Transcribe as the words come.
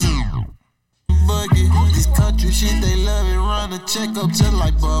This country shit, they love it, run a check up just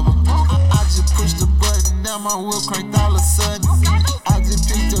like Bubba. I just pushed the button, now my wheel cranked all of a sudden. I just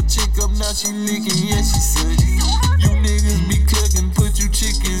picked your chick up, now she licking, yeah, she said it. You niggas be cooking, put you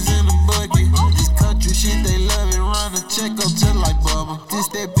chickens in a bucket. This country shit, they love it, run a check up just like Bubba. This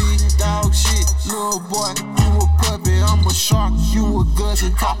that big dog shit, little boy, you a puppet, I'm a shark, you a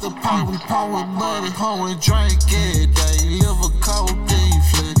gusset. Cop the pint, we pouring money, pouring drink every day. Live a cold, then you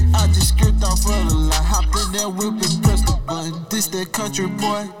flooded. I just skipped off of the line, hopped in that whip and pressed the button. This that country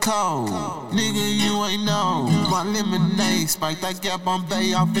boy cold, nigga you ain't know. My lemonade spiked, I got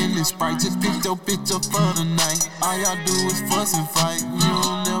Bombay off in this Sprite. Just picked your bitch up for the night. All y'all do is fuss and fight, you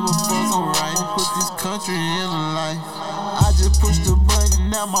don't never fuss alright. Put this country in a life. I just pushed the button,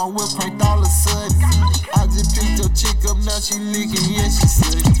 now my whip cranked all of a sudden. I just picked your chick up, now she licking, yeah she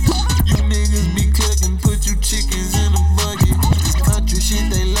said it. You niggas be cooking, put you chickens in a bucket. This country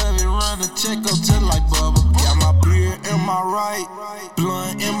shit, they love it, run a check up just like Bubba. Got my beer in my right,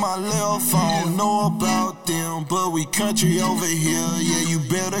 blunt in my left. I don't know about them, but we country over here. Yeah, you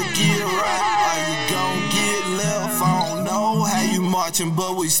better get right, or you gon' get left. I don't know how you marching,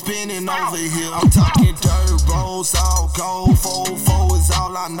 but we spinning over here. I'm talking dirt roads, all gold, 4-4 is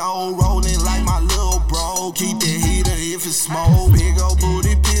all I know. Rolling like my little bro, keep the heater if it's smoke. Big old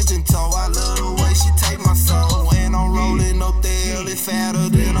booty pigeon toe, I love the way she take my soul. And I'm rolling up there, it's fatter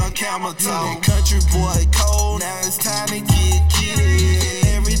than a camel toe. Country boy cold, now it's time to get it.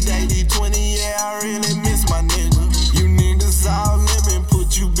 Every day, these 20, yeah, I really miss my nigga. You niggas all living,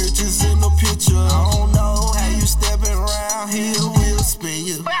 put you bitches in the picture. I don't know how you stepping around here, we'll spin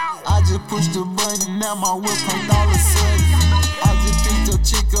you. I just pushed the button, now my whip cranked all of a sudden. I just picked your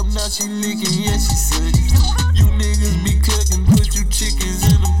chick up, now she licking, yeah she said it. You niggas be cooking, put you chickens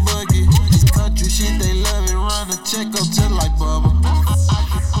in a bucket. This country shit, they love it, run a check up just like Bubba.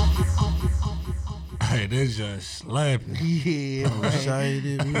 Hey, that's just slapping. Yeah,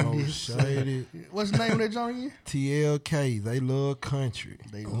 man. Shaded. What's the name of that joint again? TLK, they love country.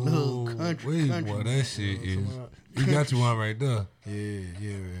 They love country. Boy, that shit is. You got you one right there. Yeah,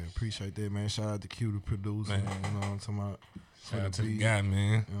 man. Appreciate that, man. Shout out to Q, the producer. Man. You know what I'm talking about? Shout out to the beat. guy,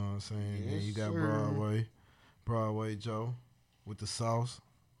 man. You know what I'm saying? Yes, Then you got sir. Broadway Joe with the sauce.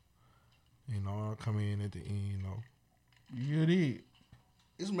 You know, I'll come in at the end, you know. You did.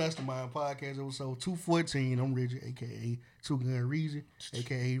 It's Mastermind Podcast episode 214. I'm Reggie, a.k.a. Two Gun Reezy,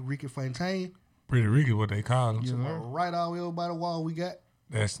 a.k.a. Ricky Fontaine. Pretty Ricky, what they call him. Right all the way by the wall we got.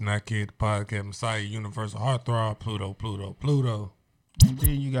 That's Not Kid, the podcast, Messiah, Universal Heartthrob, Pluto. And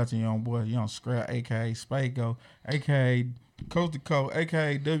then you got your young boy, Young Scrap, a.k.a. Spago, a.k.a. Coast to Coast,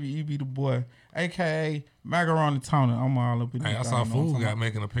 a.k.a. W.E.B. the boy, a.k.a. Macaroni Tony. I'm all up in there. Hey, I saw Fool got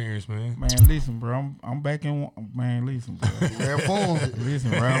make an appearance, man. Man, listen, bro. I'm back in. Man, listen, bro. Rare form.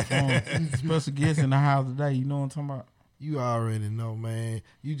 Listen, rare form. Special guest in the house today. You know what I'm talking about? You already know, man.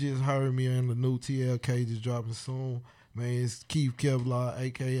 You just heard me on the new TLK just dropping soon. Man, it's Keith Kevlar,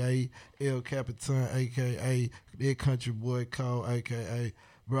 a.k.a. El Capitan, a.k.a. That Country Boy Cole, a.k.a.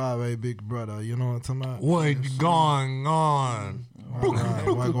 Broadway Big Brother. You know what I'm talking about? What's going on?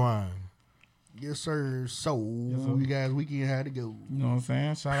 Wagwan. Yes, sir. So, you guys' weekend had to go. You know what I'm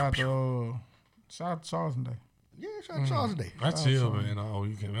saying? Shout out to Charleston Day. Yeah, shout out to Charles today. I chill, man. Oh,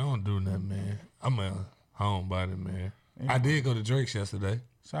 you can. I don't do nothing, man. I'm a homebody, man. I did go to Drake's yesterday.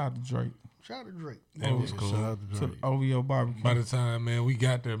 Shout out to Drake. Shout out to Drake. That was cool. Shout out to To Drake. the OVO barbecue. By the time, man, we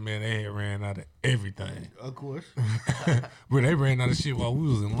got there, man, they had ran out of everything. Of course. But they ran out of shit while we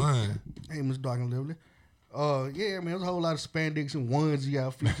was in line. Hey, Miss Dark and Lively. Yeah, man, there's a whole lot of spandex and onesie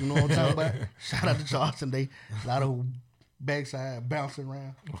outfits, you know what I'm talking about? Shout out to Charleston Day. A lot of backside bouncing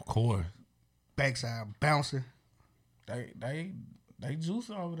around. Of course. Backside bouncing. They juice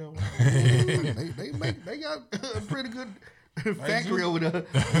over there. they got a pretty good factory over there.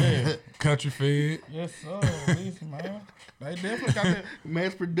 Yeah. Country fed. Yes, sir. Listen, man. They definitely got that.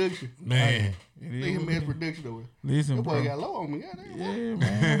 Mass production. Man. They got mass production over there. Listen, That boy bro. got low on me. Goddamn. Yeah, man.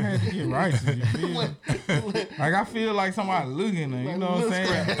 I had to get righteous. You feel me? Like, I feel like somebody looking at you know what I'm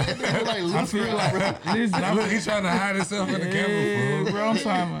saying? I feel like, listen, Look, he's trying to hide himself in the camera, fool. bro, I'm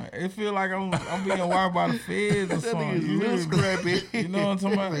trying to, it feel like I'm being wired by the feds or That something. nigga's You real feel me? scrappy. You know what I'm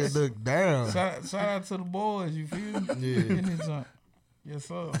talking about? Look down. Shout out to the boys, you feel me? Yeah. In this joint. Yes,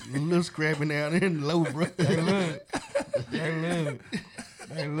 sir. A little scrappy down there in the low, bro. They love it. They love it.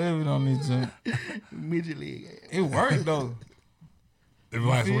 They love it on this joint. Midget league. It worked, though.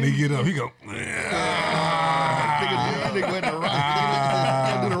 Like when he get up, he go. Nigga went to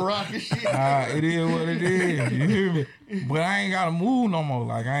rock. Do the rock and shit. It is what it is. You hear me? But I ain't gotta move no more.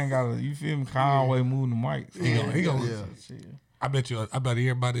 Like I ain't gotta. You feel me? Conway moving the mic. He gonna. Shit. I bet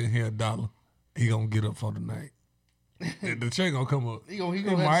everybody in here $1. he gonna get up for the night. The check gonna come up. He gonna It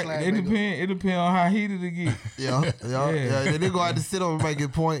have to might. slide It back up. depend. It depend on how heated it get. Yeah. Then they go out to sit over and make a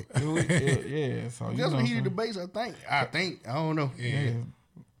point. yeah. So you That's know what heated what the base. I think. I don't know. yeah.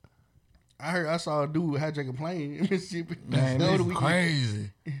 I saw a dude hijack a plane in Mississippi. Man, The other it's weekend. Crazy.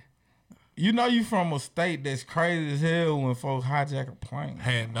 You know you from a state that's crazy as hell when folks hijack a plane.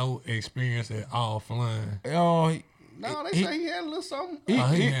 Had no experience at all flying. No, they say he had a little something.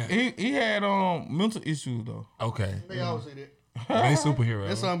 He had mental issues though. Okay. They always say that. They superhero.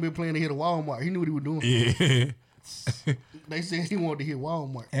 That son been playing to hit a Walmart. He knew what he was doing. Yeah. They said he wanted to hit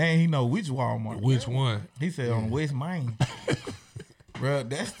Walmart. And he know which Walmart. Which one? He said on West Main. Bro,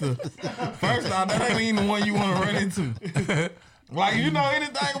 that's the first off, that ain't even the one you want to run into. Like, you know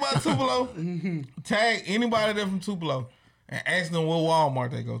anything about Tupelo? Tag anybody there from Tupelo and ask them what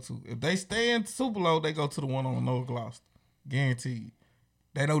Walmart they go to. If they stay in Tupelo, they go to the one on North Gloucester. Guaranteed.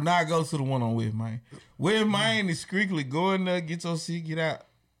 They do not go to the one on West Main. West Main is strictly go in there, get your shit, get out.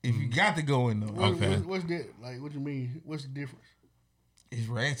 If you got to go in there. Okay. What's that? Like, what you mean? What's the difference? It's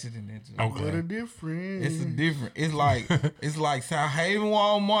ratchet in that. What a Okay. difference. It's a different. It's like South Haven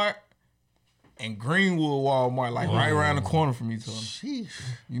Walmart and Greenwood Walmart, like right around the corner from each other. Sheesh.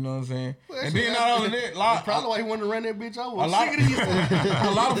 You know what I'm saying? Well, And then not only that, That's probably why he wanted to run that bitch over. a lot Sick of these things.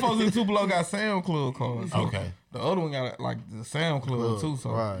 a lot of folks in Tupelo got Sound Club cards. So Okay. the other one got like the Sound Club too.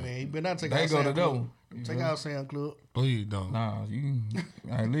 So Right. Man, he better not take they out go to Sound that Club. one. Take out Sound Club. Please don't. Nah, you.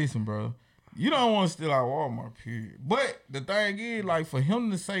 Hey, listen, bro. You don't want to steal out Walmart, period. But the thing is, like, for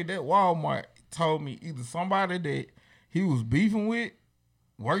him to say that Walmart told me either somebody that he was beefing with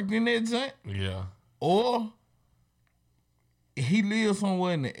worked in that joint, Yeah. or he lives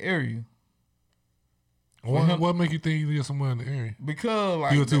somewhere in the area. What make you think you live somewhere in the area? Because,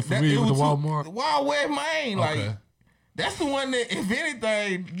 like, You were too familiar it with was the Walmart? Wild West Main, like, Okay. that's the one that, if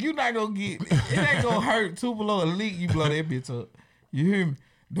anything, you not gonna get, it ain't gonna hurt Tupelo a leak, you blow that bitch up. You hear me?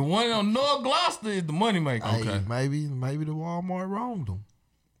 The one on North Gloucester is the moneymaker. Hey, Okay. maybe the Walmart wronged them.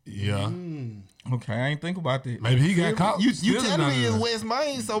 Yeah. Okay, I ain't think about that. Maybe he got caught. You stealing telling out me of it's there. West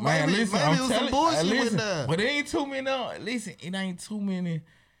Main, so Man, maybe listen, it I'm was some telling bullshit listen, with that. but there ain't too many. Listen, it ain't too many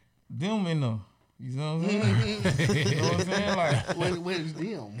them in there. You know what I'm saying? You know what I'm saying? Like, What is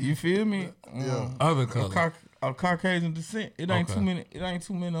them? you feel me? Yeah. Other color. Of Caucasian descent. It ain't Okay. too many. It ain't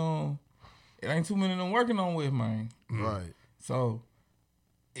too many. It ain't too many of them working on with man. Right. So,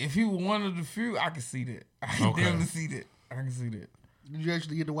 if he was one of the few, I can see that. I can Okay. definitely see that. I can see that. Did you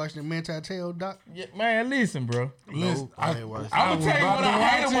actually get to watch the Manti Teo doc? Yeah, man, listen, bro. Listen, I ain't watched I'm gonna tell you what I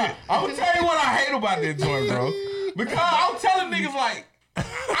hate about. I'm gonna tell you what I hate about that joint, bro. Because I'm telling niggas like,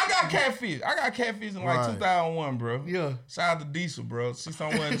 I got catfish. I got catfish in like Right. 2001, bro. Yeah. Shout out to Diesel, bro. She's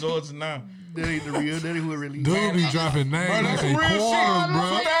somewhere in Georgia now. That ain't the real. That ain't who it really is. dude be dropping Bro, names that's and real shit. quarters,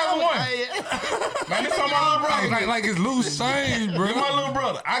 bro. 2001. Man, this on my little brother. Like it's loose change, bro. This my little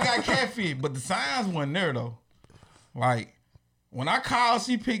brother. I got catfish, but the signs wasn't there though. Like, when I called,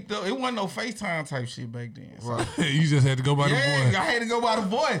 she picked up. It wasn't no FaceTime type shit back then. So, You just had to go by the yeah, voice. I had to go by the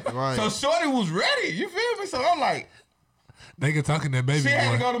voice. Right. So Shorty was ready. You feel me? So I'm like, They can talk in that baby she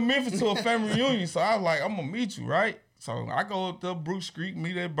had to boy. go to Memphis to a family reunion. So I was like, I'm gonna meet you, right? So I go up to Brook Street,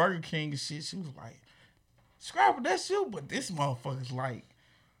 meet at Burger King and shit. She was like, Scrapper, that's you, but this motherfucker's like,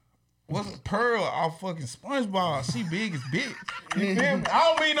 what's a Pearl off fucking SpongeBob? She big as bitch. You feel me? I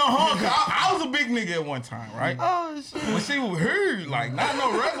don't mean no harm. 'Cause I was a big nigga at one time, right? Oh shit. But she was her, like, not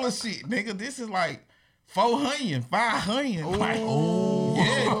no regular shit, nigga. This is like 400, 500. Like,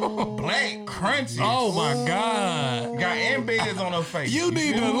 yeah, black, crunchy. Oh my God. Got embeds on her face. You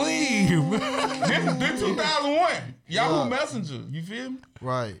need to leave. This 2001. Yahoo Messenger. You feel me?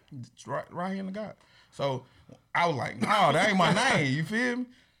 Right. It's right here in the God. So I was like, no, that ain't my name. You feel me?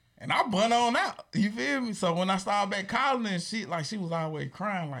 And I bun on out. You feel me? So when I started back calling and shit, like, she was always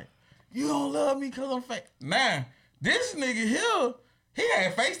crying, like, you don't love me because I'm fake. Nah, this nigga here, he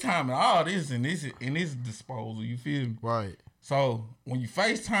had FaceTime and all this and this in his disposal. You feel me? Right. So when you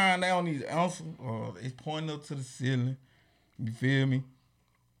FaceTime, they don't need to answer, or it's pointing up to the ceiling. You feel me?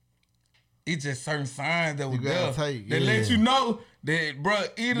 It's just certain signs that were You gotta there take, that yeah. let you know that, bro,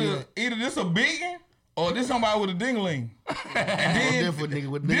 either this a biggin or this somebody with a dingling. And then Different nigga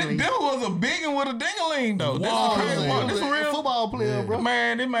with this dingling. was a biggin with a dingling though. Whoa. This is crazy. This a real football player, bro.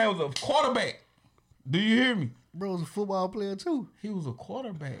 man. This man was a quarterback. Do you hear me? Bro was a football player too. He was a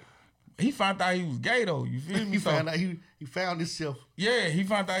quarterback. He found out he was gay though. You feel me? He So- found out he found himself. Yeah, he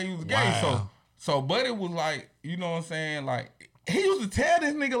found out he was gay. Wow. So Buddy was like, you know what I'm saying? Like, he used to tell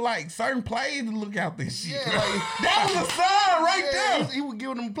this nigga like certain plays to look out this shit. Yeah, like- that was a sign right Yeah, there. he was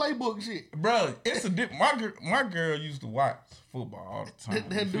giving them playbook shit. Bro, it's a my girl used to watch football all the time.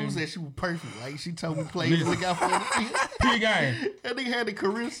 That dude said she was perfect. Like she told me play Listen. look out for the P game. That nigga had the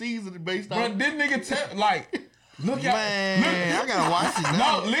career season based Bro, on. this nigga tell like, look at Man, I gotta watch it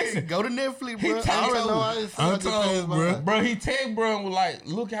now. No, listen. Go to Netflix, He bro. told- I already know told I you. just saw it Untold, pass by. bro. Bro, he tagged bro and was like,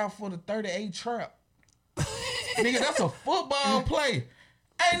 look out for the 38 trap. Nigga, that's a football play.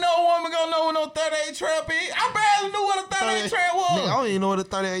 Ain't no woman gonna know what no 38 trap is. I barely knew what a 38 trap Nigga, I was. don't even know what a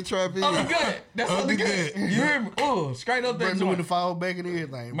 38 trap is. On the good. That's on the good. You hear me? Oh, straight up Bro that knew when to joint. fall back and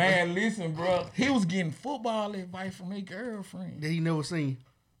everything. Man, listen, bro. He was getting football advice from his girlfriend. That he never seen.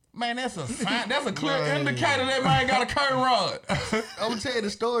 Man, that's a sign. That's a clear indicator that man got a curtain rod. I'm gonna tell you the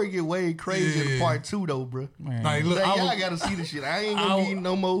story get way crazy in Yeah. part 2 though, bro. Man. Like, look, Like, I y'all was- gotta see the shit. I ain't I gonna was- be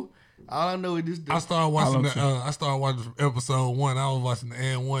no more. All I know is this. I started watching. Follow I started watching from episode 1. I was watching the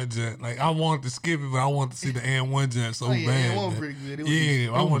and1 jump. Like I wanted to skip it, but I wanted to see the and1 jump so Oh, yeah, bad. And1 man. pretty good. It was Yeah,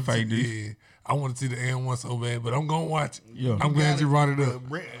 I was want to fake see. dish. Yeah, I want to see the and1 so bad, but I'm gonna watch it. Yeah. I'm glad you brought it up.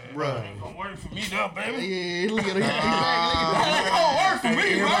 Bro. Don't work for me though, baby. Yeah, look at him. That ain't gonna work for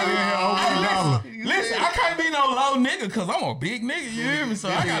me, bro. Everybody here over $1. Listen, I can't be no low nigga because I'm a big nigga. You hear me? So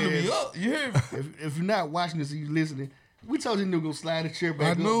I gotta be up. You hear me? If you're not watching this and you listening, we told you nigga gonna slide the chair back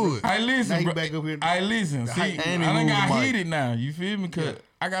I up. knew it. I Now listen, he bro. back up here. I listen. See, I height and he done moved got the mic. heated now. You feel me? Cause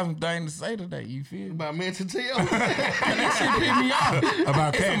I got some things to say today. You feel me? About man to tell. That shit piss me off.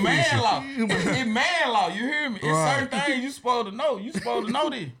 About It's a man catfishing. law. It's man law. You hear me? It's certain things you supposed to know. You supposed to know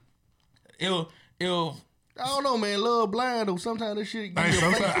this. It'll I don't know, man. Love blind though. Sometimes this shit. Hey,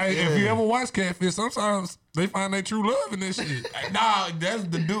 sometimes, hey, if you ever watch Catfish, sometimes they find their true love in this shit. Nah, that's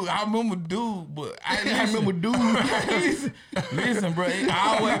the dude. I remember dude, but I remember dude. listen, bro.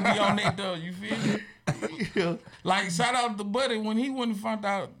 I always be on that though. You feel me? Yeah. Like shout out to Buddy when he went and found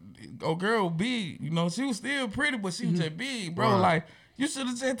out a girl big. You know, she was still pretty, but she was just big, bro. Like. You should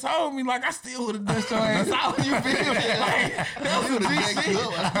have just told me, like, I still would have dusted your ass out. You feel me? Like, that was the G jacked shit. you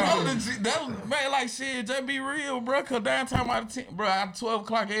up. That was, man, like, shit, just be real, bro. Because downtown out of 10, bro, at 12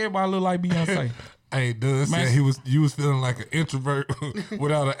 o'clock, everybody look like Beyonce. Hey, Doug Man. said you was feeling like an introvert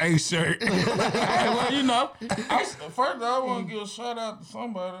without an A shirt. Hey, well, you know, first I want to give a shout out to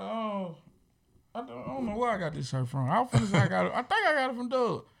somebody. I don't know where I got this shirt from. I think I got it from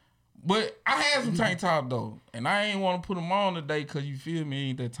Doug. But I had some tank top though, and I ain't want to put them on today because you feel me,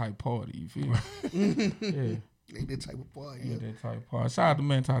 ain't that type party. You feel me? Yeah, Ain't that type of boy. Yeah. ain't that type party. Shout out to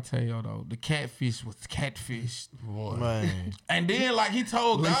Man Tateo though. The catfish was catfish, Man. and then like he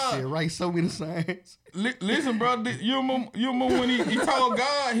told Like God, shit, write so many signs. listen, bro, you remember when he told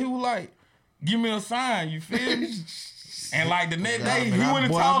God, he was like, give me a sign. You feel me? And like the next day, he went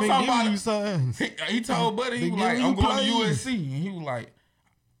and told somebody. You signs. He told Buddy, he They was like, giving I'm you going to plays. USC. And he was like,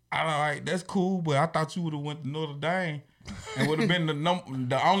 all right, that's cool, but I thought you would have went to Notre Dame and would have been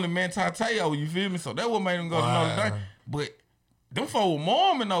the only man Tateo, you feel me? So that would made him go to Notre Dame. But them folk were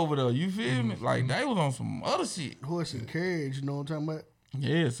Mormon over there, you feel me? Like, they was on some other shit. Horse and carriage, you know what I'm talking about?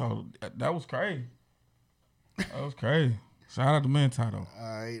 Yeah, so that was crazy. That was crazy. Shout out to Man Tato. All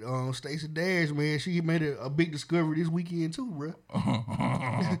right, Stacey Dash, man, she made a big discovery this weekend too, bro.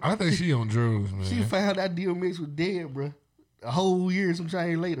 I think she on drugs, man. She found out DMX was dead, bro. A whole year and some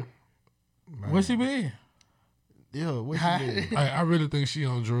change later. Where she been? Yeah, what you did? I really think she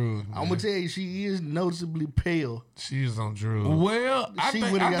on drugs, man. I'm gonna tell you, she is noticeably pale. She is on drugs. Well, I She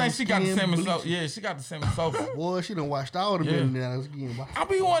think would've got she got the skin semi bleach. sofa. Yeah, she got the semi sofa. Boy, she done watched all the Yeah. millionaires again. Boy. I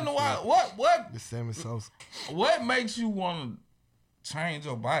be wondering why. The salmon sauce. What makes you want to change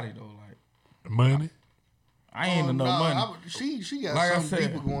your body though? Like Money. I ain't into no money. She got Like I something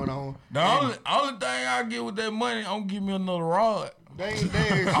said, deeper going on. The only thing I get with that money, I'm gonna give me another rod. Dame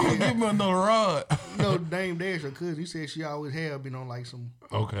Dash, I'm gonna give me another rod. you know, Dame Dash, her cousin, he said she always have been on like some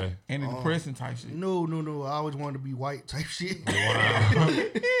Okay. And the depressing type shit. no, I always wanted to be white type shit.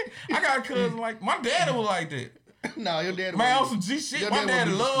 I got a cousin like my daddy was like that. Nah, your dad Man, on was- some G shit. Your My dad daddy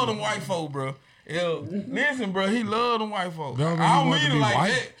was- loved them white folk, bro. Yo, listen, bro, he loved them white folk. Don't mean I he don't wanted mean to it be like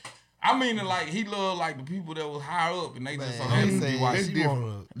white. that. I mean it like he loved like the people that was higher up and they just so Man, happened he to be said white. she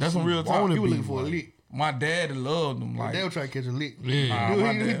different. That's some real talk. wanna He was be looking for a lick. My daddy loved them like. They were trying to catch a lick. Yeah. Nah,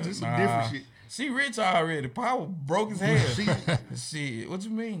 my Dude, dad- this some nah. different shit. She rich already. Power broke his head. She Shit, what you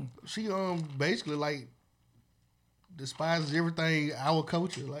mean? she basically like despises everything our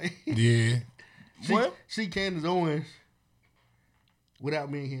culture. Like Yeah. What? she Candace Owens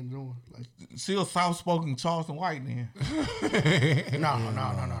without being Candace Owens. Like She a soft-spoken Charleston White then. no.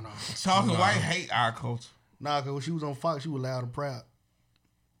 Charleston White hate our culture. Nah, cause when she was on Fox, she was loud and proud.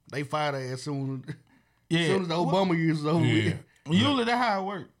 They fired her as soon as Yeah. the Obama years was over. Yeah. with. Usually that's how it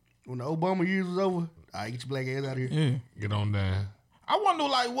work. When the Obama years was over, I get your black ass out of here. Yeah. Get on down. I wonder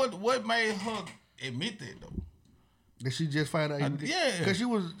like what made her admit that though. That she just found out. Yeah. Because she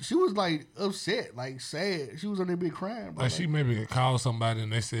was like upset, like sad. She was on there big crying. Bro. Like she maybe called somebody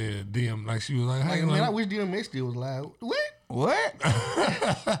and they said DM. Like she was like, hey, man, I wish DMX still was loud. What?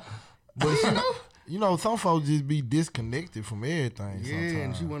 But you know, some folks just be disconnected from everything. Yeah, sometimes.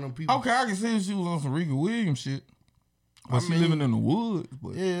 and she one of them people. Okay, I can see if she was on some Ricky Williams shit. But she living in the woods.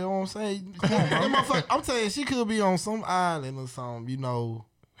 But Yeah, you know what I'm saying? Come on, bro. That motherfucker- I'm telling you, she could be on some island or something, you know.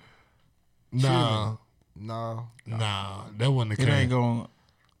 nah, No, that wasn't the it case. ain't going.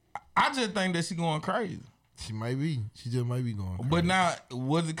 I just think that she going crazy. she might be. She just might be going. But now,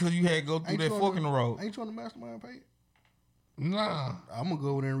 was it because you had to go through Ain't that you on fork in the road? Ain't you on the mastermind page? Nah, I'm gonna go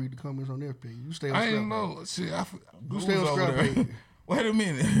over there and read the comments on their page. You stay on I Scrap ain't page. know. Shit, You stay on Who's over Scrap there? page. Wait a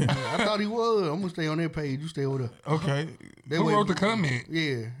minute. I thought he was. I'm gonna stay on their page. You stay over there. Okay. That who way- wrote the comment?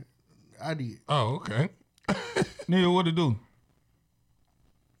 Yeah, I did. Oh, okay. Nigga, what to do?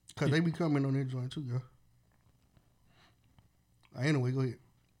 Cause they be coming on their joint too, yo. Anyway, go ahead.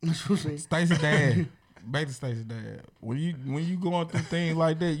 That's what I'm saying. Stacey dad. Back to Stacey dad. When you going through things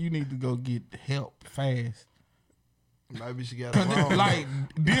like that, you need to go get help fast. Maybe she got it Cause wrong. like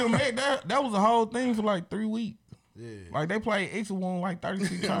DMX, that was a whole thing for like 3 weeks. yeah. Like they played X1 like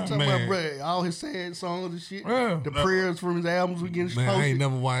 36 I'm times. talking Man. about, bro, all his sad songs and shit. Yeah. The prayers from his albums we getting Man, I posted. ain't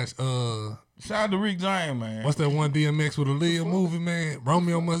never watched. Shout out to Rick James, man. What's that one DMX with a Leo movie, man?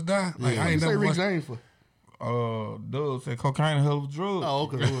 Romeo Must Die. Like I you ain't say never Rick watched. James for? Doug said cocaine a hell of a drug. Oh,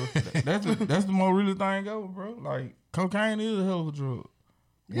 okay. Well, That's the most real thing ever, bro. Like cocaine is a hell of a drug.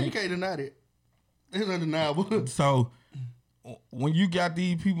 you can't deny that. It's undeniable. So when you got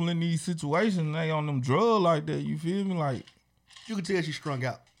these people in these situations, they on them drugs like that, you feel me? Like You can tell she's strung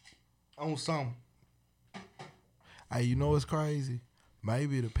out on something. Hey, you know what's crazy?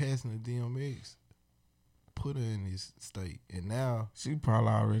 Maybe the passing of DMX put her in this state, and now she probably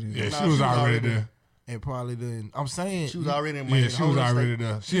already. Yeah, Nah, she was already there. and probably then. I'm saying She was already in Yeah, she was already state.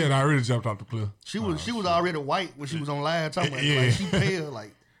 there. She had already jumped off the cliff. She was already white when she was on live talking about it. Yeah. Like she pale.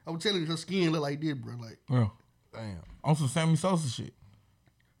 Like I'm telling you, her skin look like this, bro. Like Yeah. damn. On some Sammy Sosa shit.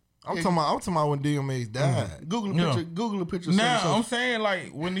 I'm talking about when DMX died. Google a Yeah. picture. Google a picture. Of Now Sammy I'm Sosa. saying like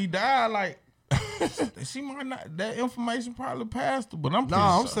when he died, like she might not. That information probably passed her, but I'm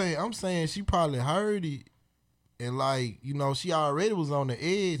No, pretty I'm saying she probably heard it, and like you know she already was on the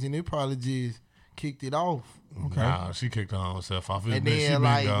edge, and it probably just kicked it off. Okay. Nah, she kicked her own self off. It's And been- she then been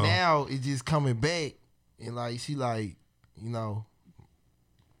like gone. now it's just coming back, and like she like you know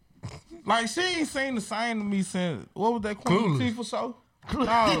Like she ain't seen the same to me since what was that Queen Clueless. Latifah show?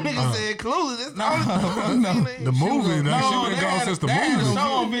 nigga said clueless. That's No, the movie, No, she been they gone had- since the they had a movie. show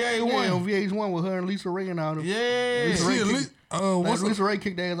on Yeah, on VH1. VH1 with her and Lisa Ray and all them. Yeah. Lisa She Ray at kicked- least, Like, what's Lisa Ray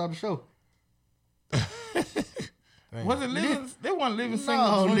kicked their ass out the show. Was it living? They wasn't living single.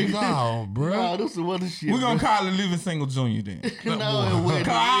 No, Junior. nigga. No, bro. Nah, this is other shit. We gonna bro. call it living single junior then. No, it wasn't.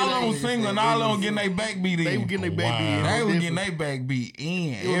 Cause all It of them ain't. single and all of them getting their back beat in. They were getting their back beat. Wow. They was getting Different. their back beat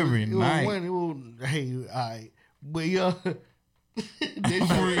in It was- every it night. Was one, it was, hey, all right. But yeah, that's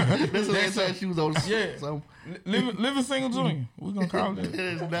the last time she was on. Yeah. So, Living single junior. We gonna call it.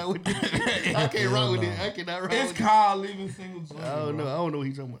 that's not what I can't rock with it. I cannot rock It's with it. called living single junior. I don't know. bro. I don't know what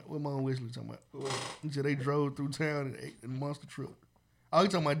he's talking about. What Mom Wesley talking about? He said they drove through town in a monster truck. Oh, he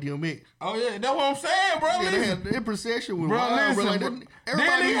talking about DMX. Oh yeah, that's what I'm saying, bro. Yeah, they Listen. had their procession was Bro, wild, listen, bro. Like, bro. that- Then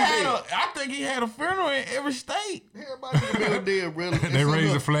everybody he was had dead. I think he had a funeral in every state. Everybody in the middle there, bro. They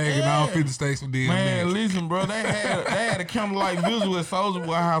raised the flag in all Yeah. 50 states for DMX. Man, listen, bro. They had a candlelight visual at Soulja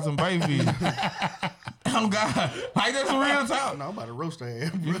Boy House in Bayfield. Oh God, like that's a real talk. No, I'm about to roast her ass,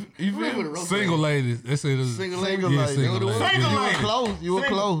 bro. You feel Really me? roast her Single ass. ladies. They said it was Single lady. Yeah, Like, single they were the lady. ones- Single you were lady. close. You were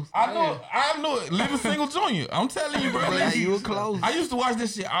Single. close. I knew it. Living single junior. I'm telling you, bro. Bro, listen. you were close. I used to watch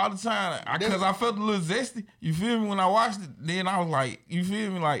this shit all the time because I felt a little zesty. You feel me? When I watched it, then I was like, you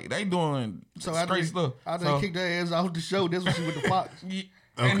feel me? Like they doing So straight stuff. I So- kicked her ass off the show. That's when she went to Fox. Yeah.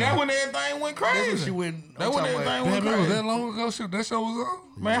 Okay. And that when everything went That's when crazy. she went. That when everything Damn, went it was crazy. that long ago shit that show was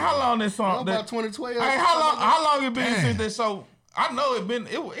on? Man, how long this song? About 2012. Hey, how long it been Damn. since that show? I know it been.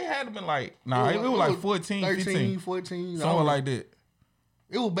 It had to been like it was like 14, 13, 15, 14. somewhere like that.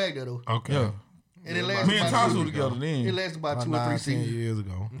 It was back there though. Okay. Yeah, And it lasted me and about Tasha two- were together It then. lasted about About 2 or 3 10 seasons. years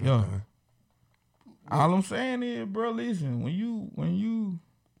ago. Yeah. All I'm saying is, bro, listen, when you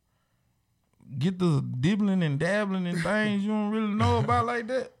get the dibbling and dabbling in things you don't really know about like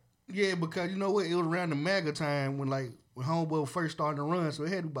that. Yeah, because you know what? It was around the MAGA time when Homeboy first started to run, so it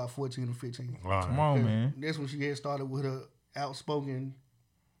had to be about 14 or 15. All right. Come on, man. That's when she had started with her outspoken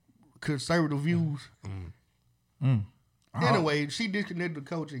conservative views. Anyway, she disconnected the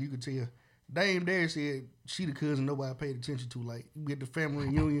culture, you could tell. Dame Dare said she the cousin nobody paid attention to. Like, you get the family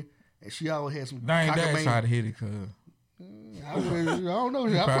reunion, and she always had some Dang, Dad cockamamie. tried to hit it, cuz. I don't know.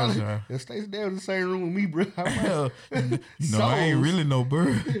 I Probably, probably if Stacey Dash was in the same room with me, bro. I might, I ain't really no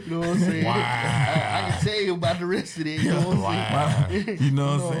bird. You know what I'm saying? Wow. I can tell you about the rest of it. You know what I'm saying? You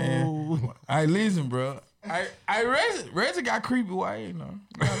know what I'm saying? I listen, bro. Reggie got creepy. Why you know?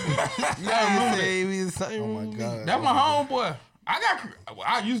 Oh my god. That's my homeboy.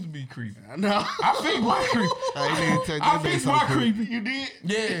 I used to be creepy. No. I fixed my creepy. I fixed my creepy. You did?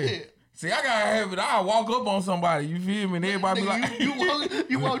 Yeah. See, I gotta have it. I walk up on somebody. You feel me? And everybody be like,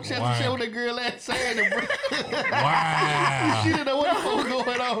 you walk chest to chest with that girl last Saturday, bro. Wow. She didn't know what the fuck was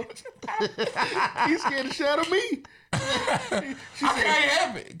going on. He scared the shit out of me. I can't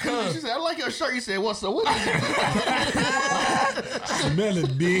have it. She Cause said, I like your shirt. He said, what's up? What is it? Smell it,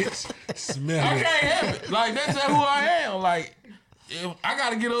 bitch. Smell I it. can't have it. Like that's just who I am. Like if I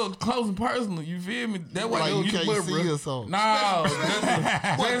gotta get up close and personal. You feel me? That way Like you can't bro. see or something. No,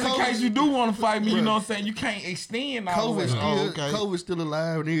 just in case you do want to fight me, you know what I'm saying? You can't extend all the way. COVID's still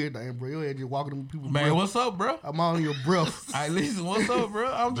alive and everything, bro. Your head just walking them people's Man, breath. what's up, bro? I'm on your breath. Hey, listen, what's up,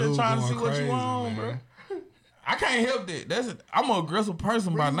 bro? I'm just Dude trying to see going what you crazy, on, bro. man. I can't help that. I'm an aggressive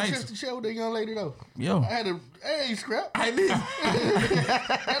person by Bro, you nature. chest to chest with that young lady, though. Yo. I had hey, scrap. Hey, listen.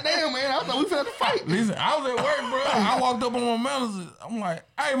 Goddamn, man. I thought we finna fight. Listen, I was at work, bro. I walked up on my manager. I'm like,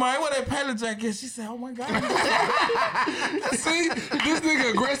 hey, man, what that pallet jacket? She said, oh, my God. See, this nigga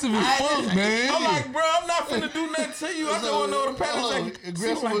aggressive as fuck, man. I'm like, bro, I'm not finna do nothing to you. I just want to know what the pallet jacket. She was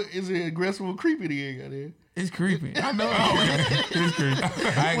Aggressive, like, is it aggressive or creepy to you, goddamn? it's creepy. I know. It's creepy.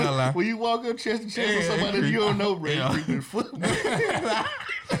 I ain't gonna lie. When you walk up chest to chest with Yeah, somebody that you don't know, bro, Yeah. creepy as fuck.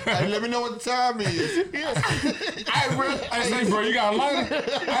 Hey, let me know what the time is. Hey, bro. Hey, bro, you got a lighter?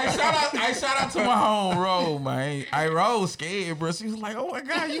 Hey, shout out to my home Rose, man. Hey, Rose scared, bro. She was like, oh my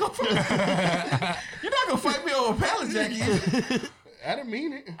God, you're not gonna fight me over a pallet jacket. I didn't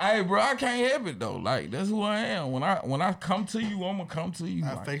mean it. Hey, bro, I can't help it though. Like that's who I am. When I come to you, I'm gonna come to you.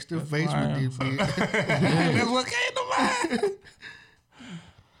 I like, face to that's face who I with am. this bitch. That's what came to mind.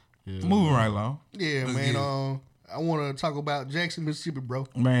 Moving right along. Yeah, man. I want to talk about Jackson, Mississippi, bro.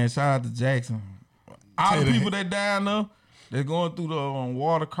 Man, shout out to Jackson. All the Say that. people that down there, they're going through the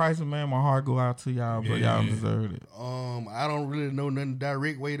water crisis, man. My heart go out to y'all, bro. Yeah. Y'all deserve it. I don't really know nothing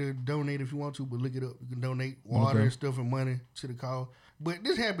direct way to donate if you want to, but look it up. You can donate water Okay. and stuff and money to the cause. But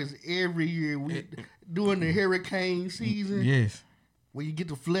this happens every year during the hurricane season. Yes. When you get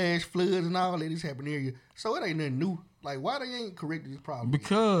the flash floods and all that, this happen every year. So it ain't nothing new. Like, why they ain't corrected this problem?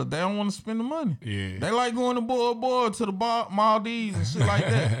 Because they don't want to spend the money. Yeah. They like going to Bora to the Maldives and shit like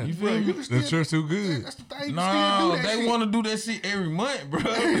that. You Bro, feel you me? can still, The trip's too good. that's the thing. You No, can still do that they shit. want to do that shit every month, bro.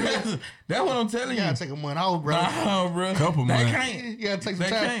 That's what I'm telling You you. gotta take a month off, bro. Nah, bro. Couple they months. can't. You gotta take some They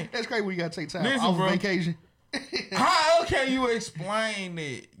time. can't. That's great when you gotta take time Listen, off bro. vacation. How can you explain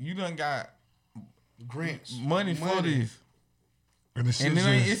that you done got Grants. money for this? And the shit And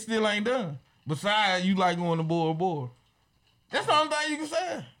it still ain't done. Besides, you like going to Bora. That's the only thing you can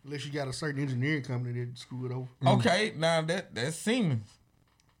say. Unless you got a certain engineering company that screw it over. Okay, now that's Siemens.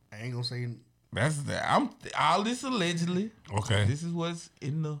 I ain't gonna say That's that. I'm all this allegedly. Okay. This is what's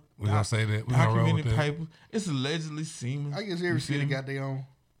in the We gonna say that. We gonna roll with documented that. papers. It's allegedly Siemens. I guess You every feel city me? got their own.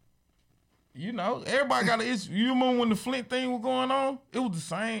 You know, everybody got an issue. You remember when the Flint thing was going on? It was the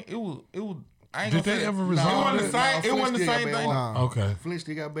same. It was. I ain't Did gonna they say ever that. resolve It wasn't the it? same. Nah, It wasn't the Flint still same got bad thing. water. Okay. Flint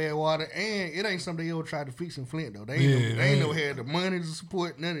still got bad water, and it ain't something they ever tried to fix in Flint though. They ain't, Yeah, they ain't they- no had the money to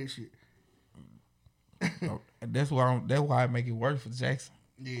support none of that shit. That's why I make it work for Jackson,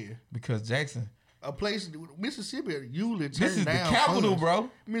 Yeah, because Jackson. a place Mississippi usually turn This is the down capital, funds. bro.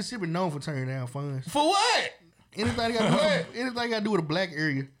 Mississippi known for turning down funds. For what? Anything got to do with a black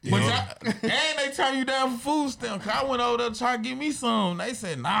area. But and they turn you down for food stamps. Cause I went over there to try to get me some. They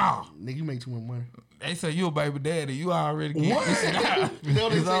said, nah. Nigga, you make too much money. They said, you a baby daddy. You already get What? You know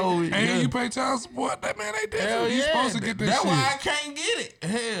what they It's say? always- And yeah. you pay child support. That man ain't Hell that. You yeah. supposed to get this That's shit. why I can't get it.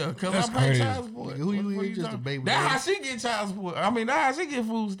 Hell, because That's I pay crazy. child support. Who you What the fuck is, just a talking- baby That's daddy. how she get child support. I mean, that's how she get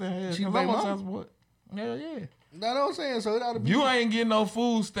food stamps. She Hell, 'cause baby I'm on mama? child support. Hell yeah. Know what I'm saying? So it ought to be. You ain't getting no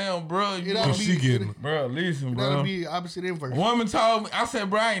food stamp, bro. You It ought So to be. she getting. bro, listen, It ought bro. to be opposite inverse. A woman told me, I said,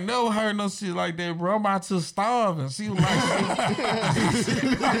 bro, I ain't never heard no shit like that, bro. I'm about to starve. And she was like,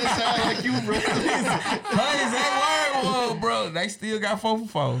 It sound like you, bro. her exact word was, bro, they still got 4 for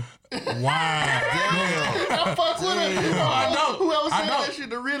 4. Wow. I fuck with her. I know. Whoever I said know. that shit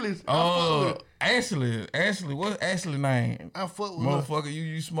the realest. I fuck with her. Ashley, what's Ashley's name? I fuck with her. Motherfucker,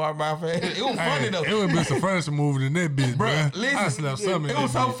 you smart mouth ass. It was funny though. It would have been some furniture moving in that bitch, Bro, bro. listen, I slept something. It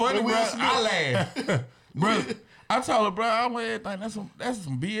was so funny, Will bro. Smith. I laughed. Bro, I told her, bro, I'm everything. That's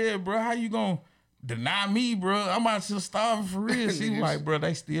some BS, bro. How you gonna deny me, bro. I'm out here starving for real. She was like, bro,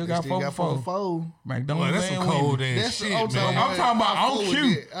 they still got 4 for 4. four. McDonald's Well, that's some and cold Wendy's. ass shit, Old man. Town, I'm talking about I on fuck with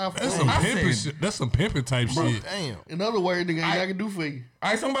cue. that. I fuck That's with some that. pimping said- shit. That's some pimping type shit. Damn. In other words, nigga, I can do for you. All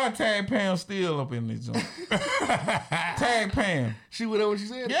right, somebody tag Pam still up in this joint. Tag Pam. She went over what she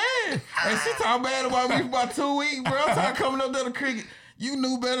said. Yeah. And she talking bad about me for about 2 weeks, bro. I'm talking coming up to the cricket. You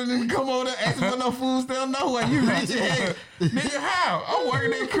knew better than to come over there asking for no food stamp. No way. You rich as hell. Nigga, how? I'm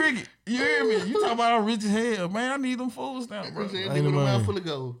working at cricket. You hear me? You talking about I'm rich as hell. Man, I need them food stamps, bro. She said, nigga with a mouth full of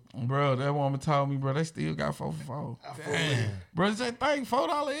gold. Bro, that woman told me, bro, they still got 4 for 4. I fuck with that. Bro, just think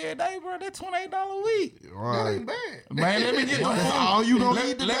 $4 every day, bro. That's $28 a week. That Right. ain't bad. Man, let me get the That's food. all you gonna let,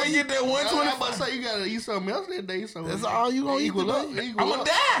 eat let me today? get that I was about 125. to say you gotta eat something else that day. So That's all you gonna eat equal up. today? Equal I'm gonna up.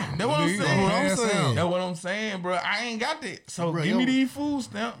 die. That's what I'm Nigga, saying. I'm saying. That's what I'm saying, bro. I ain't got that. So Bro, give me yo- these food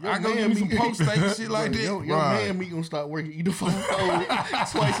stamps. Your I go man give me some meat- poke steak and shit like that. Your Right. man meat gonna start working. Eat the phone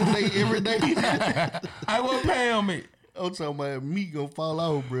twice a day, every day. I will pay on it. I'm talking about meat gonna fall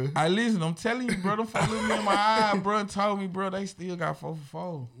off, bro. I listen, I'm telling you, bro. Them folks looked me in my eye, bro, and told me, bro, they still got 4 for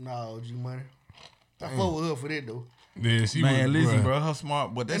 4. No, G Money. I fuck with her for that though. Yeah, she Man, was, listen, bruh. bro, her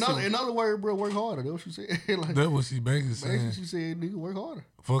smart, but that's In other words, bro, work harder. That's what she said. Like, That's what she basically basically, saying. she said, nigga, work harder.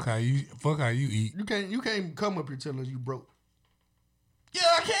 Fuck how you eat. You can't come up here telling us you broke. yeah,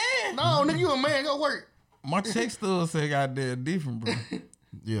 I can. No, nigga, you a man. Go work. My check still said goddamn different, bro.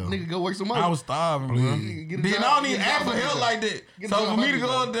 Yeah. Nigga, go work some more. I was starving, bro. Nigga, get a Then job- I don't even get a ask job for help out like that. Get a So job for me to out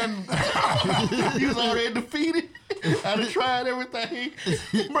go up there, You was already defeated. I done tried everything.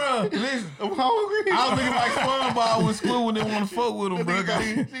 bro, listen. I'm hungry. I was thinking like SpongeBob with Squid when they want to fuck with him, bro.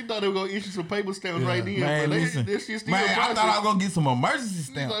 She thought they were gonna issue some paper stamps right then. Man, but listen. That shit still Man, I process. thought I was gonna get some emergency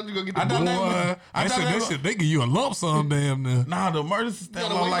stamp. thought you gonna get the I thought Boy, that was, I that thought shit, that that was, shit, they give you a lump sum, damn near. nah, the emergency stamp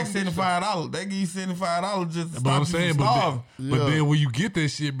gotta was wait like on this $75. They give you $75 just to But I'm stop you saying, from starving. but then when you get that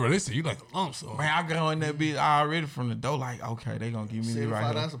shit, bro, they say you like a lump sum. Man, I go in that bitch already from the door like, okay, they gonna give me this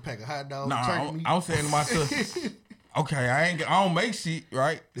right here. $75 a pack of hot dogs, Nah, turkey meat. I'm saying to myself, okay, I don't make shit,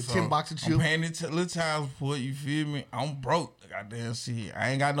 right? The 10 box of I'm chips. paying the little child support, you feel me? I'm broke, goddamn shit. I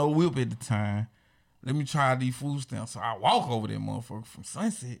ain't got no whip at the time. Let me try these food stamps. So I walk over there, motherfucker, from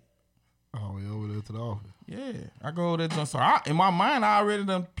Sunset. Oh, yeah, over there to the office. Yeah, I go over there. Just, so in my mind, I already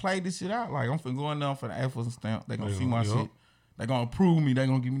done played this shit out. Like, I'm finna go in there for the Air Force stamp. They gonna see my Yup. shit. They gonna approve me. They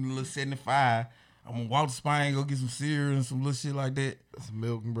gonna give me the little 75. I'm gonna walk to Spain, go get some cereal and some little shit like that. Some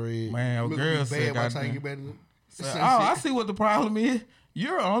milk and bread. Man, a Look girl bad said, by the time you goddamn. get back to Said, the oh, I see what the problem is.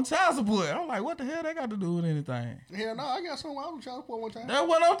 You're on child support. I'm like, what the hell they got to do with anything? Hell no, I got something I was trying to put one time. That's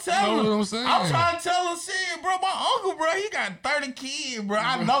what I'm telling Know him. what I'm saying? I'm trying to tell him shit, bro. My uncle, bro, he got 30 kids, bro.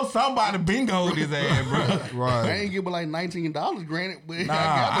 I know somebody bingoed his ass, bro. I Right. ain't give but like $19, granted, but Nah, I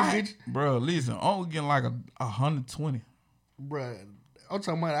got the bitch. bro, listen, uncle getting like a 120. Bruh, I'm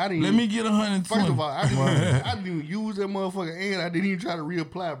talking about I didn't Let even, me get 120. first of all, I didn't even use that motherfucker and I didn't even try to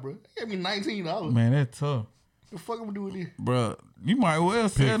reapply, bro. They gave me $19. Man, that's tough. The fuck I'm doing this? Bro, you might well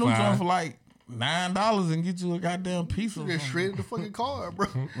sell them five. joints for like $9 and get you a goddamn piece of You just shredded the fucking card, bro.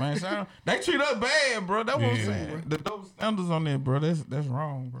 Man, shout- they treat us bad, bro. That's what I'm Yeah. saying. The double standards on there, bro. That's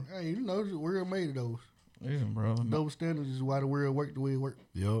wrong, bro. Hey, you know, the world made those. Listen, bro. Double standards is why the world worked the way it worked.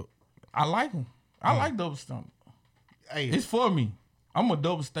 Yup. I like them. I like double standard. Hey, It's for me. I'm a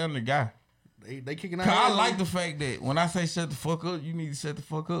double standard guy. they kicking out. 'Cause I like the fact that when I say shut the fuck up, you need to shut the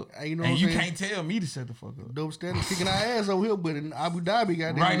fuck up. Hey, you know and what you I'm saying? can't tell me to shut the fuck up. double standards kicking our ass over here, but in Abu Dhabi,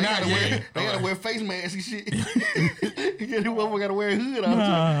 goddamn, Right they now, gotta yeah. wear, they gotta wear face masks and shit. You get the motherfucker gotta wear a hood all the time.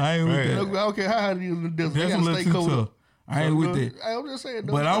 Nah, I ain't with Right. I that. don't care how hot it is in the desert. They That's a gotta little stay too cold. tough. I ain't with that. I'm just saying.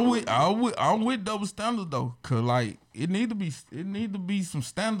 But I'm with double standards though, cause like it need to be some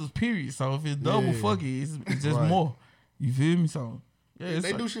standards. Period. So if it's double, Yeah. fuck it. It's just Right. more. You feel me? So yeah, it's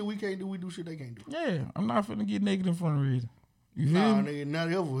They like- do shit we can't do. We do shit they can't do. yeah. I'm not finna get naked in front of Rita. You feel Nah, me? nigga, not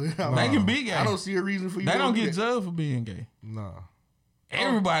ever. They can be gay. I don't see a reason for you. They to don't do get that. judged for being gay. Nah.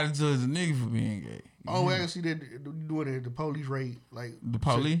 Everybody judges a nigga for being gay. Oh, I can see that you doing it. The police raid, like The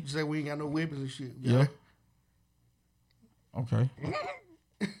police? Say we ain't got no weapons and shit. Yeah. Okay.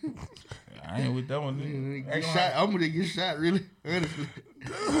 I ain't with that one. Nigga. Get shot. I'm gonna get shot. Really, honestly.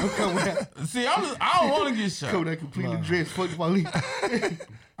 I'm coming out. See, I don't want to get shot. Coming out completely dressed. Fuck the police.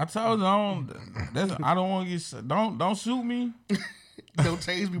 I told you I don't want to get shot. Don't shoot me. Don't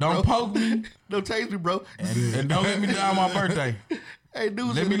tase me, bro. Don't poke me. Don't tase me, bro. And don't let me die on my birthday. Hey, dude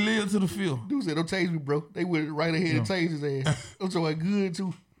Let said, me live to the field. dude said, don't tase me, bro. They went right ahead and tased his ass. I'm talking good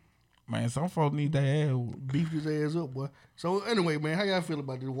too. Man, some folks need their ass whooped. Beefed his ass up, boy. So anyway, man, how y'all feel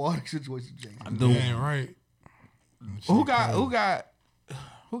about this water situation, Jason? Dude, Ain't right. who got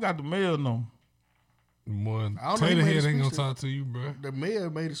the mail number? Boy, I don't know, he Tater made a Head ain't gonna speech talk to you, bro. The mayor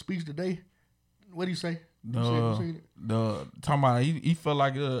made a speech today. What do you say? You said it? the talking about he felt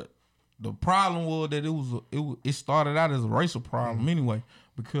like the problem was that it started out as a racial problem anyway,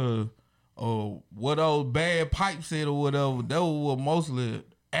 because what those bad pipes said or whatever, that was what mostly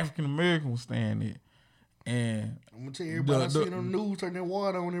African Americans was staying at. And I'm gonna tell you, everybody I seen on the news turn that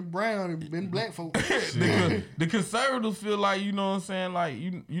water on them brown and been black folk. the conservatives feel like, you know what I'm saying, like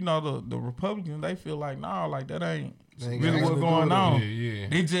you know the Republicans, they feel like nah, like that ain't really what's going on. Yeah.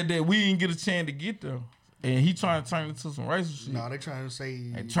 They just that we didn't get a chance to get there, and he trying to turn it into some racial shit. No, they trying to say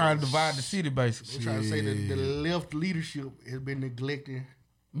They trying to divide the city basically. They trying to say that the left leadership has been neglecting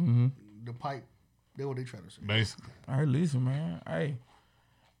the pipe. That's what they trying to say. Basically. Hey, listen, man. Hey,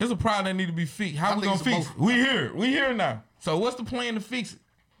 it's a problem that need to be fixed. How I we think gonna it's fix it? both. We here now. So what's the plan to fix it?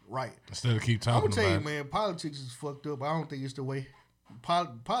 Right. Instead of keep I'm talking gonna tell you, about it. man, politics is fucked up. I don't think it's the way.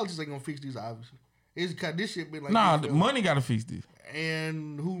 Politics ain't gonna fix this, obviously. It's cause this shit been like Nah, this the forever. money gotta fix this.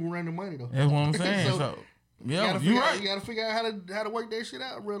 And who run the money though? That's what I'm saying. so, yeah, you right. You gotta figure out how to work that shit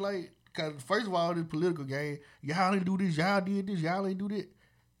out, bro. Like, cause first of all, this political game, y'all didn't do this, y'all did this, y'all ain't do that.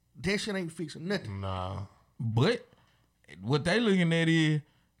 That shit ain't fixing nothing. Nah. But what they looking at is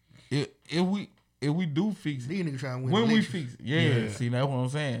if we do fix it, These niggas trying to win when we elections. fix it, yeah. See, that's what I'm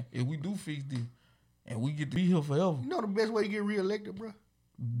saying. If we do fix this and we get to be here forever, You know the best way to get reelected, bro?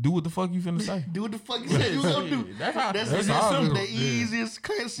 do what the fuck you finna say. Do what the fuck you said you gonna do. That's how. That's That's the simple. easiest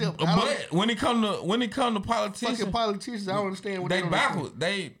concept. I don't- But when it come to politicians, fucking politicians, I don't understand what they don't backwards.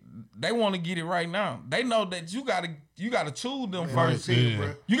 They want to get it right now. They know that you gotta choose them understand. first. See it, Yeah.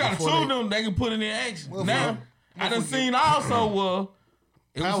 bro. You gotta Before choose they- them. They can put it in action. Motherfucker. Now, I done Motherfucker. seen also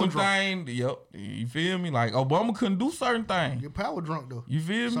it was Power some drunk. thing. Yep, you feel me? Like Obama couldn't do certain things. You're power drunk though. You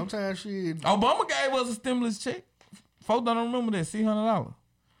feel me? Sometimes shit. Obama gave us a stimulus check. Folks don't remember that $600.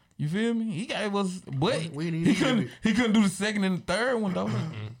 You feel me? He gave us, but We didn't he need couldn't. it. He couldn't do the second and the third one though.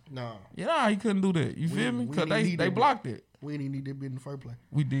 No, Yeah, he couldn't do that. You feel me? we Because didn't need they it. blocked it. we didn't need that bit in the first place.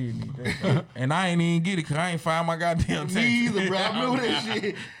 We did need that, and I ain't even get it because I ain't find my goddamn tax. Me either, bro. I remember that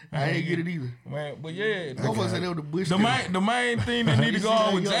shit. I ain't get it either. Man, but yeah, Motherfuckers said they were the Bush. the main thing that need to You go see on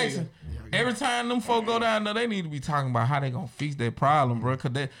that with young Jackson. Every time them folk go down there, they need to be talking about how they gonna fix that problem, bro.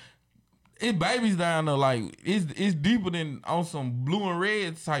 Cause it's babies down there, like it's deeper than on some blue and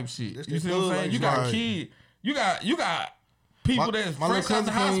red type shit. That's You that see what I'm thug saying? You got right. kids, you got people that's My little fresh out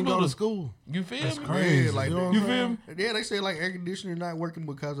the cousin can't even go hospital. to school. You feel me? Crazy. Yeah, like you know what You I'm feel saying? me? Yeah, they say like air conditioner not working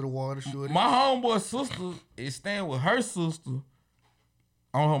because of the water shortage. My homeboy sister is staying with her sister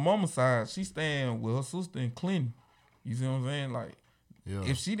on her mama's side. She's staying with her sister in Clinton. You see what I'm saying? Like, Yeah.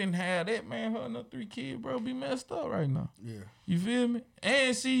 if she didn't have that, man, her and her 3 kids, bro, be messed up right now. Yeah. You feel me?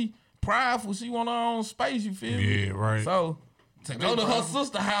 And she prideful. She want her own space. You feel me? Yeah, right. So to go to her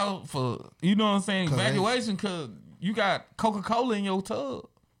sister house for, you know what I'm saying, evacuation, cause you got Coca-Cola in your tub.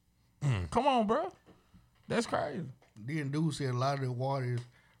 Come on, bro. That's crazy. Then dude said a lot of the water is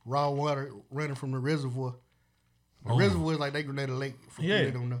raw water running from the reservoir. The reservoir is like they Grenada Lake. For Yeah.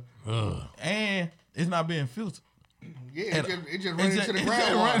 people that don't know. Ugh. And it's not being filtered. Yeah, it just ran it's into the just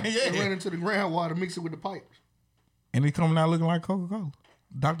groundwater. running, yeah. It ran into the groundwater, mix it with the pipes. And it coming out looking like Coca-Cola.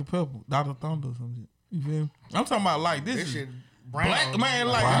 Dr. Pepper, Dr. Thunder or some shit. You feel me? I'm talking about like this That is shit brown. black man,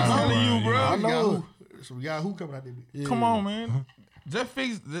 like Brown, I'm telling you, bro. yeah. I know. know. So we got who coming out there? Yeah. Come on, man. Just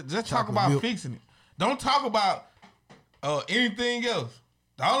talk Chocolate about milk. fixing it. Don't talk about anything else.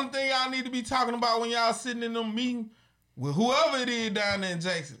 The only thing y'all need to be talking about when y'all sitting in them meeting with whoever it is down there in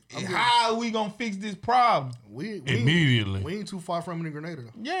Jackson is how are we gonna fix this problem? We Immediately. We ain't too far from it in Grenada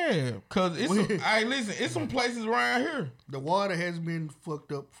though. Yeah, cause it's hey, listen, it's some places around here. The water has been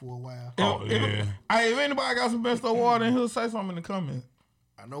fucked up for a while. Oh, yeah. Hey, if anybody got some best of water in here, say something in the comments.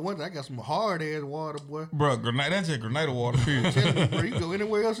 I know one thing, I got some hard ass water, boy. Bro, Grenada, that's just Grenada water, period. Tell me, bro, you go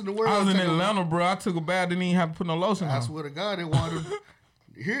anywhere else in the world. I was in take a- Atlanta, bro. I took a bath, didn't even have to put no lotion I on. swear to God, that water.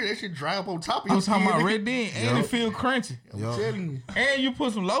 Here, that shit dry up on top of your I'm talking skin, about nigga. Red Den, and it feel crunchy. I'm Yup. telling you. And you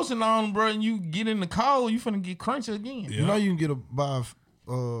put some lotion on, bro, and you get in the cold, you finna get crunchy again. You know you can get buy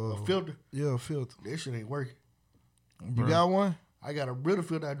A filter. a filter. That shit ain't working. You got one? I got a Brita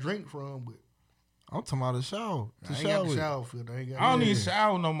filter I drink from, but I'm talking about a shower. To I ain't shower got the with. shower filter. I ain't got I don't that. need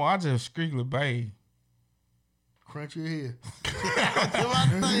shower no more. I just strictly bathe. Crunch your hair.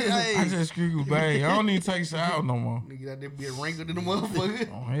 I just strictly bathe. I don't need to take a shower no more. Nigga out there being wrinkled in the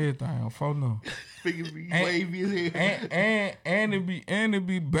motherfucker. On everything, on phone no. Fingers be And- wavy as hell. And it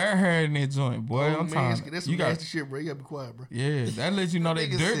be bare hair in that joint, boy. Oh, I'm man, talking. that's You some got nasty shit, bro. You gotta be quiet, bro. yeah. That lets you know that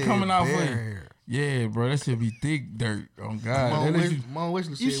Nigga dirt said coming out for bare you. hair. Yeah, bro. That should be thick dirt. On God. Mom That lets you.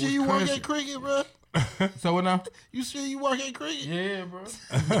 Wesley said You sure you work Wisconsin. at cricket, bro? So what now? You sure you work at cricket? Yeah, bro.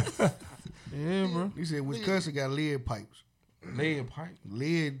 Yeah, bro. He said Wisconsin got lead pipes. Lead pipe.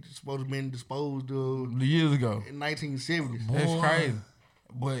 Lead supposed to have been disposed of Years ago. in 1970s. That's crazy.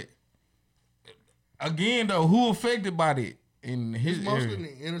 But again, though, who affected by that in his It's mostly area? in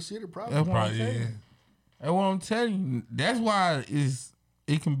the inner city, probably. That's what I'm Probably, telling yeah. you. That's what I'm telling you. That's why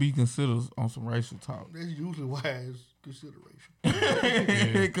it can be considered on some racial talk. That's usually why it's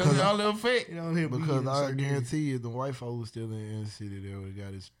consideration. Because y'all affect. You know, Because I guarantee you, the white folks was still in the inner city, they would have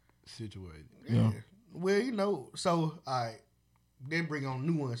got it situated. Yeah. Well, you know, so all right, they bring on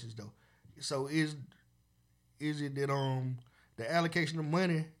nuances though. So is it that the allocation of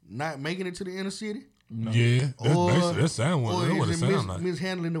money not making it to the inner city, Yeah, that's Or- basically, that sound what or it is it sound like.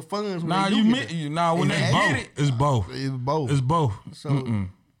 mishandling the funds? When Nah, they do you get there? when they It's get both. it. It's both. It's both. It's both. So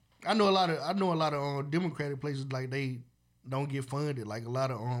I know a lot of Democratic places like they don't get funded. Like a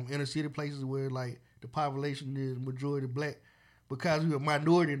lot of inner city places where like the population is majority black because you're a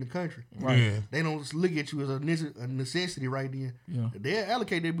minority in the country. Yeah. They don't look at you as a necessity right then. Yeah. They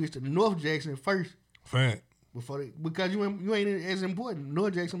allocate that bitch to North Jackson first Fact. because you ain't as important.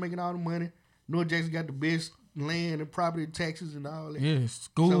 North Jackson making all the money. North Jackson got the best land and property taxes and all that. Yeah,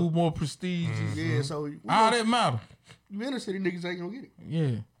 school So- more prestigious. Yeah, so All that matter. you inner city niggas ain't gonna get it.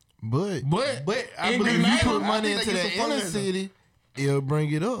 Yeah. But But I in believe if you Grenada, put I money think into they the get some inner funds, though. city, it'll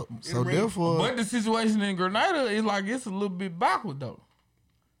bring it up. So bring it- therefore, but the situation in Grenada is like it's a little bit backward though.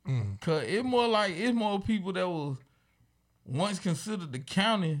 Cause it's more people that was once considered the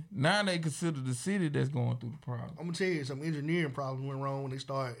county, now they consider the city that's going through the problem. I'm gonna tell you, some engineering problems went wrong when they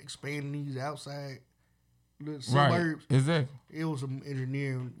started expanding these outside little Right. suburbs. Exactly. It was some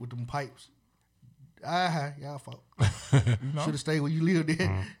engineering with them pipes. Y'all fault. know? Should have stayed where you lived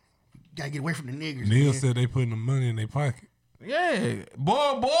at. Gotta get away from the niggas. Neil man. said they putting the money in their pocket. Yeah.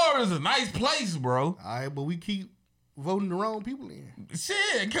 Bora Bora is a nice place, bro. All right, but we keep voting the wrong people in.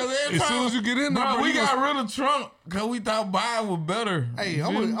 Shit, cause every As time, soon as you get in there, bro, bro, we you got rid of Trump because we thought Biden was better. Hey, You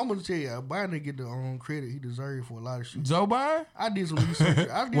I'm feel me? gonna tell you, Biden didn't get the credit he deserved for a lot of shit. Joe Biden? I did some research.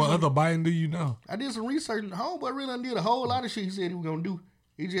 What other Biden do you know? I did some research. Homeboy really did a whole lot of shit he said he was gonna do.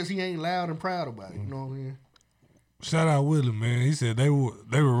 He ain't loud and proud about it. You know what I'm saying? Shout out Willie, man. He said they would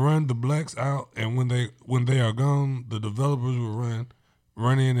run the blacks out, and when they are gone, the developers will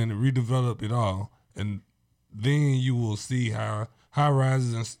run in and redevelop it all, and then you will see how high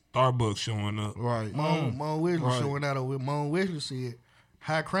rises and Starbucks showing up. right. Mon Wesley showing out over. Mon Wesley said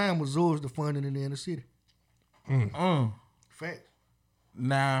high crime absorbs the funding in the inner city. Fact.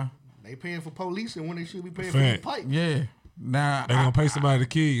 Nah. They paying for police and when they should be paying Fact. for the pipe. Yeah. Nah. They gonna pay somebody to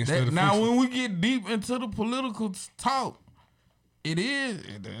kill you instead of now, fixing. when we get deep into the political talk,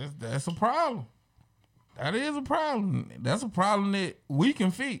 that's a problem. That is a problem. That's a problem that we can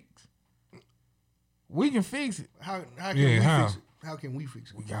fix. We can fix it. How can Yeah, we how? fix it? How can we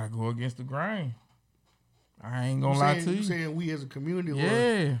fix it? We gotta go against the grain. I ain't gonna You lie saying, to you you. saying we as a community,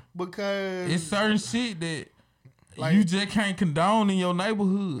 Yeah, because it's certain shit that Like- you just can't condone in your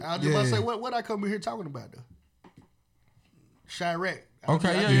neighborhood. I was just about to Yeah. say what I come in here talking about though. Chirac. Okay,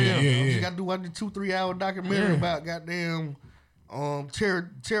 I yeah. just got to do like the 2-3 hour documentary Yeah. about goddamn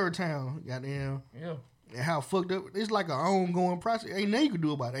Terror Town, goddamn, Yeah. and how fucked up. It's like an ongoing process. Ain't nothing you can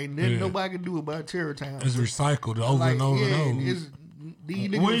do about it. Ain't nothing Yeah. nobody can do about Terror Town. It's recycled over Like, and over yeah, and over. it's these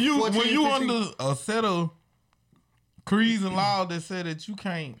niggas When you 14, 15 under a set of creeds and laws that say that you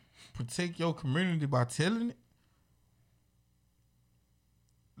can't protect your community by telling it,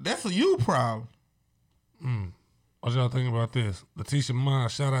 that's a you problem. What y'all think about this? Letitia Ma,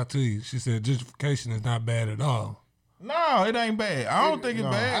 shout out to you. She said gentrification is not bad at all. No, it ain't bad. I don't think it's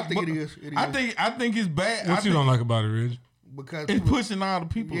bad. I think but it is. It I is. think it's bad. What you don't like about it, Reg? because It's people- pushing all the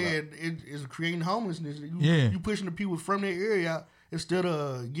people. yeah, out. it's creating homelessness. Yeah. You pushing the people from that area out instead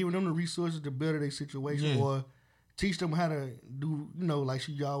of giving them the resources to better their situation Yeah. or teach them how to do. You know, like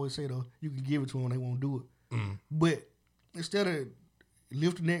she always say though, you can give it to them, they won't do it. But instead of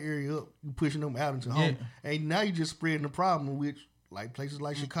lifting that area up, you pushing them out into home, and now you just spreading the problem. Which like places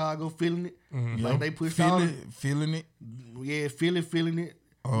like Chicago feeling it, like they pushed all. Feeling it. Yeah, feeling it.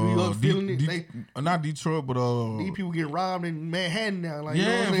 New York feeling it. They, Not Detroit, but these people getting robbed in Manhattan now. Like, you know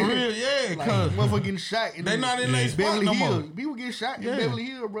yeah, what for I'm saying? real, yeah, Like, cause motherfucker getting shot. In they not in their spot Beverly no more. Hills. People get shot Yeah. in Beverly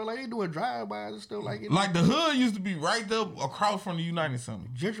Hills, bro. Like they doing drive-bys and stuff like it. like the hood used to be right there across from the United Center,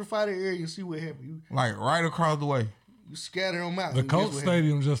 Gentrify the area and see what happens. like right across the way. You scatter them out. The and guess Colts what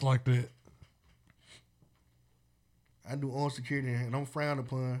Stadium just like that. happens? I do armed security and I'm frowned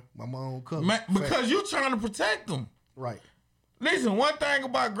upon by my own color. Man, because you trying to protect them. Right. Listen, one thing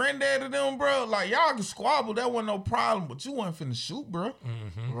about granddad and them, bro, like y'all can squabble, that wasn't no problem, but you wasn't finna shoot, bro.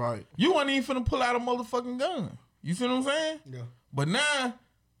 Right. You wasn't even finna pull out a motherfucking gun. You feel what I'm saying? Yeah. But now,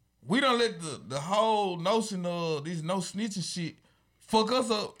 we don't let the whole notion of this no snitching shit fuck us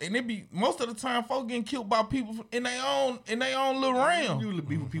up, and it be most of the time folks getting killed by people in their own little realm. You usually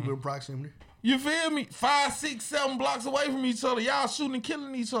be with people in proximity. You feel me? 5, 6, 7 blocks away from each other, y'all shooting and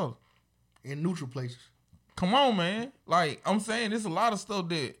killing each other In neutral places. Come on, man. Like I'm saying, there's a lot of stuff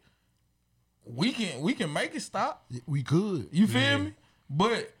that we can make it stop. We could. You feel me?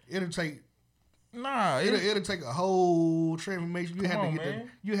 But It'll take it'll take a whole transformation. You Come had on, to get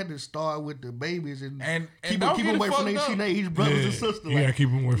man. you had to start with the babies and don't keep get it away from fucked their up. teenage brothers and sisters. You gotta keep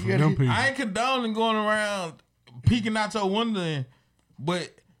them away from Yeah, them people. I ain't condoning going around peeking out your window, but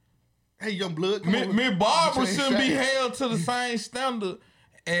Hey, young blood, come on. me Barbara Change shouldn't be that. held to the same standard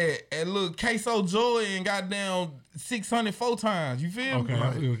at little Queso Joy and goddamn 604 times. You feel Okay, me?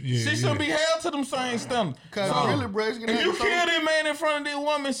 I feel- yeah, She shouldn't be held to them same standards. Cause So, really, bro, it's gonna if you have kill this man in front of this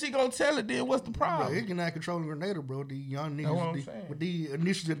woman, she gonna tell it. Then what's the Bro, problem? it can not controlling Grenada, bro. The young That's what I'm niggas saying. with the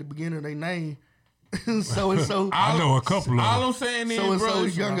initials at the beginning of their name. So and so. I know a couple of All them. I'm saying is, So and bro, so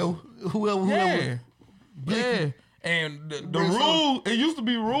it's- younger, whoever. Yeah, yeah. And the Bro, so- rule, it used to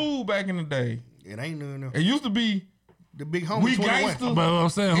be rule back in the day. It ain't none of It used to be the big homie. we 21. gangsters. But I'm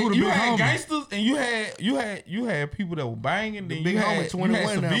saying, who the you big had homie? gangsters and you had people that were banging. Then big you homie had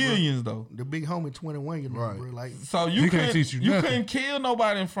 21 now, bro. civilians though. The big homie 21, you know, Right. bro. Like So you He can't couldn't teach you nothing. couldn't kill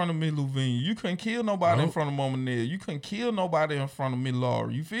nobody in front of me, Louvinia. You couldn't kill nobody in Nope. front of Mama Nell. You couldn't kill nobody in front of me,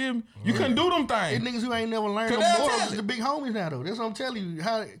 Laura. You feel me? You couldn't do them these things. niggas who ain't never learned Cause no they'll morals tell is it. the big homies now, though. That's what I'm telling you.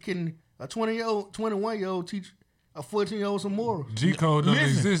 How can a 20-year-old, 21-year-old teach a 14-year-old some morals? G code don't Listen.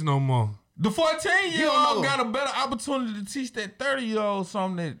 exist no more. The He don't 14-year-old know. got a better opportunity to teach that 30-year-old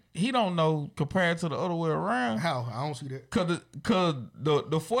something that he don't know compared to the other way around. How? I don't see that. Cause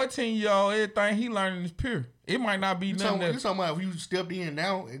the 14-year-old, everything he learning is pure. It might not be You nothing talking, you that. talking about if you stepped in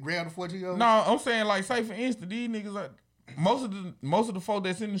now and grabbed a 14-year-old? No, I'm saying like, say for instance, these niggas, like, most of the folk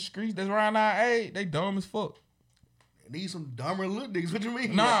that's in the streets that's around our age, they dumb as fuck. Need some dumber little niggas. What you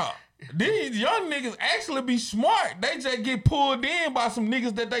mean? Nah, these young niggas actually be smart. They just get pulled in by some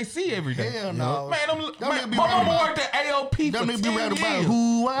niggas that they see every day. Hell no. Man, Them niggas be my rapping mama about- worked at AOP Them for niggas 10 be rapping about years.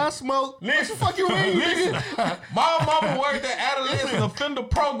 who I smoke. What the Listen, fuck you mean, listen. nigga? My mama worked at adolescent offender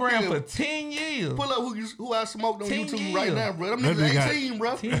program for 10 years. Pull up who I smoked on 10 YouTube years. right now, bro. Them That niggas nigga got 18,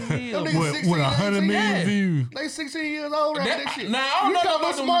 bro. 10 Them years. niggas With 16, 100 18. million Yeah. views. They 16 years old right That- that shit. nah, I don't You know talking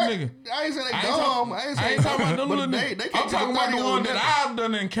about them smart? niggas. I ain't saying they I ain't dumb. talking- I ain't I saying ain't talking about them but little they niggas. can't I'm teach talking a about the 30-year-old one that nothing. I've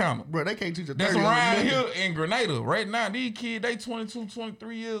done encounter. Bro, they can't teach a 30 That's year old around nothing. here in Grenada. Right now, these kids, they 22,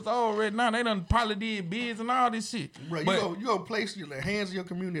 23 years old right now. They done probably did bids and all this shit. Bro, But you gonna place your hands in your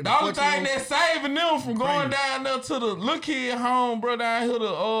community. the only thing that's saving them from going Crazy. down there to the little kid home, bro, down here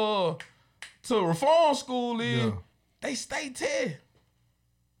to reform school is Yeah. they stay Ted.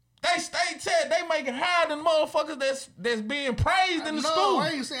 They stay Ted. They making higher than motherfuckers that's being praised in the no, school. I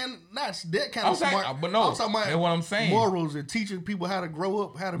ain't saying not that kind I'm of saying- smart. but no, I'm talking about that's what I'm saying. morals and teaching people how to grow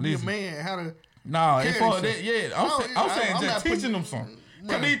up, how to be Listen. a man, how to. Nah, Carry it's for yourself. that. Yeah, No, I'm saying I'm just not teaching putting- them something. Cause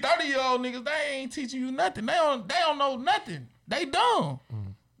Right. these 30-year-old niggas, they ain't teaching you nothing. They don't know nothing. They dumb.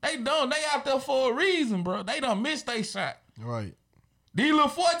 They dumb. They out there for a reason, bro. They done missed they shot. Right. These little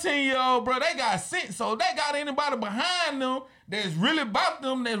 14-year-old, bro, they got sense. So they got anybody behind them that's really about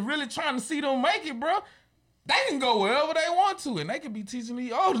them, that's really trying to see them make it, bro. They can go wherever they want to, and they can be teaching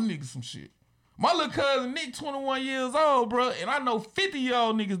these older niggas some shit. My little cousin Nick, 21 years old, bro, and I know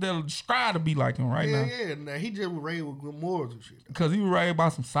 50-year-old niggas that'll strive to be like him right Yeah, now. yeah. Nah, he just was raised with good morals and shit. Because he was raised by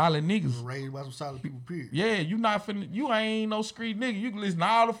some solid niggas. Raised by some solid people. Period. Yeah, you ain't no street nigga. You can listen to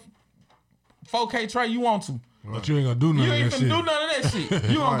all the 4K Trey you want to. But you ain't gonna do none You of ain't that finna shit. do none of that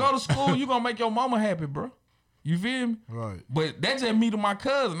shit. You gonna go to school, you gonna make your mama happy, bro. You feel me? Right. But that's just me to my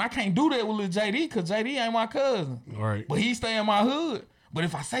cousin. I can't do that with little JD because JD ain't my cousin. Right. But he stay in my hood. But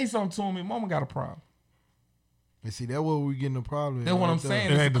if I say something to him, his mama got a problem. And see, that's where we getting the problem. That's what I'm right there. saying.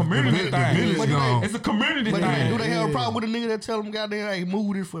 It It's a ain't the community village thing. gone. It's a community But thing. do they have a Yeah. problem with a nigga that tell them, goddamn, hey,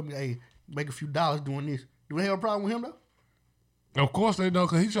 move this for me. Hey, make a few dollars doing this. Do they have a problem with him though? Of course they don't,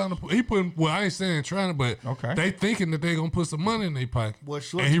 cause he trying to. He putting. Well, I ain't saying trying to, but Okay. they thinking that they gonna put some money in their pocket, Boy,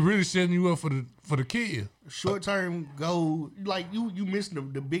 short, and he really setting you up for the kid. short term goal, like you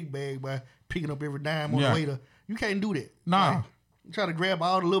missing the big bag by picking up every dime on Yeah. the way to. You can't do that. Nah. Like, you try to grab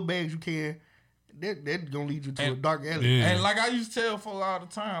all the little bags you can. That's gonna lead you to a And- dark alley. Yeah. And like I used to tell folks all the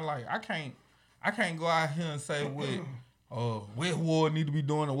time, like I can't go out here and say what Ward need to be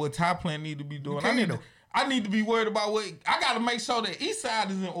doing or what Top Plan need to be doing. I need to be worried about what I got to make sure that East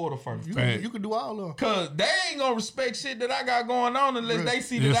Side is in order first. You, Fact. you can do all of them. Cause they ain't gonna respect shit that I got going on unless Bruh. they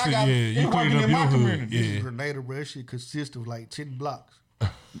see Yeah, that I got yeah, it you working clean up in my your hood. community. Yeah. Grenada, bro, that shit consists of like 10 blocks.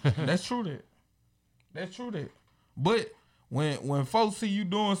 That's true that. That's true that. But when folks see you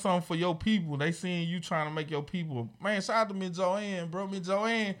doing something for your people, they seeing you trying to make your people. Man, shout out to Miss Joanne, bro. Miss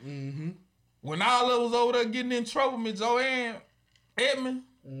Joanne. Mm-hmm. When all of us over there getting in trouble, Miss Joanne Edmond,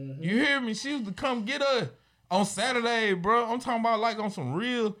 you hear me? She used to come get us on Saturday, bro. I'm talking about like on some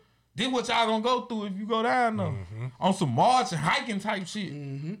real. This what y'all gonna go through if you go down there. On some march and hiking type shit.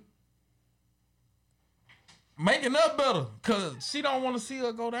 Making up better. Cause she don't want to see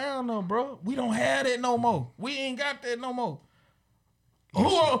her go down there, bro. We don't have that no more. We ain't got that no more. Who,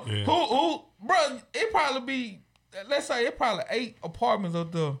 bro, it probably be, let's say it probably 8 apartments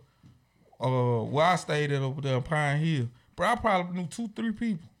up there where I stayed at over there in Pine Hill. Bro, I probably knew 2-3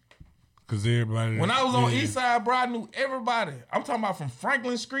 people. Cause everybody. When I was on East Side, bro, I knew everybody. I'm talking about from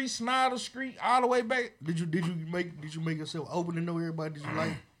Franklin Street, Snyder Street, all the way back. Did you make yourself open to know everybody? Did you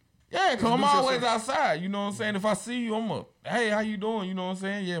like? Yeah, cause I'm always outside. You know what I'm saying? If I see you, I'm hey, how you doing? You know what I'm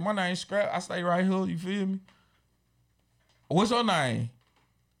saying? Yeah, my name's Scrap. I stay right here. You feel me? What's your name?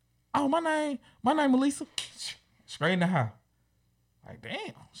 Oh, my name Elisa. Straight in the house. Like,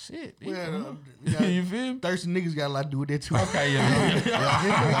 damn, shit. Well, you feel me? Thirsty niggas got a lot to do with that too. Okay, yeah.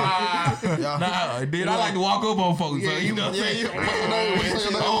 Nah, then I like to walk up on folks. So you know what I'm saying?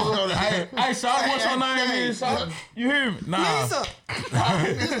 Hey, Sean, what's your name is, Sean? You hear me? Nah. Lisa.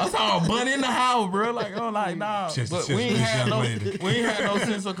 I'm talking about Bunny in the house, bro. Like, oh, like, nah. But we ain't had no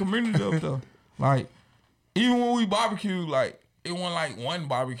sense of community up there. Like, even when we barbecued, like, it wasn't like one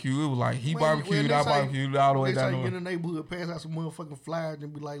barbecue. It was like he barbecued, I barbecued all the way down the way. Get in the neighborhood, pass out some motherfucking flyers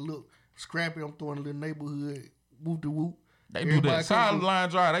and be like, look, Scrappy, I'm throwing a little neighborhood, whoop de whoop. They do that. Sideline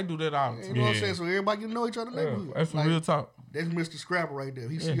drive, they do that all the time. You know what I'm saying? So everybody can know each other in the neighborhood. That's some real talk. That's Mr. Scrapper right there.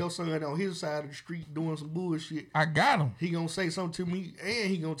 He see your son on his side of the street doing some bullshit. I got him. He gonna say something to me, and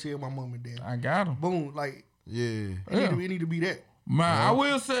he gonna tell my mom and dad. I got him. Boom, like it need to be that. Man, I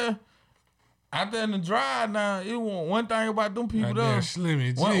will say. Out there in the drive now, it one thing about them people though.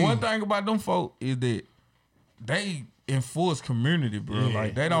 One thing about them folk is that they enforce community, bro. Yeah.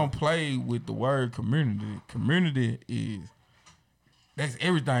 Like they don't play with the word community. Community that's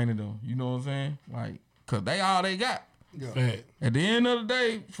everything to them. You know what I'm saying? Like, cause they all they got. Yeah. At the end of the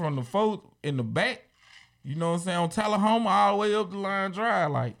day, from the folk in the back, you know what I'm saying, on Tullahoma all the way up the line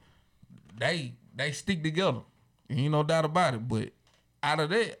drive, like they stick together. Ain't no doubt about it. But out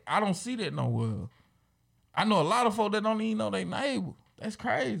of that, I don't see that nowhere. I know a lot of folk that don't even know their neighbor. That's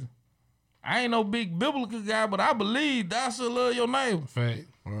crazy. I ain't no big biblical guy, but I believe thou should love your neighbor. Fact.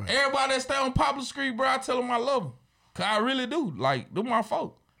 Right. Everybody that stay on Poplar Street, bro, I tell them I love them. Cause I really do. Like, them my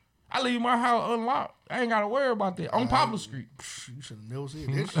folk. I leave my house unlocked. I ain't gotta worry about that. On Poplar Street. You should have never said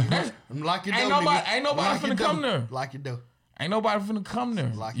that shit. Lock your door, ain't nobody finna come there. Lock your door. Ain't nobody finna come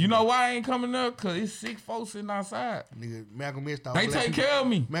there. You know why I ain't coming there? Cause it's sick folks sitting outside. Nigga, Malcolm X thought they take care of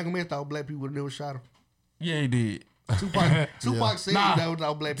me. Malcolm X thought black people would never shot him. Yeah, he did. Tupac said that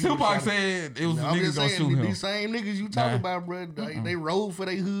without black people. Tupac said it was the niggas gonna shoot him. These same niggas you talking about, bro, they roll for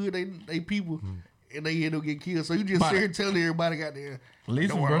their hood, they people, and they end up getting killed. So you just sit here telling everybody got there.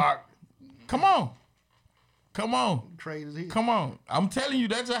 Listen, bro. Come on. Crazy as hell. Come on. I'm telling you,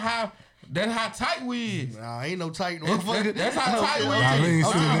 that's how tight we is. Nah, ain't no tight motherfucker. That's how tight we is. I ain't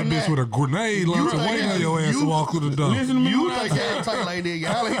sitting that bitch with a grenade launcher waiting on your ass to walk through the door. Listen to me. You think y'all tight like that.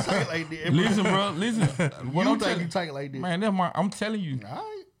 Y'all ain't tight like that. Listen, bro. Listen. What you think you tight like that. Man, that's I'm telling you. All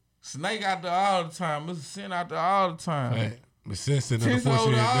right. Snake out there all the time. Mr. Sin out there all the time. Hey, Mr. Sin sitting Tin on the porch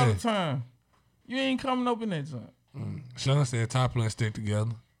all every the day. time. You ain't coming up in that joint. Sean said top plan stick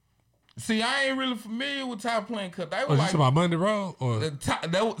together. See, I ain't really familiar with Top Plane because they Oh, were you like, talking about Monday Road? Or?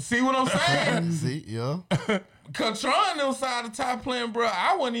 See what I'm saying? See, yeah. Contron them side of Top Plane, bro,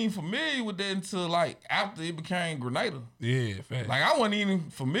 I wasn't even familiar with that until like after it became Grenada. Yeah, fact. Like I wasn't even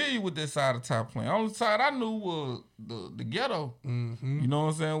familiar with that side of Top Plane. Only side I knew was the ghetto. Mm-hmm. You know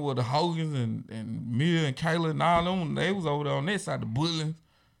what I'm saying? With the Hogans and Mia and Kayla and all them, they was over there on that side, the Bullens.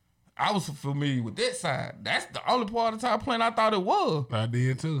 I was familiar with that side. That's the only part of the Top Plane I thought it was. I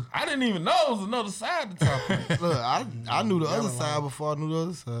did too. I didn't even know it was another side of the Top Plane. Look, I knew the other side before I knew the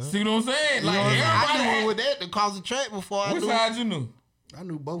other side. See what I'm saying? Like I knew with that to cross the track before I knew. Which side you knew? I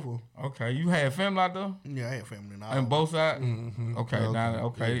knew both of them. Okay, you had family out there? Yeah, I had family and all. And both sides? Mm-hmm. Okay, now,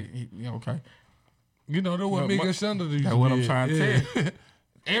 okay. Yeah, okay. You know, that what Mika Shunda used to That's what be. I'm trying to tell you.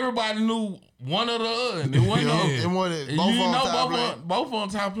 Everybody knew one or the other. And it wasn't both on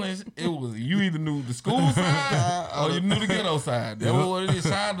Top Planes. It was you either knew the school side or you knew the ghetto side. That was what it is.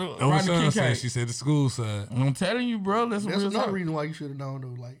 Side to That was said. She said the school side. I'm telling you, bro. That's another reason why you should have known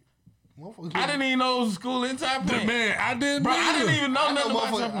though. Like, I didn't even know it was a school in Top Planes. Man, I didn't. Bro, I didn't even know nothing about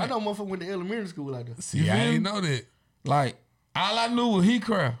Top Planes. I know motherfucker went to elementary school like that. See, I didn't know that. Like, all I knew was he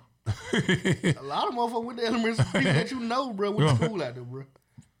craft. A lot of motherfuckers went to elementary school people that you know, bro, went to school out there, bro.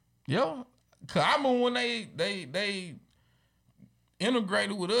 Yeah. Cause I remember when they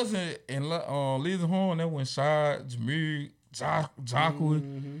integrated with us in Lizzie Horn, that went Shad, Jameer,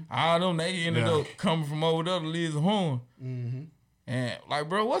 Jockway, all them, they ended up coming from over there to Lizzie Horn. And like,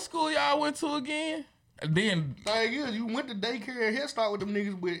 bro, what school y'all went to again? And then Like, yeah, you went to daycare and Head Start with them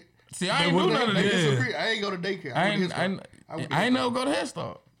niggas, but see, I ain't do none of this. disagree. I ain't go to daycare. I ain't never go to Head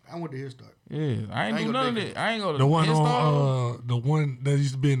Start. I went to Head Start. Yeah, I ain't do none of that. I ain't go to The one Head Start. on the one that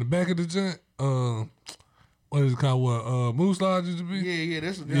used to be in the back of the joint. What is it called? What Moose Lodge used to be? Yeah,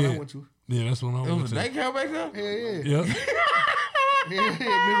 that's the one I went to. Yeah, that's what I It went was to. a daycare back there? Yep. Yeah, Miss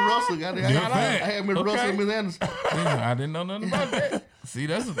Russell got it. I had Miss Russell and Miss Anderson. Yeah, I didn't know nothing about that. See,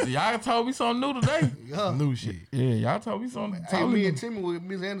 y'all told me something new today. Yeah. New shit. Yeah, y'all told me something. Hey, totally me new. and Timmy were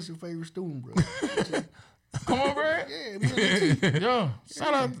Miss Anderson's favorite student, bro. Come on, Brad. Yeah, me and T. Yeah,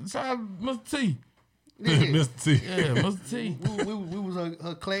 shout out, Mr. T. Yeah. Mr. T. Yeah, Mr. T. We was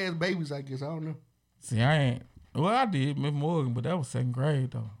her class babies, I guess. I don't know. See, I ain't. Well, I did Miss Morgan, but that was second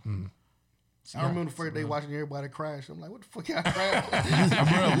grade though. I remember the first day watching everybody crash. I'm like, what the fuck y'all crying?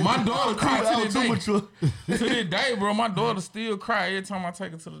 Bro, my daughter cried I to was this too day. mature. To this day, bro, my daughter still cry every time I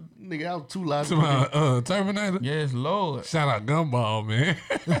take her to the. Nigga, I was too loud. To my Terminator. Yes, Lord. Shout out Gumball, man.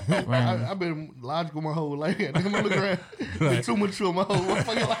 Man, I've been logical my whole life. Nigga, I look around. Been too mature my whole life.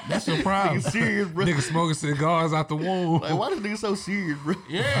 that's your problem. Nigga serious, bro. Nigga smoking cigars out the womb. Like, why this nigga so serious, bro?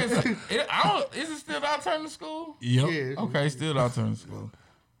 Yes. Is it still alternative school? Yep. Yeah. Okay, still alternative school.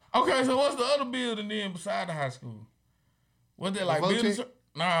 Okay, so what's the other building then beside the high school? What's that like? The Building? Votex?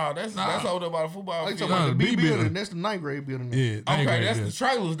 Nah, that's over there by the football Oh, you field. talking about the the B B building? building. That's the 9th grade building. Yeah. Okay, that's the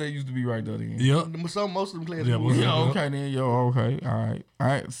trailers that used to be right there then. Yep. Most of them classes. Yeah, moved. most Yeah, of okay then, yo, okay, all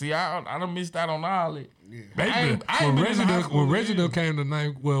right. See, I done missed out on all it. Baby, I ain't when been in high school in Reginald came to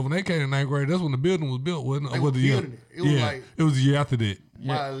when they came to 9th grade, that's when the building was built, wasn't it? They Or was the year? building it. It was like- it was the year after that.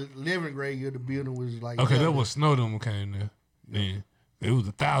 My 11th grade year, the building was like. Okay, that double. was Snowden came there. Then it was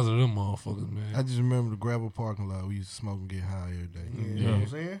 1,000 of them motherfuckers, man. I just remember the gravel parking lot. We used to smoke and get high every day. You know what I'm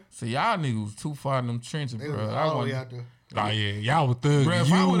saying? See, y'all niggas was too far in them trenches, They bro. was I all the way wasn't- out there. Oh yeah, y'all was thugs. Bruh, if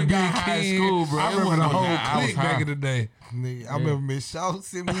you I would've big got high kid. school, bruh, I it remember wasn't the no whole doubt I was clique back high. in the day. Nigga, I remember Miss Shaw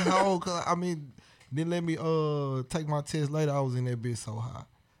sent me home because didn't let me take my test later. I was in that bitch so high.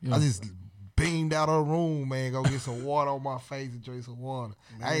 I just beamed out her room, man, go get some water on my face and drink some water.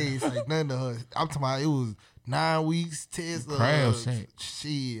 I ain't say nothing to her. I'm talking about it was 9 weeks test. Crab shack.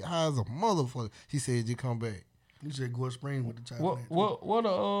 Shit, high as a motherfucker. She said, you come back. You said Gore Springs with the top. What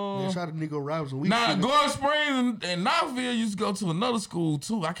Yeah, shout out to Nico Robinson. Nah, Gordon Springs and Knoxville used to go to another school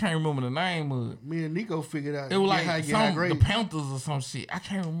too. I can't remember the name of it. Me and Nico figured out. It was how like you get high the grade. Panthers or some shit. I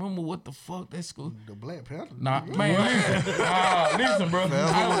can't remember what the fuck that school. The Black Panther. Nah, man, listen, bro. Forever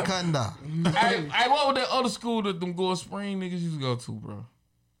I, Wakanda. what was that other school that them Gordon Springs niggas used to go to, bro?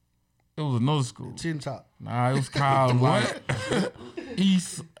 It was another school. Tin Top. Nah, it was called like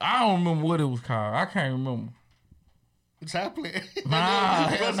East. I don't remember what it was called. I can't remember. Top player. Nah,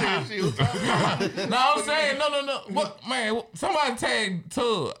 hell nah. nah. No, I'm saying no. What man? Somebody tagged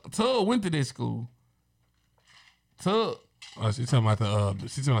Tug. Tug went to this school. Tug. Oh, she talking about the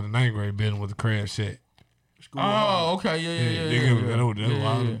 9th grade building with the crab shack. Oh, okay,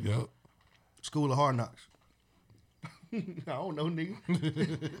 yeah. Yep. School of Hard Knocks. I don't know, nigga.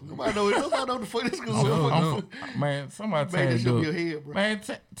 Nobody know the fuck this school. No. Man, somebody Made that tagged shit in up. your head, bro. Man,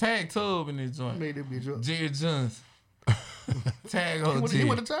 tag Tub in this joint. Made that bitch up. Jerry Johnson. Tag on He Jerry.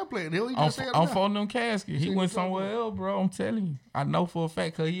 went to top player. He I'm just said I'm that. folding them caskets. He went somewhere else, bro. I'm telling you. I know for a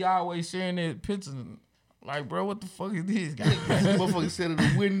fact because he always sharing that picture. Like, bro, what the fuck is this guy? Motherfucker said it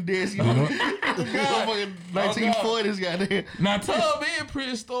a wooden desk. You know? Motherfucking 1940s, goddamn. Now, Tub is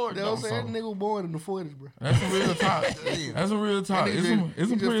prehistoric. You know what I'm though, saying? so That nigga was born in the 40s, bro. that's a real talk. That's a real talk. It's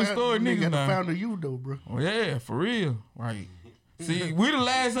some prehistoric niggas got the now. founder you though, bro. Oh, yeah, for real. Right. See, we the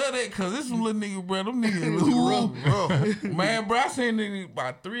last of that because this some little nigga, bro. Them niggas look rough. Man, bro, I seen nigga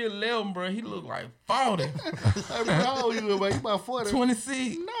about 3'11", bro. He look like 40. I mean, how old you, man? You about 40?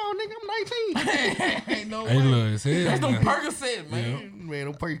 26. No, nigga, I'm 19. Ain't no Hey, way. look, see, That's them Percocet, man. Man,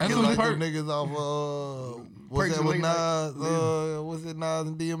 I'm pretty That's good. them Like perk. them niggas off, what's Perks that with and Nas? What's that Nas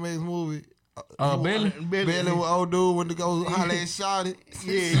and DMX movie? Billy. Billy with old dude went to go holler at Shawty.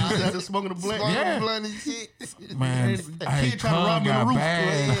 Yeah, he was out there smoking the blunt. Smoking Yeah. blunt and shit. Man, A hey, kid trying to rob me on the got roof.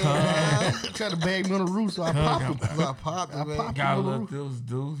 bad. Tried to bag me on the roof, so I popped him. So I popped it, man. popped Got on the look roof. those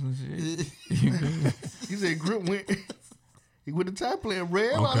dudes and shit. He said Grip went. He went to top player, bro.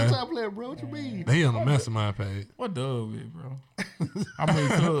 Everybody Okay. top player, bro. What you mean? They on the mastermind page. What dub it, bro? I mean,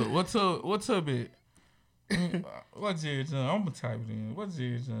 Tub. What Tub it? What Jerry Johnson? I'm gonna type it in. What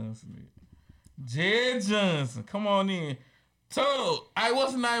Jerry Johnson is? Jerry Johnson. Come on in. So,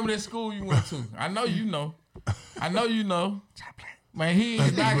 what's the name of that school you went to? I know you know. Man, he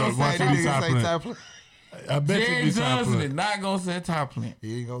is not gonna Watch say it be top. top plant. I bet you Jerry be top Johnson is plant. not gonna say top plant.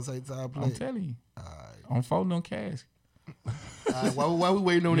 He ain't gonna say top play. I'm telling you. I'm folding them cash. While we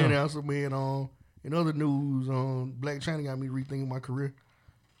waiting on that answer, man, in other news, Black China got me rethinking my career.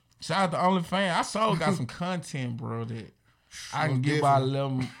 Shout out to OnlyFans. I sure got some content, bro, that I can get by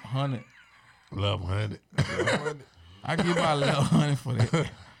 1,100. 1,100. I get by 1,100 for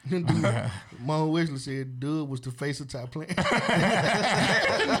that. Mon Wesley said Dub was the face of Top Plant. No,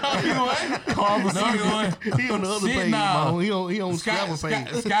 he wasn't. He on the other Shit, page. nah. Mon. He on Scrabble page.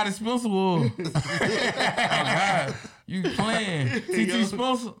 Scotty Spencer was. Oh, God. You playing. T.T.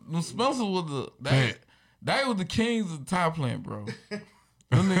 Spencer was they was the kings of the top plant, bro.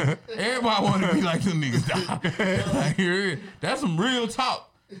 Them niggas, everybody want to be like them niggas, dog. Like, that's some real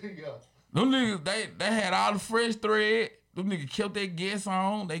talk. Them niggas, they had all the fresh thread. Them niggas killed that gas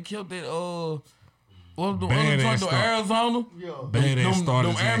on. They killed that what was the other joint, the Arizona? Badass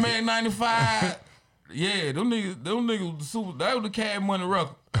starters. Them Air Max 95. Yeah, them niggas was the super. They was the Cash Money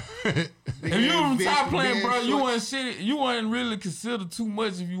record. If you from top plant, bro, you wasn't shit. You wasn't really considered too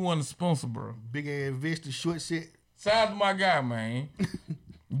much if you want to sponsor, bro. Big ass vest, short set. Shout out to my guy, man.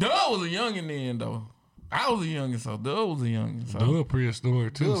 Doug was a youngin' then, though. I was a youngin', so Doug was a youngin'. So. Doug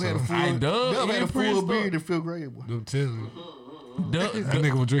prehistoric too. Dub had a So. full, Dub had a full prehistoric. beard in fifth grade, boy. I'm telling you. Doug, That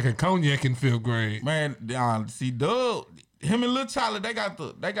nigga was drinking cognac in 5th grade. man, see, Doug, him and Lil Charlie, they got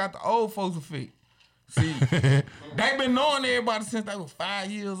the old folks effect. See, they been knowing everybody since they was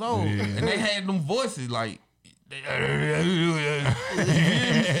 5 years old, and they had them voices like.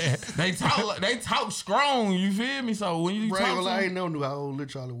 They talk strong, you feel me? So when you Bro, talk to I him, ain't knew how old Lil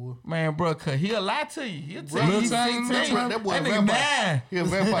Charlie was. man, bro, cause he'll lie to you. He'll tell Lil you he's Charlie, 16. that boy a That nigga vampire. 9. He a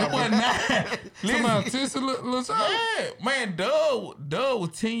That boy vampire. 9. Somebody Listen, tested little child. yeah, man, Doug was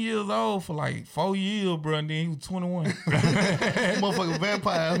 10 years old for like 4 years, bro, and then he was 21 Motherfucking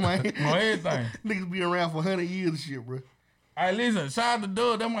vampires, man. on everything. Niggas be around for 100 years and shit, bro. Hey, listen, shout out to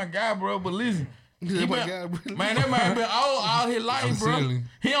Doug, that's my guy, bro, but listen. That's my been- guy, bro. Man, that man been old all his life, I'm bro. silly.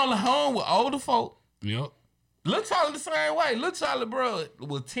 He on the home with older folk. Yep. Lil Charlie the same way. Lil Charlie, bro,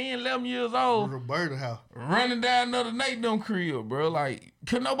 was 10, 11 years old, Roberta house. running down another Nate them crib, bro. Like,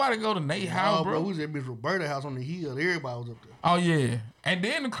 could nobody go to Nate house, Oh, bro? bro, who's that bitch Roberta house on the hill? Everybody was up there. Oh yeah. And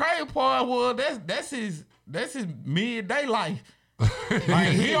then the crazy part was that's his midday life. Like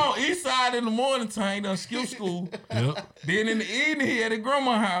he on east side in the morning time, he done skip school. Yep. Then in the evening he at his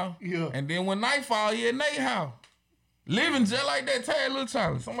grandma's house. Yeah. And then when nightfall, he at Nate's house. Living just like that. Tell Lil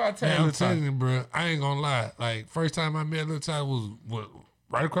Charlie. Somebody tell Man, Lil I'm telling Charlie. you, bro. I ain't gonna lie. Like first time I met Lil Ty was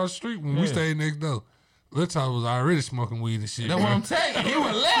right across the street when we Yeah. stayed next door. Lil Ty was already smoking weed and shit. That's bro. what I'm telling you. He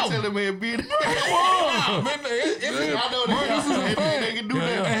was Tell loud. that man, bitch. I I know that. They can do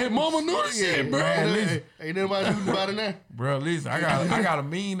that. And his mama knew the shit, bro. Ain't nobody do about it now. Bro, listen, I got a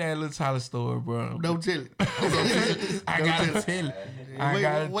mean ass Lil Charlie story, bro. Don't tell it. I gotta tell it. I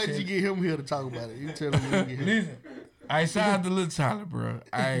gotta Wait tell till you get him here to talk about it. You tell him when you get him. Listen, I shout out to Lil Charlie, bro.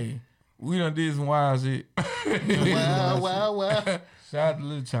 Hey, we done did some wild shit. Wow. Shout out to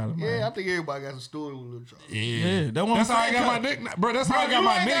Lil Charlie, man. Yeah, I think everybody got a story with Lil Charlie. Yeah. That's what That's I'm how I saying, got my cuz- nickname, bro. That's how I Bro, got you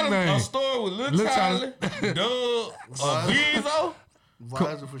my ain't got nickname. a story with Lil Lil Charlie, Doug, Vizzo.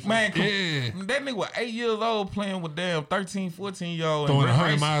 Visor for sure. Man, Yeah. that nigga was 8 years old playing with damn 13, 14-year-old. Throwing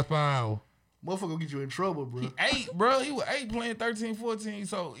 100 miles per hour. Motherfucker gonna get you in trouble, bro. 8, bro. He was 8 playing 13, 14.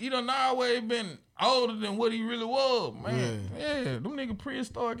 So he done always been older than what he really was, man. Yeah, them niggas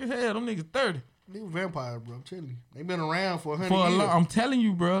prehistoric as hell. Them niggas 30. Nigga vampires, bro. I'm telling you. They been around for 100 For a years. long, I'm telling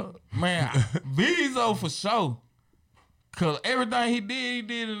you, bro. Man, Vizzo for sure. Cause everything he did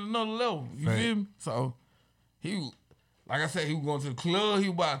at another level. You Fact. feel me? So like I said, he was going to the club. He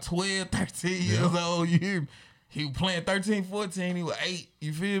was about 12, 13 years old. You hear me? He was playing 13, 14. He was 8.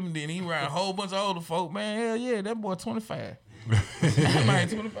 You feel me? Then he around a whole bunch of older folk. Man, hell yeah, that boy 25. That man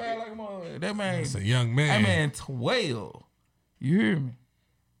 25 like a mother. That man. That's a young man. That man 12. You hear me?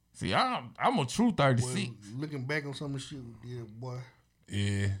 See, I'm a true 36. Well, looking back on some of the shit we did, boy.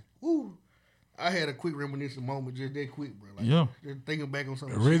 Yeah. Woo. I had a quick reminiscent moment, just that quick, bro. Like, Yeah. Just thinking back on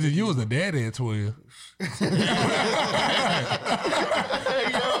some of the Reggie, shit. you was a daddy at 12.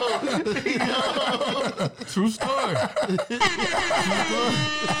 True story.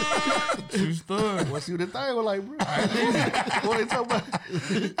 True story. Well, see what the thing was like, bro. What they talking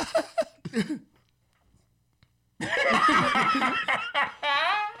about?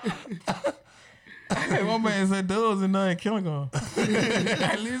 Hey, my man said Dubs and nothing killing gone.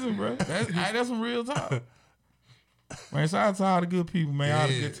 Hey, listen, bro. That's some real talk. Man, shout out to all the good people, man. All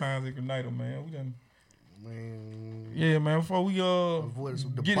the Yeah. good times at Grenada, man. We done. Man, Yeah, man. Before we avoid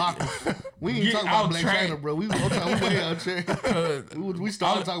some get debacles. We ain't get talking about out Black track. China, bro. We way out there. We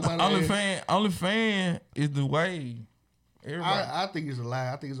started talking about it. Only fan is the way. Everybody. I think it's a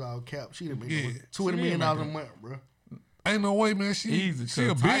lie. I think it's all cap. She done Yeah. made $20 million a month, bro. Ain't no way, man. She Easy. she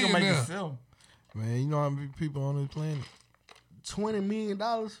a Tiger make billionaire. itself. Man, you know how many people on this planet? $20 million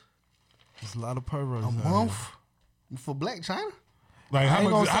There's a lot of perverts a out month for Black China. Like I how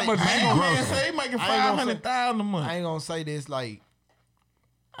ain't much? gonna How say- much? I ain't she gonna Man, gross? say he making I ain't gonna say- $500,000 a month. I ain't gonna say this like.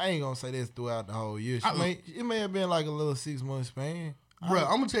 I ain't gonna say this throughout the whole year. It may have been like a little 6 month span. Bro,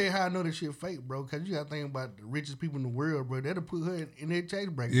 I'm gonna tell you how I know this shit fake, bro. Cause you gotta think about the richest people in the world, bro. That'll put her in their tax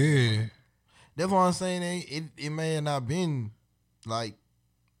bracket. Yeah. That's why I'm saying it may have not been like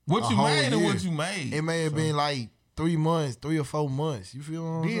What a you whole made and year. what you made. it may have been like 3 months, 3 or 4 months. You feel what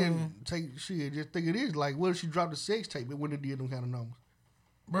I'm saying? Then take shit. Just think it is like, what if she dropped a sex tape? It wouldn't have did them kind of numbers.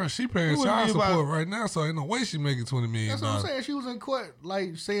 Bro, she paying It wouldn't child be about- support right now, so ain't no way she making $20 million. That's what I'm saying. She was in court,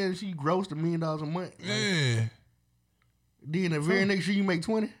 like saying she grossed $1 million a month. Like, Yeah. then the very next year you make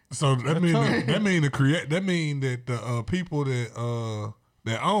 20. So that mean that mean that the people that own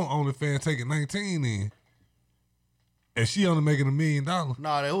OnlyFans taking 19 in, and she only making $1 million.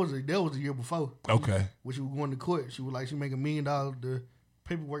 Nah, that was the year before. Okay. When she was going to court, she was like, she make $1 million. The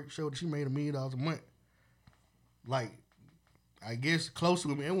paperwork showed that she made $1 million a month. Like, I guess close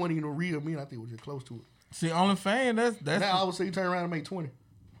to it. It wasn't even a real million. I think it was just close to it. See, OnlyFans, that's Now all of a sudden you turn around and make 20.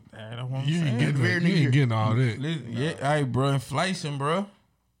 that's what I'm You ain't saying. getting very that. You near. ain't getting all that. Listen, yeah, hey, bro, inflation, bro.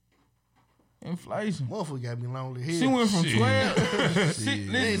 Inflation. Motherfucker got me lonely. She went from Shit. 12.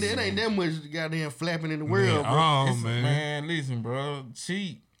 It ain't that much goddamn flapping in the world, bro. Oh It's- man. listen, bro.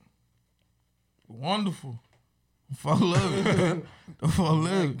 Cheap. Wonderful. For love it. For I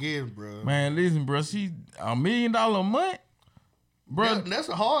love it. guess, bro. Man, listen, bro. She $1 million a month? Bro, That's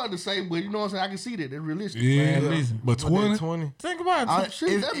hard to say, but you know what I'm saying? I can see that. It's realistic. Yeah. man, listen. But What, 20? that 20? Think about it. I- Shit,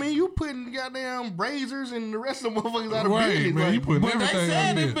 If- that mean you putting goddamn brazers and the rest of the motherfuckers out of Right, business. man. Like, You putting but they everything said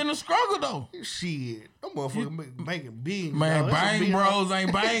out it's there. been a struggle, though. shit, them motherfuckers making billions. Man, dog. That's a bang billion- bros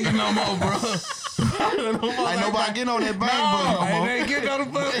ain't banging no more, bro. Ain't nobody getting on that bang bus no more. They ain't getting on the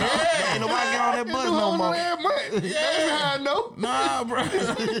bus. Ain't nobody getting on that bus Them no hoes on more. there every month. That's how I know. Nah, bro.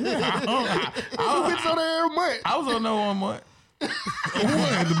 Bitch on there every month. I was on that 1 month. What?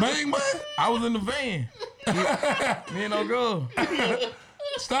 The bang man? I was in the van. Me and no girl.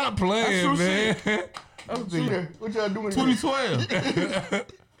 Stop playing, That's man. Shooter, what y'all doing? 2012.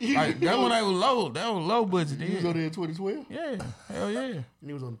 Like, that when I was low. That was low budget He was on then. there in 2012. Yeah. Hell yeah.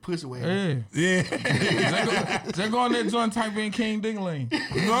 He was on the pussy wagon. Yeah. Yeah. Just go on that joint, type in King Dingling.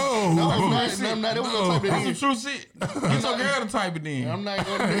 No. I'm not. It was gonna type That's it some in. true shit. Get your girl to type it in. I'm not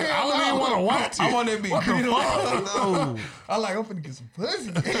gonna. I don't even want to watch it. I want that bitch. No. I like, I'm finna get some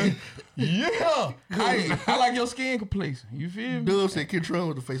pussy. Yeah. I like your skin complexion. You feel me? Dub said Kid Tron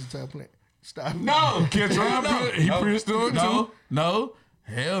was the face of Top Plant. Stop. No. Kid Tron, he pretty still too. No.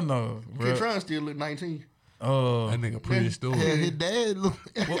 Hell no. Kid Bruh. Tron still look 19. That nigga pretty still. Yeah, his dad look.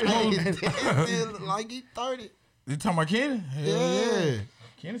 what- His dad still look like he 30. You talking about Kenny? Hell Yeah.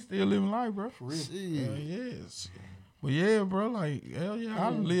 Kenny still living life, bro. For real. Hell Shit. yes. But yeah, bro, like, hell yeah, I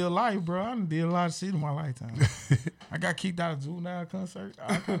done live life, bro. I done did a lot of shit in my lifetime. I got kicked out of Juvenile concert,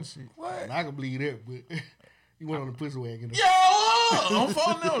 all kind of shit. And I can believe that, but you went on the pussy wagon. Yo, I'm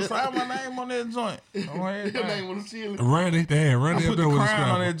phone them. Sign my name on that joint. On Your everything. name on the ceiling. Randy, damn, I Randy up put the there with the crown on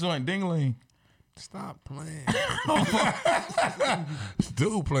scrapper. that joint. Dingling. Stop playing.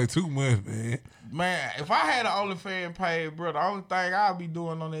 Dude play too much, man. Man, if I had an OnlyFans page, bro, the only thing I'll be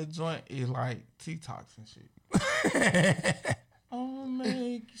doing on that joint is like TikToks and shit. Oh,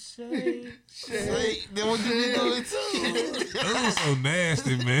 make you shake. Say, then what you be doing too? That was so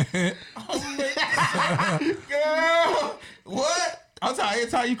nasty, man. Girl, what? I'm telling you,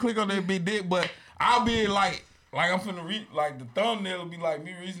 every time you click on that big dick, but I'll be like I'm finna read, like the thumbnail will be like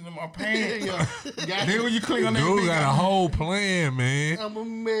me reaching in my pants. Then when you click on that Dude big, got a whole plan, man. I'ma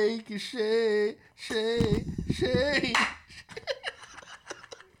make it shake, shake, shake.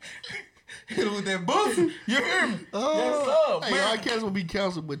 hit it with that bussy. You hear me? Yes, sir. Hey, R. Man, Kelly will be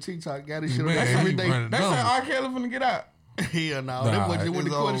canceled, but TikTok got his shit on Man, there every he day. running they said numbers. R. Kelly finna get out. Hell no, Nah, that wasn't when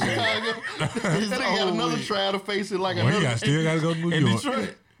the it's court in over. Chicago. That nigga got another trial to face it like Well, he another. still got to go to New In York.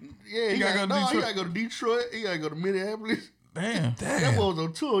 Detroit. Yeah, he gotta gotta go to he Detroit. gotta go to Detroit. He gotta go to Minneapolis. Damn. That boy was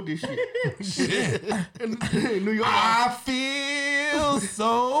on tour with this shit. in New York, I feel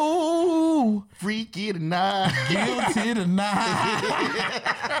so freaky tonight. guilty tonight.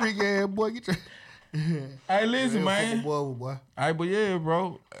 Freaky ass boy, get your Hey, listen, man. Boy, boy. All right, but yeah,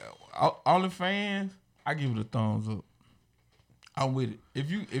 bro. OnlyFans, I give it a thumbs up. I'm with it. If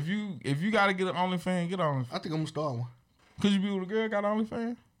you gotta get an OnlyFans, get on. I think I'm gonna start one. Could you be with a girl got an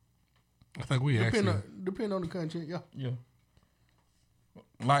OnlyFans? I think we actually. Depend on the content, yeah. Yeah.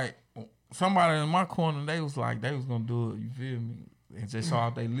 Like somebody in my corner, they was gonna do it. You feel me? And just show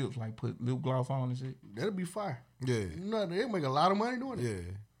out their lips, like put lip gloss on and shit. That'll be fire. Yeah. You know, they make a lot of money doing it.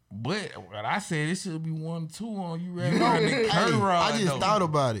 Yeah. But what I said, it should be 1, 2 on you. Ready? Hey, I just thought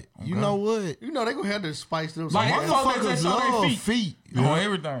about it. You know what? You know, they gonna have to spice them. Like, Motherfuckers love feet. On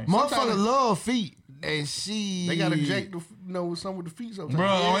everything. Motherfuckers love feet. And she... They gotta jack some with the feet sometimes. Bro,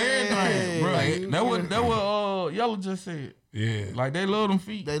 on everything. Bro, Like, that what Yellow just said. Yeah. Like, they love them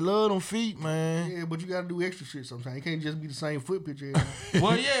feet. They love them feet, man. Yeah, but you gotta do extra shit sometimes. You can't just be the same foot picture.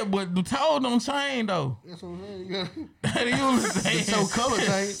 Well, yeah, but the toe don't change, though. That's what I'm saying. You gotta, That is the toe color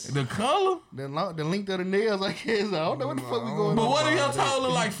change. The color? The length of the nails, I guess. I don't know what the fuck we going But on. what if your toe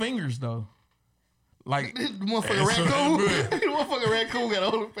look like fingers, though? Like, The motherfucking raccoon. The motherfucking raccoon got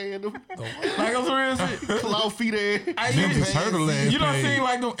all the fan. like on some real shit. Claw feet ass. Ninja Turtle ass You don't page. seem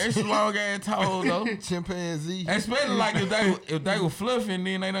like them extra long ass toes, though. Chimpanzee. Especially like if they were fluffy and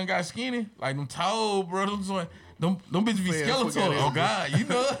then they done got skinny. Like them toes, bro. Them bitches be Man, skeletal. fuck Oh, that God. You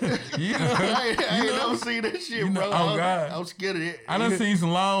know? I ain't never seen that shit, bro. Oh, God. I'm scared of that. I done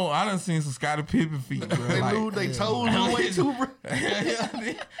seen some Scottie Pippen feet, bro. They Like, lose their toes the way too, bro.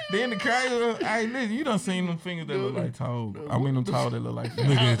 then the crazy, hey, listen, you done seen them fingers that look like toes. I mean, them toes that look like Look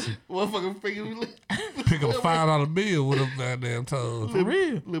fingers. at you. Motherfucking fingers. Pick up a $5 bill with them goddamn toes. For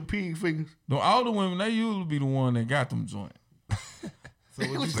real. Little pig fingers. Them older women, they usually be the one that got them joints. So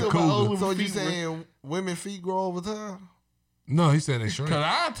what you, Still my old so you feet, bro. saying women feet grow over time? No, he said they shrink. Cause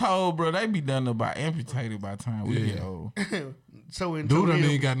I told, bro, they be done about amputated by the time we Yeah. get old. So and Dude, I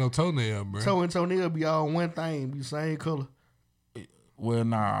toenail, ain't got no toenail, bro. toe and toenail be all one thing, be same color. Well,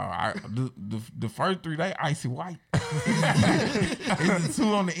 nah, the first 3 they icy white. It's the 2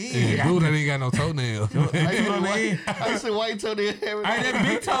 on the end. Yeah, dude, I ain't got no toenails. Two on the end. I said white toenail. Hey, that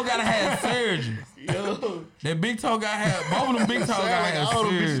big toe gotta have surgery. Yo, That big toe gotta have both of them big toes gotta like have all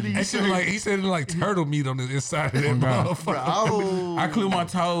them bitches surgery. need He said like turtle meat on the inside of that God. motherfucker. bro, all, I clear my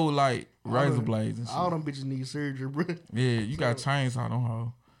toe like razor blades and shit. all them bitches need surgery, bro. Yeah, you got chainsaw them hoes.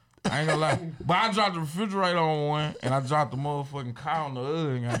 I ain't gonna lie. But I dropped the refrigerator on one and I dropped the motherfucking car on the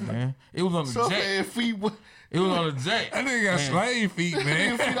other, goddamn. It was on the Tough jack. ass feet, boy. It was on the jack. That nigga got Man. slave feet,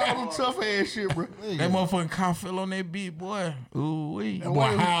 man. Feet all them tough ass shit, bro. That motherfucking car fell on that beat, boy. Ooh wee. That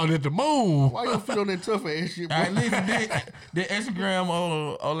boy howled at the moon. Why your feet on that tough ass shit, All right, bro? listen, the Instagram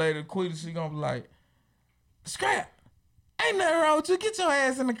old lady quit, she gonna be like, Scrap, ain't nothing wrong with you. Get your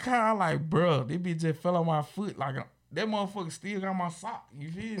ass in the car. I'm like, bro, this bitch just fell on my foot. Like, that motherfucker still got my sock. You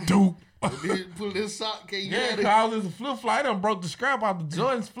feel me? Dude. Pull this sock, can't you Yeah, have it? cause it's a flip flop. I done broke the scrap out the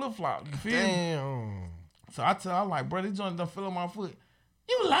Jordan's flip flop. You feel me? Damn. So I tell her, I'm like, bro, this joint done fell on my foot.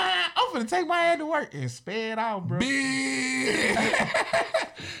 You lying? I'm finna take my head to work and spare it out, bro. Big.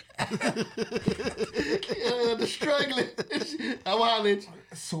 Yeah, the struggling. I'm hollering at you.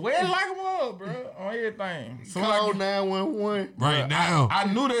 Sweat like a mug, bro, on everything. So Call like, 911. Right now.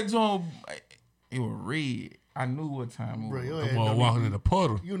 I knew that joint, it was red. I knew what time it Bro, was. your That ass boy don't walking need in the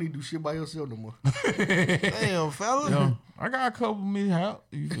puddle. You don't need to do shit by yourself no more. Damn, fella. Yo, I got a couple mishap.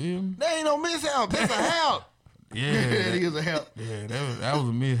 You feel me? That ain't no mishap. That's a help. Yeah, That is a help. yeah, that was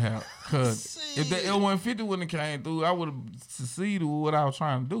a mishap. Cause if that L-150 wouldn't have came through, I would have succeeded with what I was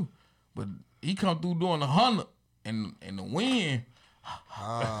trying to do. But he come through doing the 100 and the wind.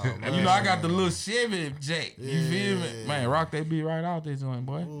 You know, I got the little Chevy jack. You feel me? Man, rock that beat right out there joint,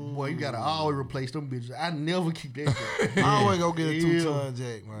 boy. Boy, you gotta always replace them bitches. I never keep that shit. I always go get a Yeah. 2-ton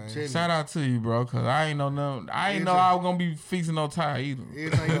jack, man. Tell you. Shout out to you, bro, cause I ain't know nothing. I ain't know I was gonna be fixing no tire either.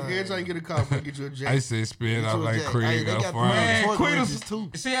 Every time you get a car, bro, get you a I jack. said spit Get out you a like jack. Craig Hey, they up got front. Man, Torque Quita, wrenches,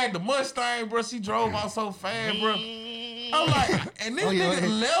 too. she had the Mustang, bro. She drove out so fast, bro. I'm like, and this Oh, yeah, nigga yeah.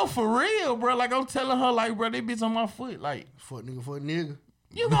 left for real, bro. Like, I'm telling her, like, bro, that bitch on my foot. Like, Fuck nigga.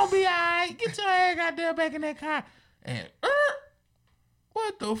 you gonna be all right. Get your ass out there back in that car. And,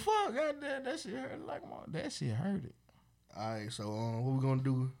 what the fuck? Goddamn, that shit hurt like that shit hurt it. Alright, so what we gonna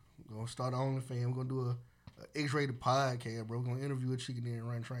do? We're gonna start the OnlyFans. We're gonna do a X-rated podcast, bro. We're gonna interview a chicken and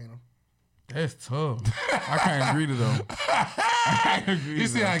run train them. That's tough. I can't agree to them. I can't agree You to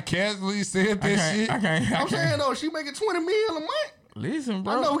see them. how casually said that shit? I can't. I'm saying though, she making 20 mil a month. Listen,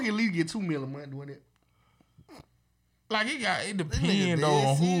 bro. I know we can at least get 2 mil a month doing it. Like it nigga depends though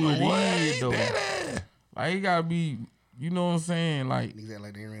on who it What? is though. That Like it gotta be, you know what I'm saying? Like Niggas act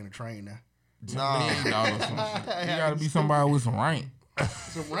like they ran a train now. Nah. $1 or some shit. You gotta be somebody with some rank.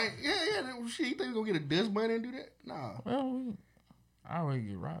 Some rank, yeah. Shit, you think we gonna get a dust money and do that? Nah. Well, I already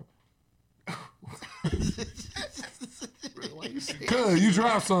get robbed. Why you say Cuz, you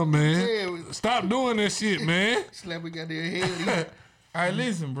dropped something, man. Yeah, Stop doing that shit, man. slapping got their head? Hey,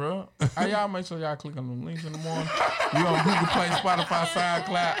 listen, bro. Hey, y'all make sure y'all click on them links in the morning. We on Google Play, Spotify,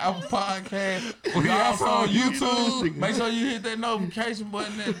 SoundCloud, Apple Podcast. We also on YouTube. Make sure you hit that notification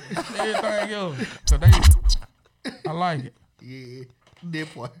button and everything else. So I like it. Yeah,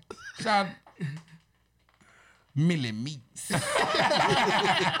 that part. Shout out Millie Meats. I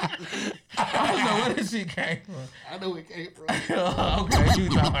don't know where this shit came from. I know it came from. Okay, you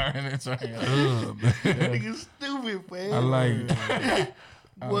talking that train. Nigga stupid, man. I like it.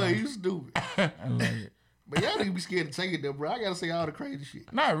 Boy, you stupid. I like it. But y'all nigga be scared to take it though, bro. I gotta say all the crazy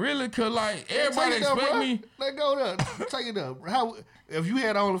shit. Not really, cause like everybody Take it up, expect bro. me. Let go there. Take it up. How if you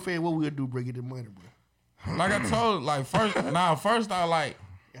had OnlyFans, what we'll do? Bring it the money, bro. Like I told, like first I like,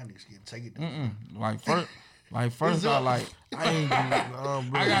 Y'all niggas scared to take it though. first I like, I ain't gonna,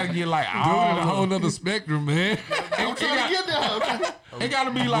 bro. I gotta get like Doing it a all whole the, nother spectrum, man. I'm trying to get there. it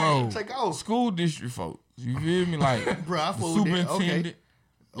gotta be like Take off. school district folks. You feel me? Like Bro, I the fuck with that. superintendent. Okay.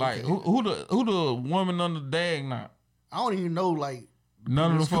 Like Okay. who the woman under the dag now? I don't even know like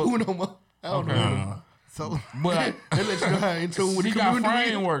None of the school folks. no more. I don't Okay. know. So But like, They let you know how in tune with she the got community.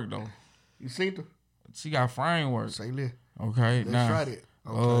 framework though. You seen her? She got framework. Say let. Okay, Let's now try that.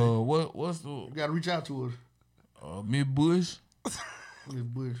 what's the You gotta reach out to her. Mid Bush? Miss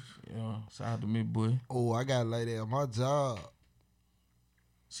Bush. Yeah, shout out to Mid Bush. oh, I got a lady at my job.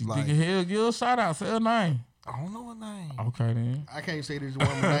 She Like- thinking hell, give her a shout out, say her name. I don't know her name. Okay then. I can't say this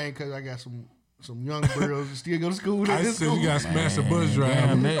woman's name because I got some young girls that still go to school. I At this said school. you got smashed a bus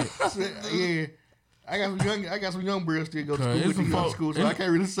Damn driver. that. Yeah. I got some young girls still go to Cause school. it's some With folk- school, so it's- I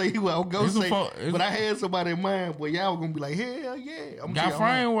can't really say who I'm gonna it's some say. folk- it's- But I had somebody in mind. Boy, y'all gonna be like, hell yeah. I'm Got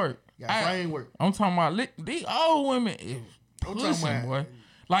framework. Got framework. I'm talking about these old women is I'm talking pushing, about- boy.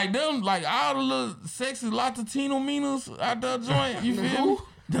 Like them, like all the little sexy Latatino menos out there joint. You feel me?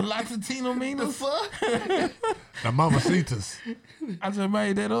 The Latatino The menos. fuck? The mamacitas. I just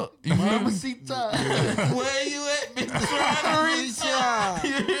made that up. You feel Mama me? see time. Where you at, bitch? Trying to reach out.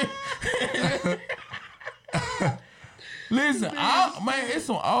 Listen, man, it's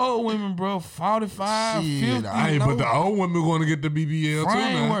some old women, bro. 45, Shit, 50. Hey, but the old women going to get the BBL too now.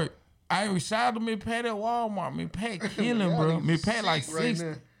 framework. I shout out to me Pat at Walmart. Me Pat killing, bro. Me Pat like Right 60.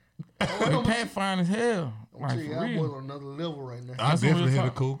 now. Me Pat fine as hell. I'm Like telling you, for I was real. on another level right now. I That's what definitely we're hit a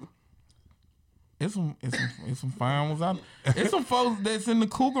talking- cougar. It's some fine ones out. It's some folks that's in the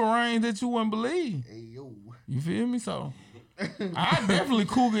cougar range that you wouldn't believe. Hey yo. You feel me? So I definitely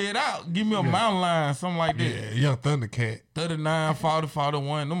cougar it out. Give me a mountain lion, something like that. Yeah, young Thundercat. 39, 40,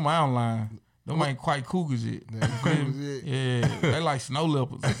 41. Them mountain lion. Them ain't quite cougars yet. You feel me? Yeah, they like snow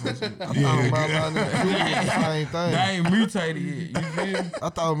leopards. Or some shit. Yeah, Mountain Lion and the Cougar was the same They thing. ain't mutated yet. You feel me? I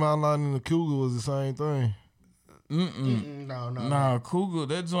thought Mountain Lion and the Cougar was the same thing. No. Nah, cougar.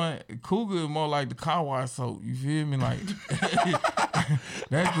 That joint, cougar is more like the car wash soap. You feel me? Like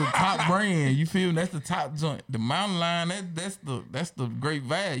that's the top brand. You feel me? That's the top joint. The mountain lion. That's the great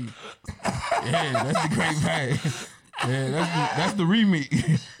value. Yeah, that's the great value. Yeah, that's the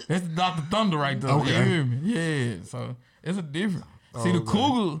remix. That's the Dr. Thunder right there. Okay. You hear me? Yeah. So it's a different. See,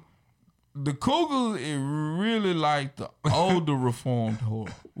 the cougar is really like the older reformed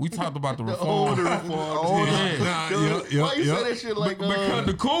whore. We talked about the reformed. Older reform. Yeah. Nah, Why you say that shit like Because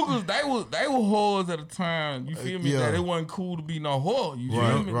the Cougars, they were whores at the time. You feel me? Yeah. That it wasn't cool to be no whore. You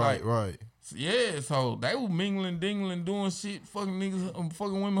feel me? Like, Right. yeah, so they were mingling, dingling, doing shit, fucking niggas,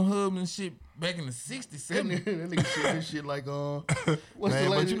 fucking women hubs and shit back in the 60s, that 70s. nigga said this shit like what's Man, the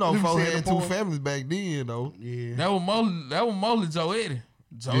lady but you know, who folks said had the two porn? families back then, though. Yeah. That was mostly Joe Eddie.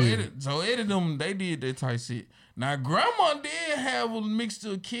 Joe Eddie them, they did that type shit. Now, grandma did have a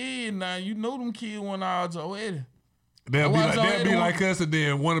mixture of kids. Now, you know them kids went all Joe Eddie. They'll be Why Joe like, Eddie like us and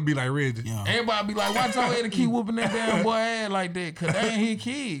then want to be like Reggie. Yeah. Everybody be like, why Joe Eddie keep whooping that damn boy ass like that? Cause they ain't his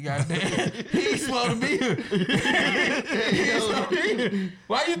kid, goddamn. He's supposed to be here. He's supposed to be here.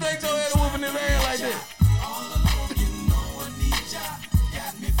 Why you think Joe Eddie whooping his ass like that?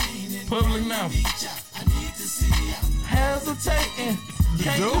 Public now. Hesitating.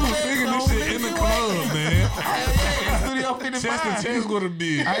 Can't Dude do was that, singing so this shit in the 50 club, ways. man. Hell yeah, Studio 55. Chester Chance would have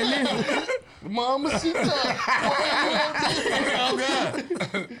did. Hey, listen. Mama see time. Oh, God.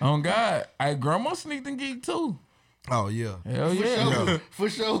 Oh, God. Hey, grandma sneaked and geek, too. Oh, yeah. Hell yeah. For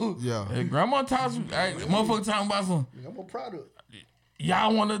sure. Yeah. Hey, grandma talks, hey, motherfucker talking about some, I'm a product.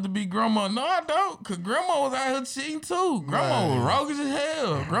 y'all want her to be grandma. No, I don't, because grandma was out here cheating, too. Grandma was roguish as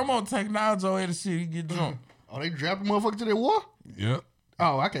hell. Grandma taking out Joe Eddie shit, he get drunk. Oh, they draft the motherfucker to their war? Yep.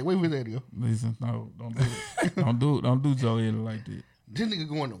 Oh, I can't wait for that, yo. Listen, no, don't do it. Don't do Joe Eddie like that. This nigga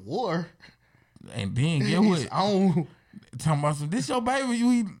going to war. And then get His what? own. Talking about some. This your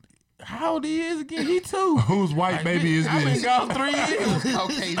baby? How old he is again? He 2. Whose white baby is I been this? gone 3 years.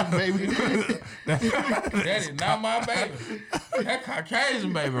 Caucasian baby. That is not my baby. That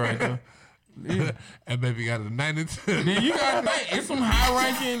Caucasian baby right there. Yeah. That baby got a 92. Then you gotta think it's some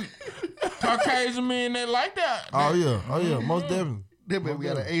high-ranking Caucasian men that like that. Oh yeah, most definitely. That baby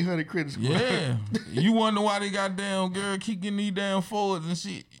got an 800 credit score. Yeah. You wonder why they goddamn girl keep getting these damn forwards and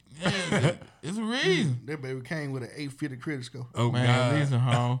shit. Yeah, it's a reason. That baby came with an 850 credit score. Oh, Man, God. listen,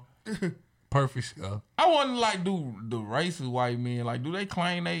 home. Perfect stuff. I wonder, like, do the racist white men, like, do they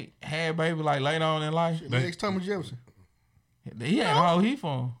claim they had baby, like, later on in life? Next Thomas Jefferson. He had how he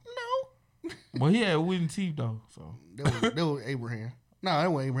from? No. Well, he had wooden teeth, though, so. That was Abraham. No,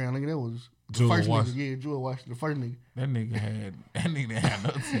 that wasn't Abraham. Nigga, that was the George first Washington. nigga. Yeah, George Washington, the first nigga. That nigga had no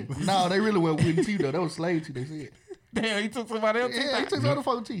teeth. No, they really weren't wooden teeth, though. That was slave teeth, they said. Damn, he took somebody else's teeth Yeah, he out? took other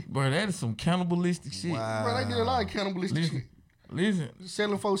folks' teeth. Bro, that is some cannibalistic shit. Wow. Bro, they did a lot of cannibalistic shit. Listen,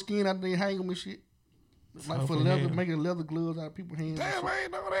 Selling folks' skin after they hang them and shit. Like Tough for as leather, hell. making leather gloves out of people's hands. Damn, I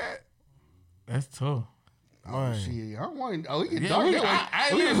ain't know that. that's tough. Oh, shit. I don't want to. Oh, it get Yeah, dark. we- that way. I-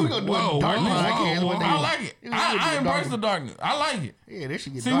 we listen, gonna do whoa, a dark whoa, podcast whoa, one day. I like it. We I gonna do embrace dark. the darkness. I like it. Yeah, that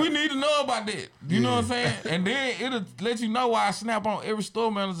shit get See, dark. we need to know about that. You know what I'm saying? And then it'll let you know why I snap on every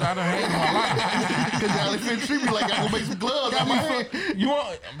store manager I done had in my life. Because y'all finna treat me like I gonna make some gloves out my hand. You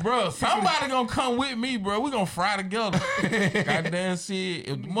want, bro? Somebody gonna come with me, bro. We gonna fry together. Goddamn shit.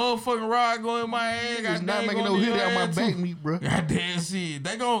 If the motherfucking rod go in my head, It's goddamn not making go no in hoodie your out my ass, back too. meat, bro. Goddamn shit.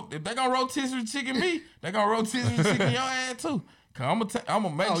 If they gonna rotisserie chicken me, they gonna rotisserie chicken your ass too. Cause I'm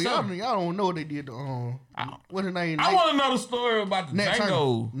gonna make Oh, sure. y'all don't know what they did to, what's his name? I want to know the story about the Nat Turner.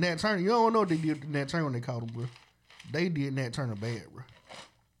 Django. Nat Turner. You don't know what they did to Nat Turner when they caught him, bro. They did Nat Turner bad, bro.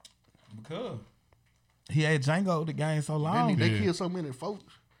 Because he had Django the game so long. They killed so many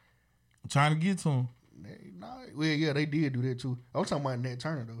folks. Trying to get to him. Well, yeah, they did do that too. I was talking about Nat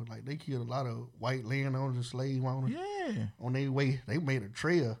Turner though. Like they killed a lot of white landowners and slave owners. Yeah. On their way, they made a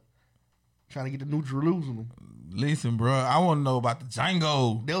trail trying to get to New Jerusalem. Listen, bro, I want to know about the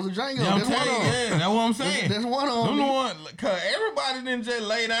Django. There was a Django. You know what That's I'm one saying? on. Yeah, that's what I'm saying. That's one on. Them the one, cause everybody didn't just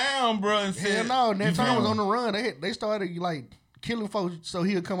lay down, bro, and Hell said, no, Nat you Turner feel was me? on the run. They started like killing folks so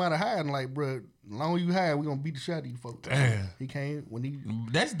he'll come out of hiding. Like, bro, as long as you hide, we gonna beat the shit out of you folks. Damn. He came when he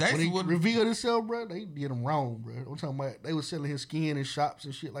That's when he what revealed himself, bro. They did him wrong, bro. I'm talking about they was selling his skin in shops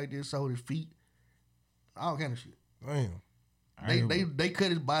and shit like this, sold his feet, all kind of shit. Damn. They cut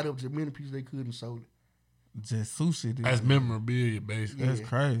his body up to as many pieces they could and sold it. just sushi. That's memorabilia, basically. That's Yeah.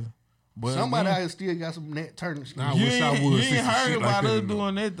 crazy. But Somebody you- out here still got some Nat Turner shit. Nah, I you wish I ain't, would you see ain't some heard shit about like us that,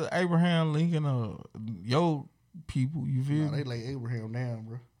 doing that to Abraham Lincoln your people. You feel Nah, me? they lay Abraham down,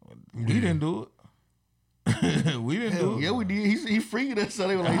 bro. We didn't do it. We didn't Hell, do it. yeah, we did. He freed us, so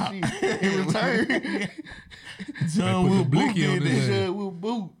they were like, shit. In return, John They put Will the blicky Booth on did his that. head. we'll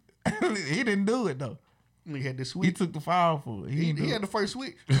boot. He didn't do it though. He had the He switch. took the foul for it. He, He didn't do had it. the first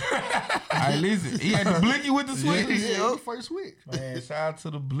switch. All right, listen. He had the blicky with the switch. He had the first switch. Man, shout out to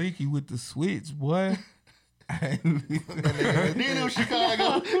the blicky with the switch, boy. Then it was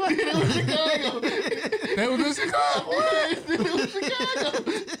Chicago. Then it was Chicago. They was in Chicago. Then it was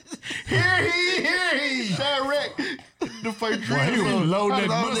Chicago. Here he. Chirac, the first drill Boy, he was song. loading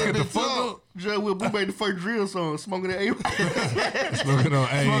that I was musket on the fuck up. John Will Boo made the first drill song, smoking that Abraham. Smoking on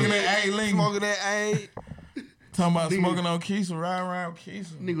A. Smoking that A Lincoln. Smoking that A. Talking about smoking on Keisha, riding around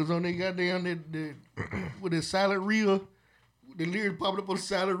Keisha. Niggas on that goddamn that with the silent reel. The lyrics popping up on the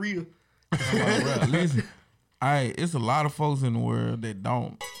silent reel. Bro, listen. Hey, it's a lot of folks in the world that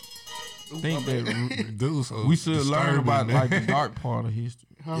don't think that Dude, so we should learn disturbing, about man. like the dark part of history.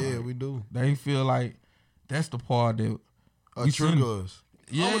 Yeah, we do. They feel like that's the part that we shouldn't- Trigger us.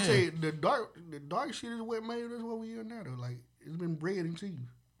 Yeah, I'm gonna tell you, the dark shit is what made us what we are now though. Like it's been bred into you.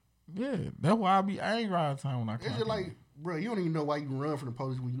 yeah. That's why I be angry all the time when I It's come. just like, bro, you don't even know why you run from the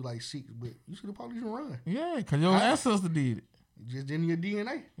police when you like 6, but you see the police and run. yeah, cause your ancestor did it. Just in your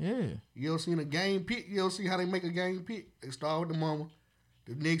DNA. Yeah, You ever seen a game pick? You ever see how they make a game pick? They start with the mama,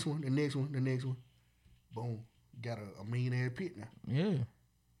 the next one, the next one, the next one. Boom. Got a millionaire pick now. yeah.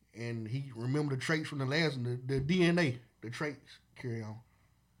 And he remember the traits from the last one, the DNA, the traits carry on.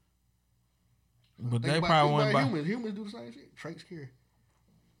 But Think they about- probably think went about by. humans. Humans do the same shit. Traits carry.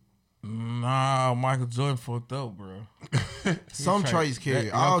 Nah, Michael Jordan fucked up, bro. Some Traits. traits carry.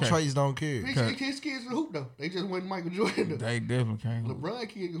 That- All okay. traits don't carry. His kids can hoop though. They just wasn't Michael Jordan though. They definitely can't. LeBron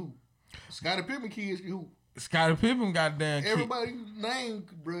kids can hoop. Scottie Pippen kids can hoop. Scottie Pippen got damn. Everybody's name,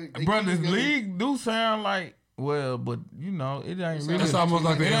 bro. they Bro, kids this got- league do sound like Well, but you know, it ain't really. It's almost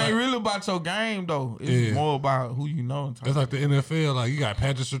like It the ain't really about your game though. It's more about who you know. That's like the NFL. Like you got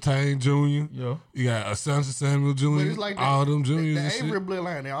Patrick Surtain Jr. Yeah. You got Asante Samuel Jr. But it's like all them juniors the and shit. Avery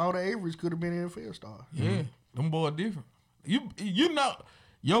bloodline. All the Averys could have been NFL stars. Yeah, them boys different. You know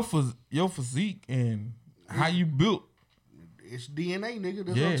your physique and how you built. It's DNA, nigga.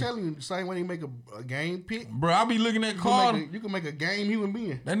 That's what I'm telling you. The same way they make a game pick. Bro, I be looking at Carter. You can make a game human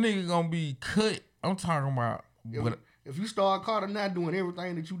being. That nigga gonna be cut. I'm talking about. If you start Carter not doing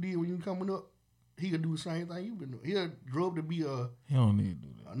everything that you did when you coming up, he could do the same thing you've been doing. He'll grow up to be He don't need to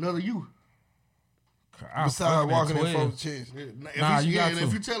do that. another you. Besides walking in folks' chest.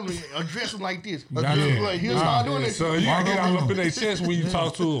 If you tell him address him like this, he'll Nah, start doing that So shit. you can get all up in their chest when you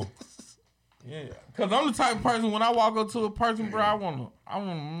talk to them. Yeah, cause I'm the type of person when I walk up to a person, bro, I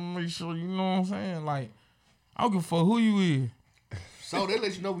wanna make sure you know what I'm saying. Like, I don't give a fuck who you is. So that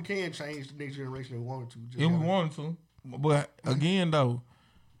lets you know we can change the next generation if we wanted to. If we wanted to, but again though,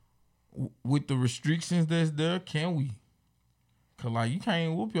 with the restrictions that's there, can we? Cause like you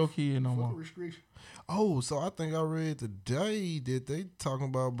can't whoop your kid no more. Restriction. Oh, so I think I read today that they talking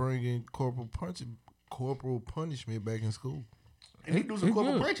about bringing corporal punishment back in school. And he do some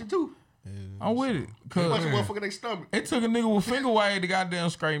corporal good. punching too. I'm with it. Punch a Cause motherfucker in their stomach. it took a nigga with finger wave to goddamn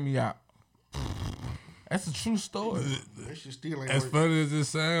scrape me out. That's a true story. That shit still ain't As work. funny as it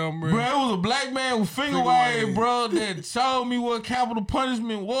sound, bro. Bro, it was a black man with finger wave, bro, that showed me what capital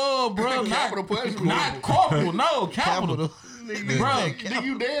punishment was, bro. Capital punishment. Not corporal, no, capital. Nigga, Bro. nigga,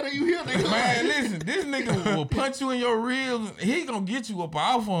 you dead or you here, nigga? Man, listen, this nigga will punch you in your ribs. He gonna get you up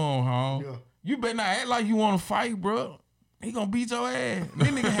off on, huh? Yeah. You better not act like you want to fight, bro. He gonna beat your ass. This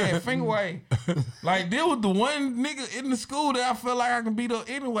nigga had finger wave. Like, there was the one nigga in the school that I felt like I can beat up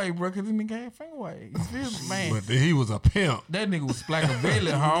anyway, bro, because this nigga had finger wave. You feel me, man? But he was a pimp. That nigga was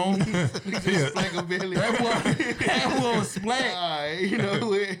Splackavelli, home. Black a belly. That boy was Splack. Alright, you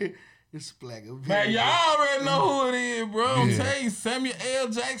know it's black a Man, belly. y'all already know who it is, bro. I'm Yeah. telling you, Samuel L.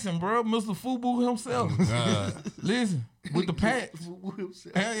 Jackson, bro. Mr. Fubu himself. God. Listen, with the patch.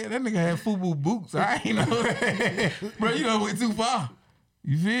 Hell yeah, that nigga had Fubu boots. I ain't know. Bro, you done went too far.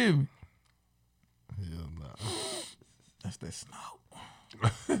 You feel me? Hell nah. That's that snout.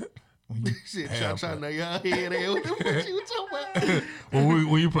 Shit, cha-cha, now y'all head ass. What the fuck you talking about?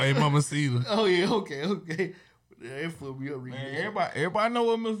 when you play Mama Cedar. Oh yeah, okay. Yeah, that fucked me up. Man, everybody know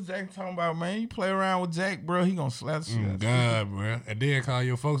what Mr. Jackson talking about, man. You play around with Jack, bro, he gonna slap the shit out you. God, bro. And then call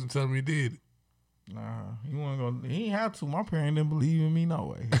your folks and tell them he did it. Nah, he wasn't gonna. He ain't have to. My parents didn't believe in me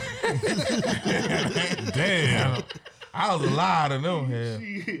no way. Damn. I was a lie to them. Hell.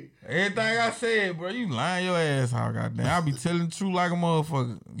 Shit. Everything I said, bro, you lying your ass out, goddamn. I be telling the truth like a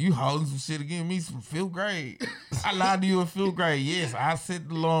motherfucker. You holding some shit against me from 5th grade. I lied to you in 5th grade. Yes, I set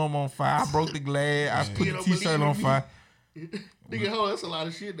the alarm on fire. I broke the glass. I put You the don't t-shirt believe on in me? fire. Nigga, hold on, that's a lot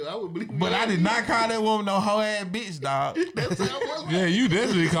of shit though. I would believe me. But I did not call that woman no hoe ass bitch, dog. That sound was Yeah, you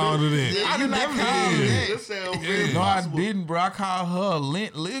definitely called her that. I did not call her that. That sound very No, I possible. didn't, bro. I called her a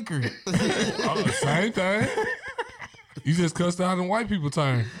lint liquor. Oh, same thing. You just cussed out in white people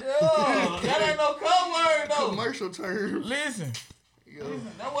turn. That ain't no code word, though. Commercial terms. Listen,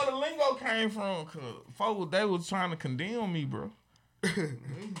 that's where the lingo came from. Cause folks, they was trying to condemn me, bro.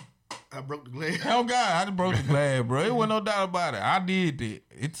 I broke the glass. Oh God, I just broke the glass, bro. It wasn't no doubt about it. I did that.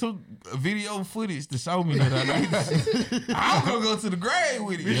 It took video footage to show me that I did this. I was gonna go to the grave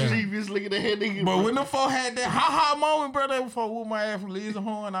with it. Mischievous looking at that nigga. But when them folk had that ha-ha moment, bro, they were folk whooped my ass from Lizzie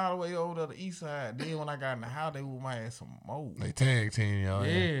Horn all the way over to the east side. Then when I got in the house, they whooped my ass some more. They tag team y'all.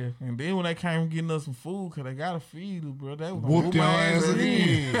 Yeah, and then when they came getting us some food, cause they gotta feed us, bro, they was gonna Whoop whoop your my ass ass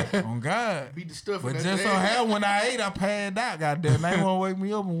again. On God. beat the stuff But in just so that happened when I ate, I passed out. Goddamn, they won't wake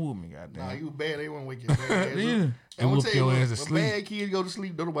me up and whoop me. Goddamn. Nah, you bad. They won't wake your bad ass Yeah. up. And I'm whoop gonna tell your you, ass to when sleep. bad kids go to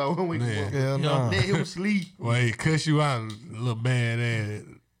sleep, don't nobody won't wake Yeah. them up. Hell nah. Let him sleep. Well, he cuss you out, little bad ass.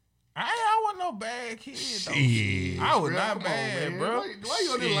 I wasn't no bad kid though. Shit. I was Bro, not come on, bad, man. bro. Why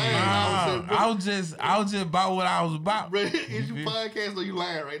you on this Shit. line? Nah, I was just about what I was about. Bro, is you podcast or you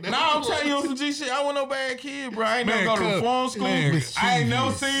lying right now? No, I'm telling you on some G shit. I wasn't no bad kid, bro. I ain't Man, never go to cuz, reform school. man, I ain't never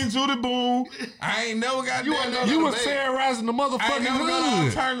mischievous. seen Judy Boone. I ain't never got You ain't that. never- You was man. terrorizing the I ain't motherfucking never go to hood.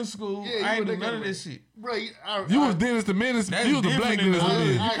 alternative school. Yeah, you I ain't was do none that of guy, this shit. Bro, You was Dennis the Menace. That's You was the black different Dennis the than the Menace.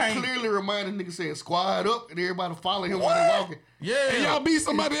 hood. You I can't- clearly reminded nigga saying squad up and everybody follow him while they walking. Yeah. And y'all beat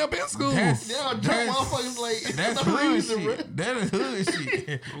somebody up in school. That's- Y'all jump That's- motherfuckers like That's no hood reason, bro. shit. That is hood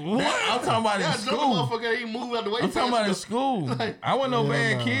shit. I'm talking about in Y'all jump school. motherfucker that ain't move out the way. I'm talking about in fast school. I wasn't no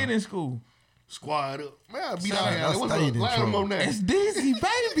bad nah. kid in school. Squad up. Man, I beat Son, out I y'all. What's stayed up? in Line them trouble. on that. It's Dizzy,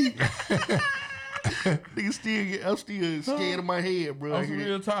 baby. Nigga still I'm still scared of my head, bro. On some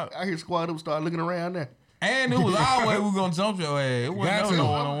real talk. I hear squad up start looking around now. And it was always we gonna jump your ass. It wasn't never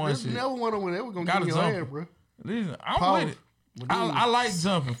no one-on-one shit. Never one-on-one. They was gonna Gotta get your jump. ass, bro. Listen, I'm Pause. with it. I like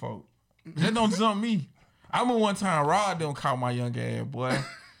jumping, folks. Just don't jump me. I remember one time Rod done caught my young ass, boy.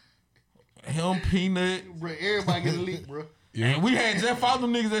 Him, Peanut. Bro, everybody get a leak, bro. And we had just fought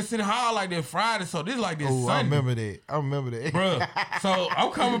them niggas at City Hall like that Friday, so this like this Oh, Sunday. I remember that. Bro. So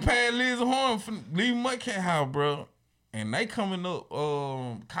I'm coming past Liz Horn, leaving Mudcat House, bro. And they coming up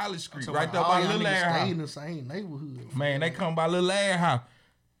College Street, right there by Little Air Stay House. in the same neighborhood. Man, they come by Little Air House.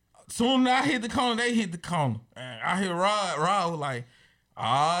 Soon as I hit the corner, they hit the corner. And I hear Rod was like,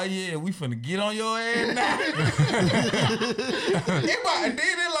 oh yeah, we finna get on your ass now. And then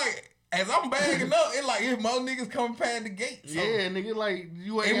it like, as I'm bagging up, it like if more niggas coming past the gate. So Yeah, nigga, like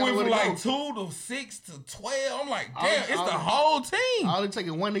you ain't it got went nowhere from to go. like 2 to 6 to 12. I'm like, damn, it's all- the whole team. All it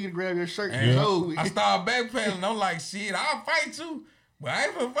taking one nigga to grab your shirt. And And I started backpedaling. I'm like, shit, I'll fight you. But I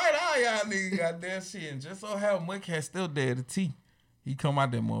ain't finna fight all y'all niggas goddamn shit. And just so hell, Mudcat still dead to T. He come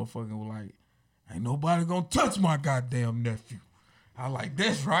out that motherfucker was like, ain't nobody gonna touch my goddamn nephew. I like,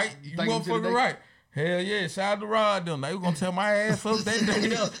 that's right. You Thank you to the motherfucker day. right. Hell yeah, shout out to Rod them. They was gonna tear my ass up that day.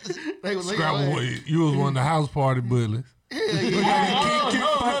 they was Scrabble, you was one of the house party bullies.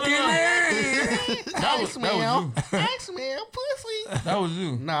 Ask me, pussy. That was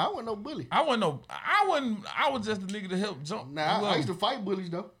you. Nah, I wasn't no bully. I was just a nigga to help jump. Nah, I used to fight bullies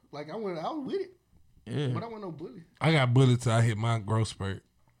though. Like I was with it, Yeah. but I wasn't no bully. I got bullied till I hit my growth spurt.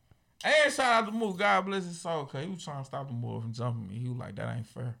 And shout out to Mook. God bless his soul, cause he was trying to stop the boy from jumping me. He was like, that ain't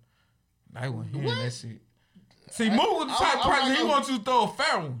fair. They wasn't hearing that shit. See, Mook was the type of person, he wants you to throw a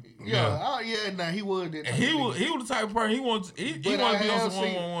fair one. Nah, he was that. And he was the type of person, he wants to be on some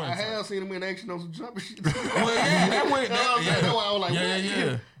one-on-one. I have seen him in action on some jumping shit. Well, yeah, that went. That's why I was like,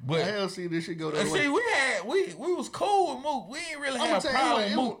 Yeah. I But have seen this shit go that and way. see, we was cool with Mook. We ain't really I'ma have a tell you problem what,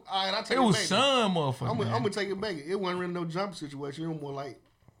 with Mook. I'll take It was back. Sean, motherfucker. I'm man. gonna take it back. It wasn't really no jump situation. It was more like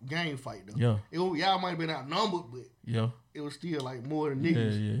game fight though. Yeah. Y'all might have been outnumbered, but Yeah. it was still like more than Yeah,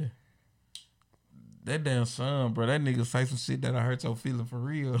 niggas. yeah. That damn son, bro. That nigga say some shit that I hurt your feeling for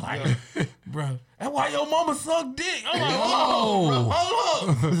real. Like, bro, that's why your mama suck dick. I'm like, hold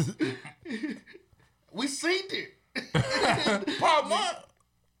up. We seen it. Pop,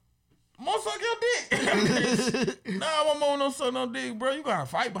 mama suck your dick. Nah, my mama don't suck no dick, bro. You gotta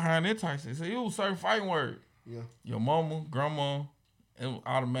fight behind that type shit. So it was certain fighting word. Yeah. Your mama, grandma, it was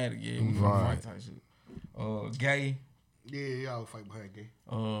automatic. Yeah, we gonna fight type shit. Gay, Yeah, y'all fight behind gay.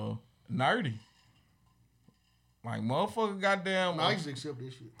 nerdy. Like motherfucker, goddamn. No, I used to accept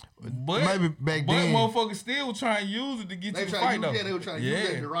this shit. But Maybe back but then. motherfuckers still trying to use it to get They you to try fight to though. use that. They were trying to use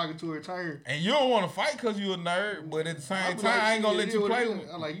that derogatory term. And you don't want to fight because you a nerd, but at the same I'm time, like, I ain't gonna shit, let it you is play what with it it.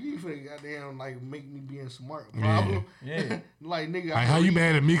 is. I'm like, you finna goddamn like make me being smart. Problem. Yeah. Like nigga. Like, how you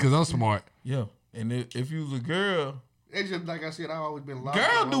mad at me because I'm smart? Yeah. And if you was a girl, It's just like I said. I've always been lost.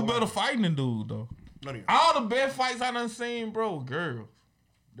 girl do better fighting than dude though. No, they- All the best fights I done seen, bro, girls.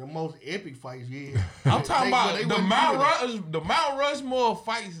 The most epic fights, yeah. I'm talking about they the wasn't good. Mount Rushmore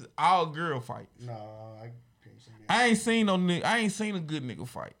fights, all girl fights. Nah, I can't say that. I ain't seen no nigga. I ain't seen a good nigga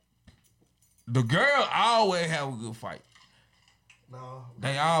fight. The girl always have a good fight. No.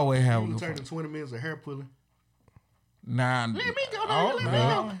 They always have a You good turn fight. to 20 minutes of hair pulling. Nah, Let me go oh, down. Let me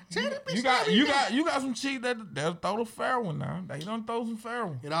nah. go. Tell that bitch You got let me you go. got you got some chicks that'll throw the fair one now. They don't throw some fair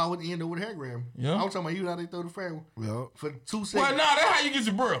one. It always end up with a hair grab. Yeah. I'm talking about you how they throw the fair one. Yeah. For 2 Well, seconds. nah, that's how you get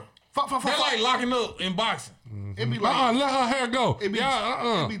your bro. Fuck. They like locking up in boxing. It be like, Let her hair go. it be,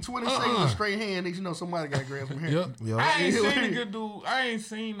 Yeah, it be 20 seconds of straight hand. Next you know somebody got to grab some hair. Yep. Yeah. I ain't Yeah. seen a good dude. I ain't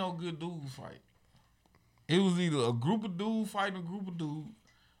seen no good dudes fight. It was either a group of dudes fighting a group of dudes,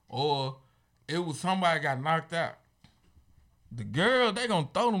 or it was somebody got knocked out. The girl, they gonna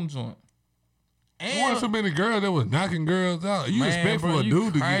throw them joint. There wasn't so And many girls that was knocking girls out. You man, expect bro, for a you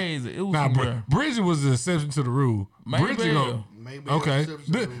dude to crazy. get. It was Nah, some girl. Bridget was the exception to the rule. Maybe. Bridget go. Maybe Okay. exceptions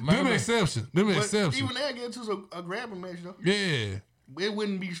to the rule. Them Maybe. exceptions. Them But exceptions. even they'll get into a grabbing match though. Yeah. It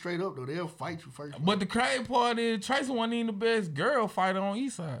wouldn't be straight up though. They'll fight you first. But the crazy part is Tracy wasn't even the best girl fighter on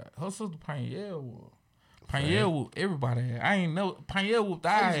East Side. Her sister Panielle was. Panielle whooped everybody. I ain't know Panielle whooped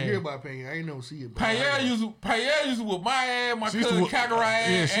I our used to hear ass. about Payne. I ain't never see it. but Panielle used to whoop my ass, my She used to cousin whoop- Kakara ass,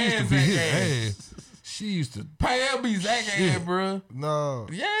 Yeah, she used to and beat Zach his ass. ass. She used to. Panielle beat Zach ass, bro. No.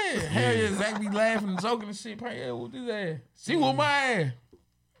 Yeah, hell yeah, Zach be laughing and joking and shit. Panielle whooped his ass. She whooped my ass.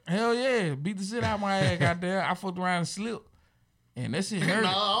 Hell yeah, beat the shit out of my ass, goddamn. I fucked around and slipped. And that shit hurt. Nah,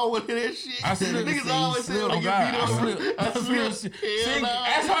 I always hear that shit. I slipped. Niggas always say when Oh they God, get beat up. I slipped. See,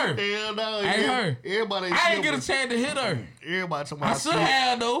 that's her. Hell no. Ain't her. Everybody ain't I ain't get a slipping. chance to hit her. Everybody talking I about should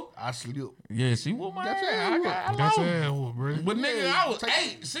have though. I slipped. Yeah, she was my That's ass. her. I That's lost. ass whoop, bro. But nigga, Yeah, I was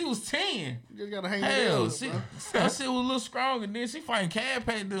take- 8. She was 10. You just gotta hang Hell, with she, bro. that shit was a little stronger. Then she fighting Cad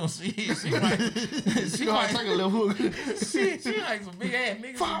Pat them. She like, You know how to take a little hook. she like some big ass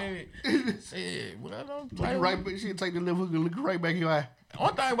niggas in there. Shit, well, I don't play. Right back, she'll take the little hook and look right back in your eye.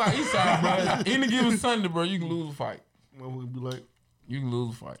 One thing about Eastside, bro, any given Sunday, bro, you can lose a fight. Motherfucker be like, You can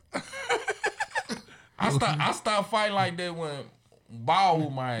lose a fight. I stopped fighting like that when Ball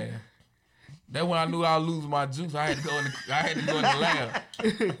with my ass. That when I knew I was losing my juice. I had to go in the lab.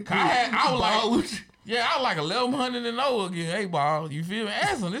 'Cause I was like, I was like 1100 and 0 again. Hey, Ball, you feel me?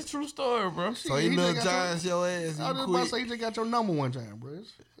 Ask him. This true story, bro. So he little giants your ass. I was You just about to quit. say, he just got your number one time, bro.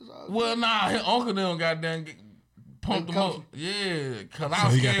 It's all good. Well, nah, his uncle them got done pumped him up. Yeah, cause I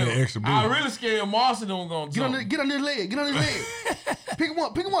was he got scared. that extra I boost. really scared Marcy them gonna Get on, jump. get on his leg. Get on his leg. Pick him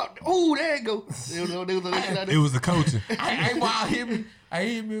up. Pick him up. Ooh, there you go. There was a shit out It there. was the coaching. I Ball hit me. I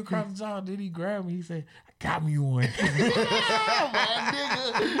hit me across the jaw. Then he grabbed me. He said, "I got me one."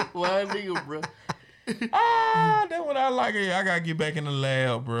 Why nigga, bro? Then when I like it, I gotta get back in the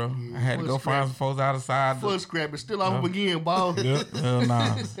lab, bro. I had to go find some folks outside. Foot scrapping. Still off again, ball. Hell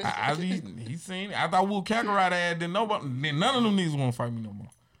nah. He seen it. I thought Will Kakarot had. Then none of them niggas want to fight me no more.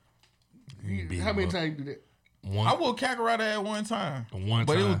 How many times you do that? I Will Kakarot had one time.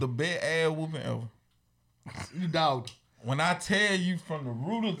 But it was the best ass whooping ever. You dogged. When I tell you from the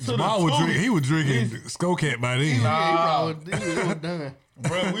rooter to Jamal the was tooth, he was drinking Skullcat by then. Yeah, he was done.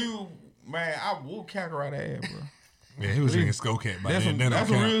 bro, I whooped Kakarot ass, bro. Yeah, he was drinking Skullcat by That's then. some, That that's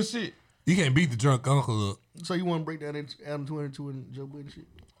don't some count. real shit. You can't beat the drunk uncle up. So you want to break down into Adam 22 and Joe Budden shit?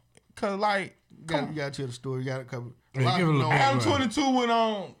 Cause like, You gotta tell the story. You gotta cover. Yeah, lot give of it a people little know Adam background. 22 went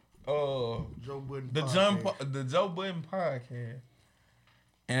on Joe Budden. the podcast. Joe Budden podcast,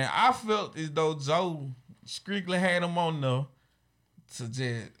 and I felt as though Joe strictly had him on there to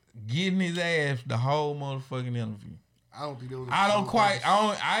just get in his ass the whole motherfucking interview. I don't think there was.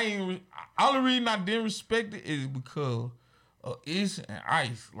 Only reason I didn't respect it is because of Ice and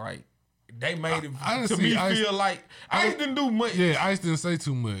Ice. Like, they made it I didn't to see me Ice- feel like Ice didn't do much. Yeah, Ice didn't say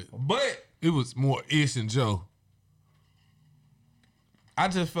too much. But It was more Ish and Joe. I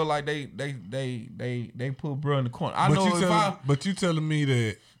just feel like they put bro in the corner. I But know but you telling me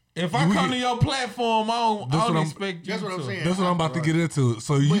that if I we come get- to your platform, I That's don't what I'm- expect you That's what I'm to. saying. that's what I'm about to get into.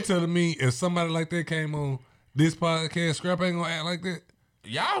 So you But- telling me if somebody like that came on this podcast, Scrap ain't gonna act like that?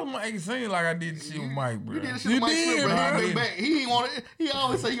 Y'all make it seem like I did this shit with Mike, bro. You did this shit You with Mike did, Smith, bro. bro. He been back. He ain't want it. He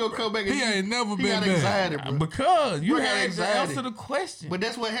always say he gonna come back. And He ain't never he been got back. anxiety, bro. Because you Bro got had to anxiety. answer the question. But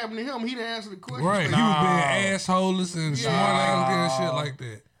that's what happened to him. He didn't answer the question. Right. He was being assholeless and smart aleck and shit like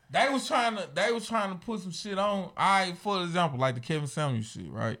that. They was trying to put some shit on. For example, like the Kevin Samuels shit,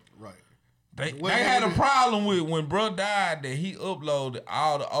 right? Right. They What- had a what- problem with when bro died that he uploaded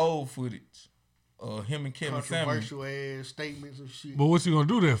all the old footage of him and Kevin Samuels. Controversial ass statements and shit. But what you gonna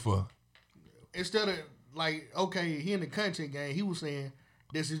do that for? Instead of like, okay, he in the content game, he was saying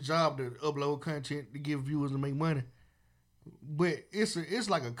that's his job to upload content to give viewers to make money. But it's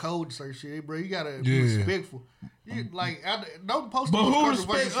like a code search shit, bro. You gotta be Yeah. respectful. You, like, don't post. But the most who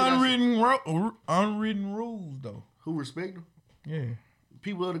controversial respect shit I see. unwritten rules though? Who respect them? Yeah.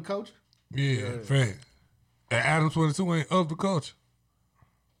 People of the culture. Yeah, fact. And Adam 22 ain't of the culture.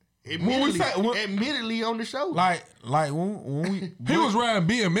 Admittedly on the show. Like when we He was riding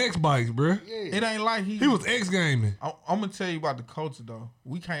BMX bikes, bruh. Yeah. it ain't like He was X gaming. I'm gonna tell you about the culture though.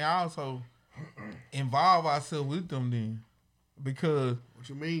 We can't also involve ourselves with them then, because What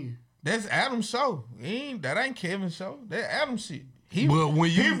you mean? that's Adam's show. That ain't Kevin's show. That Adam's shit. He But when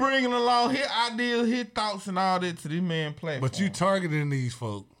you- he bringing along his ideas, his thoughts, and all that to this man platform. But you targeting these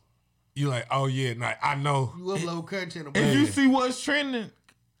folk. You like, oh yeah, nah, I know. You upload content about if you it. see what's trending,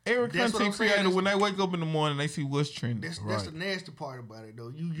 every That's what I'm content saying. creator when they wake up in the morning, they see what's trending. That's the nasty part about it, though.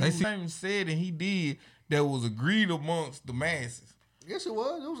 You They see him said and he did that was agreed amongst the masses. yes, it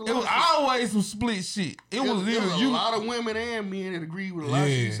was. It was a lot. It was of shit. always some split shit. It There was was either a you. lot of women and men that agreed with a lot of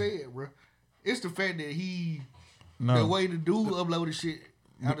shit he Yeah. said, bro. It's the fact that the No, way the dude uploaded shit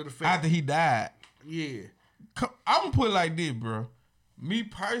after the fact. after he died. Yeah. I'm gonna put it like this, bro. Me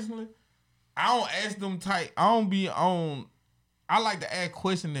personally, I don't ask them tight. I don't be on. I like to ask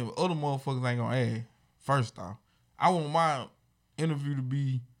questions that other motherfuckers ain't gonna ask. First off, I want my interview to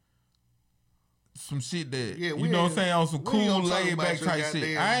be some shit that Yeah, we you know what I'm ain't- saying, on some we ain't cool gonna talk laid about back your type shit.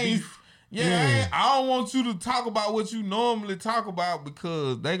 goddamn I ain't. beef. Yeah, I don't want you to talk about what you normally talk about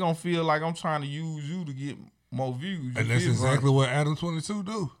because they gonna feel like I'm trying to use you to get more views. And that's exactly what Adam 22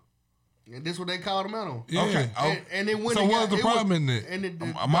 do. And that's what they called him out on. Yeah. Okay. And then when So what's the problem in that? And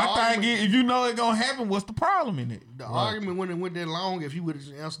My thing is, if you know it's gonna happen, what's the problem in it? The argument when it went that long, if he would have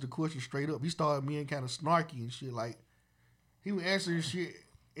just answered the question straight up, he started being kind of snarky and shit. Like he would answer shit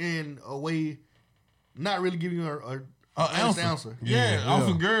in a way, not really giving you a honest answer. Yeah, on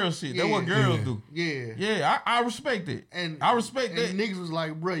some girl shit. That's what girls do. Yeah. Yeah, I respect it. And I respect that. And niggas was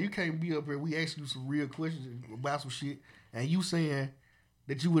like, bro, you can't be up here. We asked you some real questions about some shit, and you saying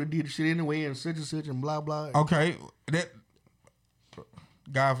that you would have did the shit anyway and such and blah blah. Okay, that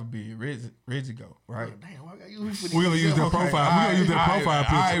God forbid, Reggie go right. Damn, why got you? We're gonna use that profile. We're gonna use that profile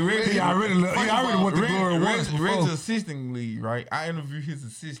picture. Reggie, He already went to Glory once before. Reggie's assistant lead, right? I interview his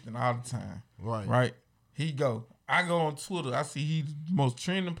assistant all the time. Right. He go. I go on Twitter. I see he's the most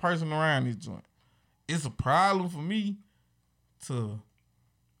trending person around this joint. It's a problem for me to.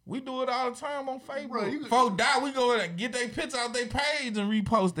 We do it all the time on Facebook. Folk die, we go and get their picture out their page and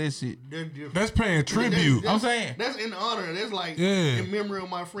repost that shit. That's paying tribute. I'm saying that's in honor. That's like in memory of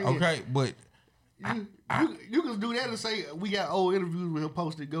my friend. Okay, but you can do that and say we got old interviews with him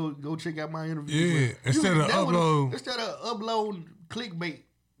posted. Go check out my interview. Yeah, instead of uploading clickbait.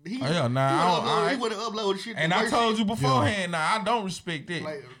 He he would have uploaded shit. And I told you beforehand, I don't respect that.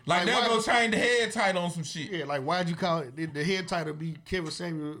 Like they'll go change the head title on some shit. Yeah, like why'd you call it? The head title be Kevin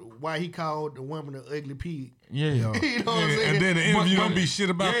Samuel? Why he called the woman an ugly pig? Yeah, you know what I'm saying? And then the interview don't be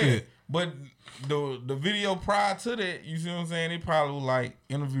shit about that. But the video prior to that, you see what I'm saying? It probably was like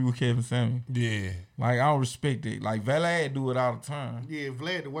interview with Kevin Samuel. Yeah, like I don't respect it. Like Vlad do it all the time. Yeah,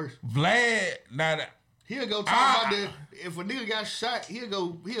 Vlad the worst. Vlad now. He'll go talk about that. If a nigga got shot,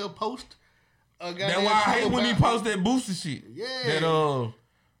 he'll post a guy. That's why I hate when he post that booster shit. Yeah.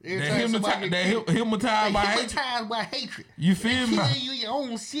 That hypnotized by hatred. You feel me? Kill you in your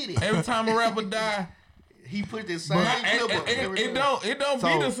own city. Every time a rapper die, he put this same clip up. It don't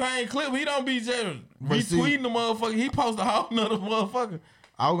be the same clip. He don't be just retweeting the motherfucker. He post a whole nother motherfucker.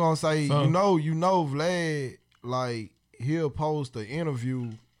 I was gonna say, you know, Vlad, like he'll post an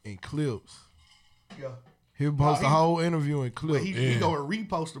interview in clips. Yeah. He'll post a whole interview in clips. He gonna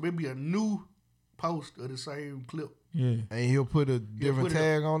repost it. Maybe a new post of the same clip. Yeah. And he'll put a different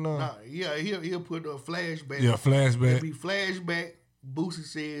tag on there. He'll put a flashback. Yeah, flashback. It'll be flashback. Boosie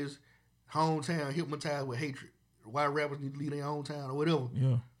says, hometown hypnotized with hatred. Why rappers need to leave their hometown or whatever.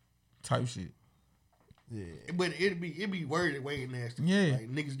 Yeah. Type shit. Yeah. But it'd be worded way nasty. Yeah.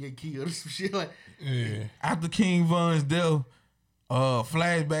 Like niggas get killed or some shit like. Yeah. After King Von's death,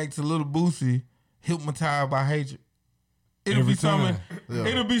 flashback to Little Boosie, hypnotized by hatred. It'll be something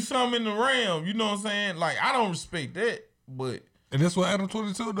in the realm, you know what I'm saying? Like I don't respect that, but and that's what Adam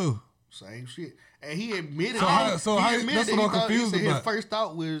 22 do. Same shit. And he admitted that's what I'm confused about. His first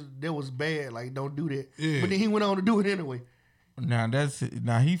thought was that was bad, like don't do that. Yeah. But then he went on to do it anyway.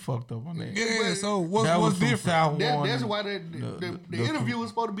 Now he fucked up on that. Yeah, so what's different? That's why the interview was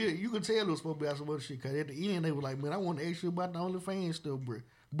supposed to be. You could tell it was supposed to be some other shit. Cause at the end they were like, "Man, I want to ask you about the OnlyFans stuff, bro."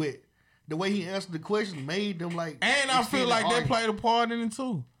 But the way he answered the question made them like. And I feel like they played a part in it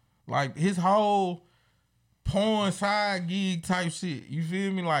too. Like his whole porn side gig type shit. You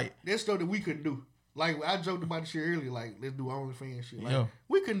feel me? Like that's stuff that we couldn't do. Like I joked about the shit earlier. Like let's do OnlyFans shit. Like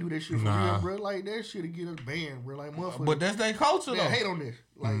we couldn't do that shit for real, bro. Like that shit to get us banned, bro. Like motherfuckers. But that's their culture though. Hate on this.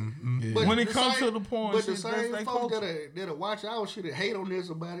 Like but when it comes to the porn, but shit, the same folks that'll watch our shit and hate on this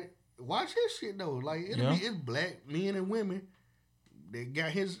about it. Watch his shit though. Like it's black men and women that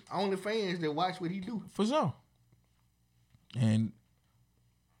got his OnlyFans that watch what he do. For sure. And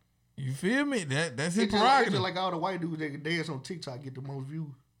you feel me? That's his prerogative. It's just like all the white dudes that can dance on TikTok get the most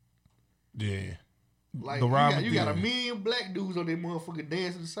views. Yeah. Like you got a million black dudes on that motherfucker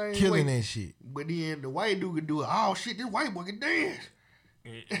dancing the same killing way. That shit. But then the white dude can do it. Oh shit, this white boy can dance.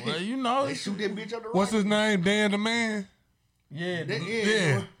 Well, you know, they shoot that bitch up the right. What's his name? Dan the Man. Yeah,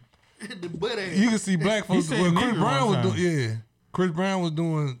 the butt ass. You can see black folks. Chris Brown was doing. Chris Brown was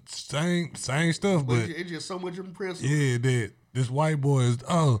doing same stuff, but it's just so much impressive. Yeah, that this white boy is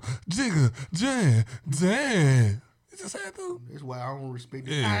Jigga Jan Dan. It's just sad though. That's why I don't respect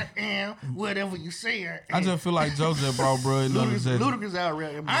it. I am whatever you say. I just feel like jokes that brought bro. Ludacris out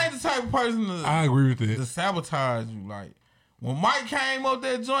around. I ain't the type of person I agree with that. To sabotage you. Like when Mike came up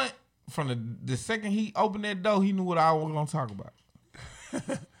that joint, from the second he opened that door, he knew what I was gonna talk about.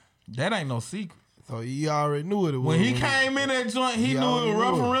 That ain't no secret. So he already knew it. When he came in that joint, he knew it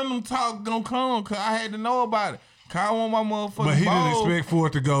was referendum talk gonna come. Cause I had to know about it. Cause I want my motherfucking. But he didn't expect for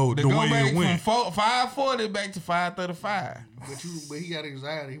it to go the way it went. From 540 back to 535. But he got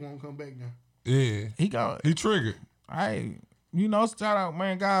anxiety. He won't come back now. Yeah, he triggered. Hey, shout out,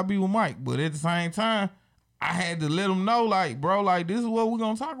 man. God be with Mike. But at the same time, I had to let them know, like, bro, like, this is what we're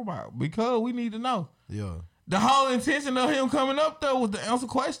going to talk about because we need to know. Yeah. The whole intention of him coming up there was to answer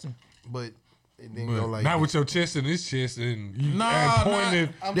questions. But it didn't But go like not that. with your chest in his chest and you Nah, and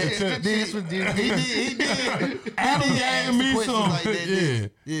pointed. I'm That- saying, this was He did. Adam gave ask me questions some. like that, Yeah.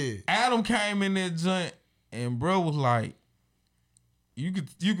 Yeah. Adam came in that joint and bro was like, you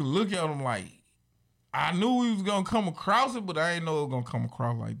could look at him like, I knew we was gonna come across it, but I didn't know it was gonna come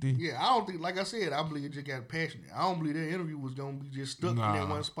across like this. yeah, I don't think, like I said, I believe it just got passionate. I don't believe that interview was gonna be just stuck in that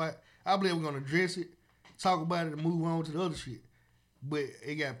one spot. I believe we're gonna address it, talk about it, and move on to the other shit. But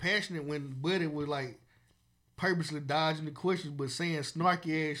it got passionate when Buddy was like purposely dodging the questions, but saying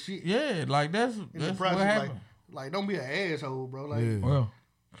snarky ass shit Yeah, like that's in the what process. happened. Like, don't be an asshole, bro. Like, Yeah. Well,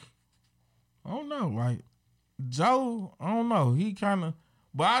 I don't know. Like Joe, I don't know. He kind of,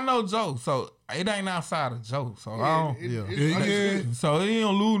 but I know Joe, so it ain't outside of Joe. So I don't. Yeah. it's Yeah, understood. yeah. So he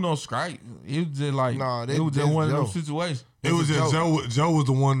don't lose no scrape. It was just like Nah, it was just that's one of Joe. those situations. It was a just joke. Joe was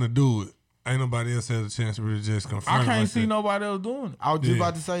the one to do it. Ain't nobody else had a chance to really just confirm. I can't like see that. nobody else doing it. I was just Yeah.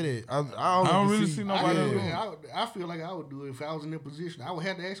 about to say that. I don't even really see nobody else doing it. I feel like I would do it if I was in that position. I would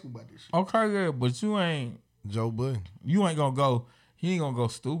have to ask him about this shit. Okay, yeah, but you ain't Joe Budden. gonna go. He ain't gonna go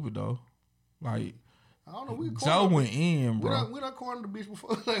stupid though. Like I don't know. We Joe cornered- went in, We bro. done cornered the bitch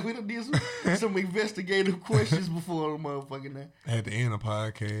before. Like, we done did some investigative questions before the motherfucking that. At the end of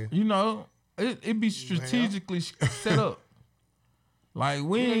podcast. You know, it be strategically set up. Like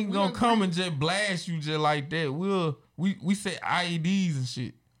we ain't we gonna done come agree. and just blast you just like that. We set IEDs and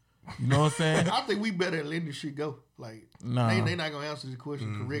shit. You know what I'm saying? I think we better letting this shit go. Like, Nah. they not gonna answer the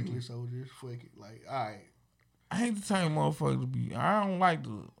question correctly, so just fuck it. Like, all right. I ain't the type of motherfucker to be. I don't like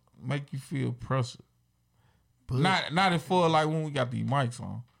to make you feel pressure. Not as far like when we got these mics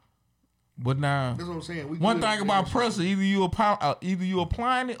on. But now, That's what I'm saying. We one good thing at about that pressure, either you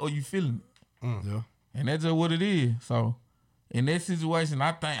applying it or you feeling it, Yeah. and that's just what it is. So, in that situation,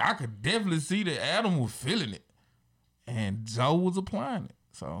 I think I could definitely see that Adam was feeling it, and Joe was applying it.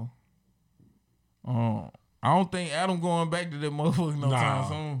 So, I don't think Adam going back to that motherfucker no time Nah.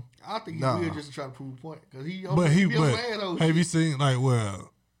 soon. I think he Nah. will just to try to prove a point. Because he, But asshole have you shit. seen like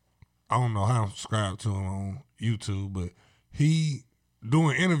I don't know how I'm subscribed to him on YouTube, but he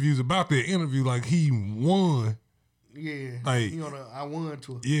doing interviews about that interview like he won. Yeah. like- he on a I won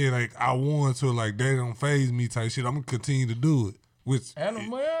to it. Yeah, like I won to like that don't phase me type shit. I'm gonna continue to do it. Which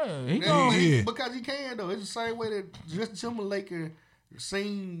Adam, yeah, he Yeah, going. Yeah. Because he can though. It's the same way that Justin Timberlake can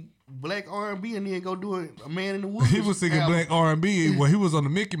sing black R&B and then go do a Man in the Woods. he was singing album. black R&B when he was on the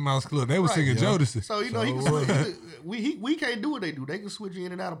Mickey Mouse Club. They was Right. singing Yeah. Jodeci. So you know he can switch. We can't do what they do. They can switch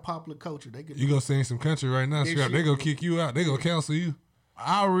in and out of popular culture. They can. You gonna sing some country right now, That Scrap. shit- They gonna kick you out. They gonna cancel you.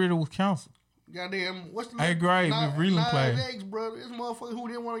 I already was counseled. Goddamn, what's the Hey, great, Nas- Miss Reeling Nas played. X, bro. This motherfucker who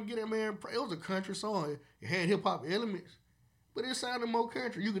didn't want to get that man. It was a country song. It had hip hop elements, but it sounded more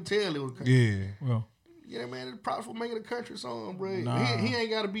country. You could tell it was country. Yeah. Well, Yeah, man. It's props for making a country song, bro. Nah. He ain't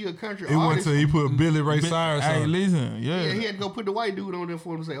got to be a country It wasn't artist. till he put Billy Ray Cyrus hey, on. listen, Yeah, he had to go put the white dude on there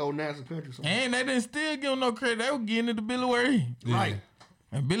for him to say, "Oh, now it's a country song." and they didn't still give him no credit. They were getting it to Billy Ray. Yeah. Right.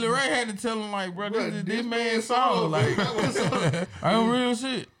 And Billy Ray had to tell him, like, bro, Bruh, this is this man's song. bro. Like, That was song. I don't real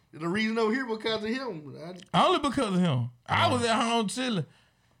shit. The reason over here because of him. Only because of him. I was at home chilling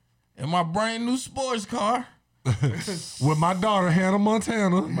in my brand new sports car. With my daughter Hannah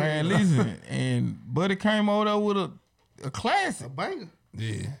Montana. Man, listen. And Buddy came over there with a A classic. banger.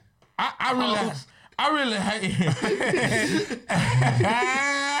 Yeah. I really hate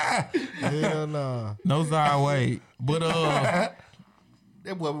Hell nah. No Zai Wade. But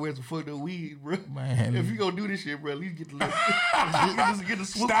That boy wears some fucked up weed, bro. Man. If you gonna do this shit, bro, at least get the get the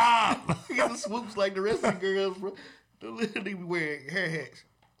swoops. Stop. Get the swoops like the rest of the girls, bro. They be wearing hair hats.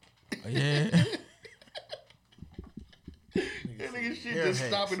 yeah. That nigga shit just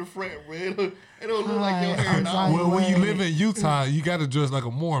stop in the front, bro. It don't look like your hair at all. Well, when you live in Utah, you gotta dress like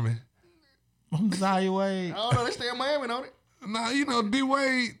a Mormon. I'm Zai Wade. I don't know. They stay in Miami, don't it? Nah, you know, D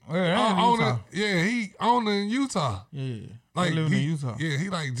Wade Yeah, in own Utah. it. Yeah, he owned it in Utah. Yeah. Like They living he, in Utah. Yeah, he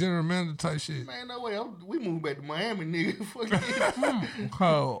like general manager type shit. Man, no way. We moved back to Miami, nigga. Fuck it.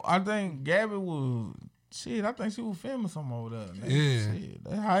 Oh, I think Gabby was shit. I think she was filming something over there. Yeah. Shit,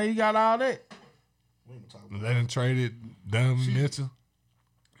 that's how he got all that. We ain't talking about They done traded Donovan Mitchell.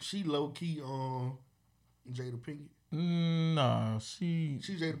 She low key Jada Pinkett. Nah, she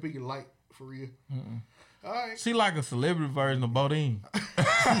She Jada Pinkett light for real. All right, she like a celebrity version of Bodine.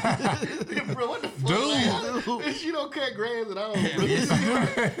 bro. What the fuck, dude? She don't cut grass at all, bro. Yes, she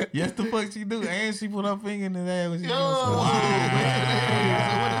do. Yes, the fuck she do. And she put her finger in his ass when she Yo, was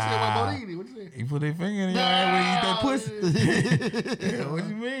man. So what they say about Bodini? What you say? He put his finger in your ass when he eat that pussy. Yeah, what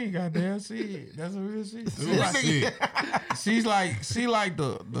you mean? Goddamn shit. That's a real shit. She like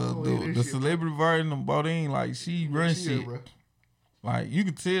the celebrity version of Bodine. Like she run shit. Bro. Like you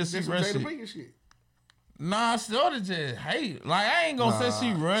can tell she That's run some Jada shit. Pinkett shit. Nah, Shorty just hate. Like I ain't gonna say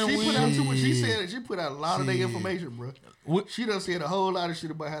she run She with. put out too much. She said she put out a lot of their Shit. information, bro. What? She done said a whole lot of shit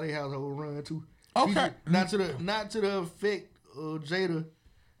about how they household run too. She Okay. just- not to the effect of Jada,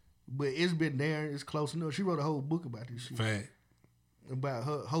 but it's been there. It's close enough. She wrote a whole book about this shit, Fact. about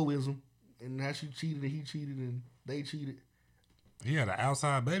her hoism and how she cheated and he cheated and they cheated. He had an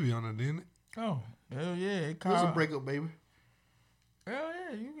outside baby on her, didn't it? Oh hell yeah! It It's a called. breakup, baby. Hell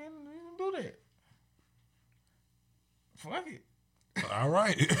yeah! You can do that. Fuck it. All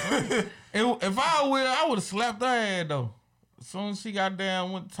right. If I would have slapped her ass though. As soon as she got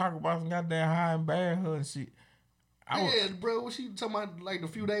down, went to talk about some goddamn high and bad her and shit. Yeah, bro. What she talking about? Like a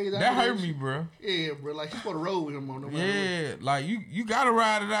few days That after hurt me, bro. Yeah, bro. Like she's supposed to roll with him on the Yeah, like you gotta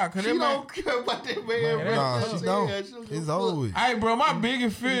ride it out. Cause She that man, don't care about that man, bro. Nah, You know she what don't. I'm saying? It's over with. hey, bro, my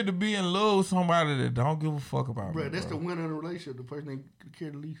biggest fear to be in love with somebody that don't give a fuck about Bro, me. that's the winner of the relationship. The person that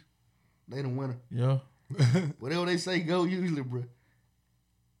care the least. They the winner. Yeah. Whatever they say, go usually, bro.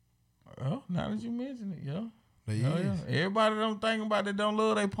 Well, now that you mention it, yeah. They Oh, is. yeah. Everybody don't think about it, don't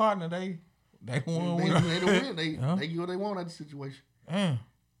love their partner. They want to They win. the win. They Huh? they get what they want out of the situation.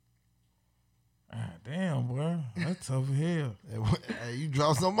 Ah, damn, boy. That's tough as hell. Hey, you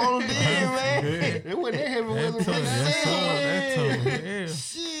drop some on them then, man. It wasn't that heavy, was That's it? tough. That's tough. That's tough as hell.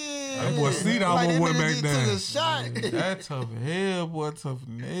 Shit. That boy seat almost that went nigga back just down. took a shot. That's tough as hell, boy. Tough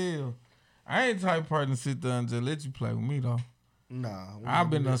as hell. I ain't the type of person to sit there and just let you play with me, though. Nah. we I've not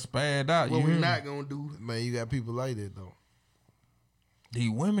been do done that. spazzed out. What You we hear me? not gonna do? Man, you got people like that though. These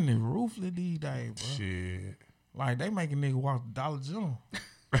women is ruthless these days, bro. Shit. Like, they make a nigga walk the Dollar General.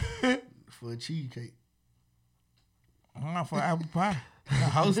 For a cheesecake. Not for apple pie. I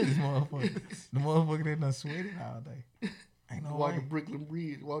host this motherfucker. The motherfucker that done sweated all day. Ain't no Walk the way. Brooklyn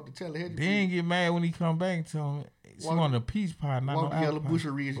Bridge. Walk the Tallahassee. Then get mad when he come back and tell me she Walk- want a peach pie, not Walk no the apple Yellow pie. Bush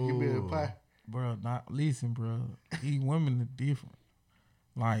Ridge and give me a Ooh. pie. Bro, listen, bro. These women are different.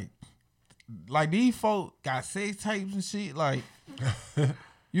 Like these folk got sex tapes and shit. Like,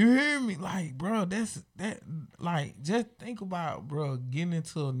 you hear me? Like, bro, that. Like, just think about, bro, getting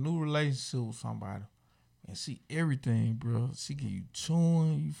into a new relationship with somebody, and she everything, bro. She give you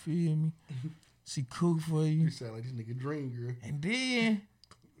chewing. You feel me? She cook for you, You sound like this nigga dream girl. and then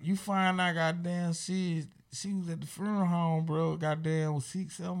you find out, goddamn, she was at the funeral home, bro. Goddamn, with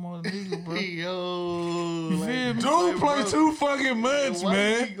 6-7 other niggas, bro. Yo, You feel me? Dude play too fucking much,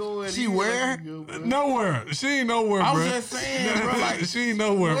 man. She where? Nowhere. She ain't nowhere, I'm bro. just saying, bro. Like, she ain't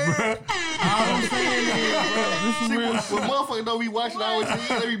nowhere, bro. all I'm saying is, bro, this is See, real when shit. motherfuckers don't be watching, I always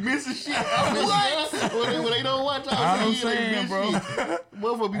see they be missing shit. When they don't watch, I All I'm always see they saying, miss bro. shit.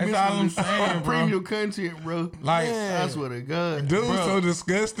 Motherfucker be That's missing all I'm this saying, bro. premium content, bro. Like, I swear to God. Dude, Bro. so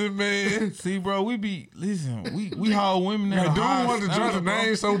disgusting, man. see, bro, we hold women Like, at a dude high wanted to drop the standard, bro.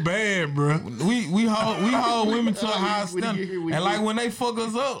 name so bad, bro. We hold women to a high When you standard, get here, when and you like get- when they fuck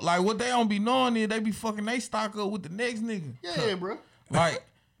us up, like what they don't be knowing is they be fucking they stock up with the next nigga. Yeah, bro. Like,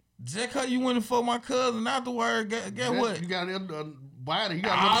 just cause you went and fuck my cousin afterward, get what? You got a body. You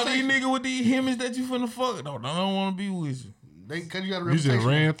got All a these reputation. niggas with these himmies that you finna fuck, no, I don't want to be with you. Cause you got a You reputation. just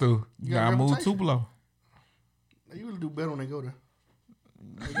ran through. You got a gotta move reputation. Tupelo You really do better when they go there.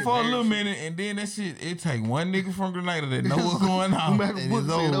 for a little minute, and then that shit, it take one nigga from Grenada that know what's going No on. matter And what it's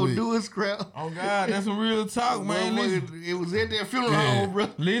said, over don't with. do it, scrap. Oh God, that's some real talk, man. Listen, Motherfucker, it was at that funeral Yeah. home, bro.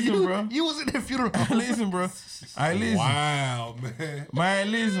 Listen, bro. You was at that funeral home. listen, bro. Hey, listen, Wow, man.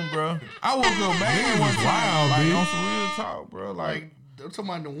 man, listen, bro. I woke up mad one time, Wow, like B. on some real talk, bro. Like, Like, I'm talking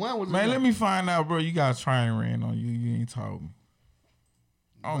about the one was man, let me find out, bro. You got a train ran on you. You ain't told me.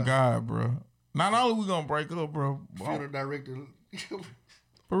 Oh God, bro. Not only we gonna break up, bro. funeral director.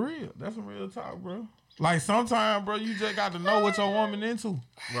 For real, that's some real talk, bro. Like sometimes, bro, you just got to know what your woman into.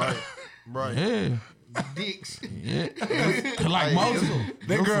 Right. Right. Yeah, Dicks. yeah. Like most.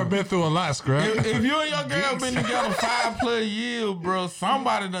 That girl been through a lot, Scrap. If you and your girl been together 5+ years, bro,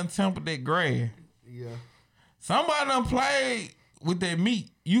 somebody done tempered that grass. Yeah. Somebody done played with that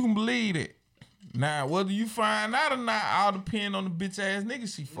meat. You can believe it. Now, whether you find out or not, all depend on the bitch ass nigga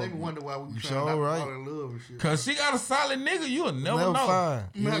she Make fucking me with. wonder why we sure trying not to right. fall in love and shit. Cause she got a solid nigga, you'll never Never know. fine.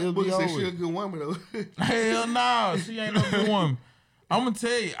 Matt He'll Book be said over she a it. good woman though. Hell no, she ain't no good woman. I'm gonna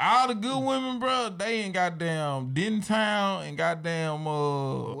tell you, all the good women, bro, they ain't goddamn Dentown and goddamn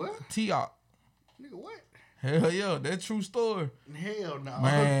What? T-Op. Nigga, what? Hell yeah, that true story. Hell no.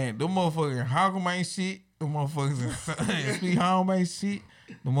 Man, them motherfucking Hawkham ain't shit. Them motherfuckers in Sweet Home ain't shit.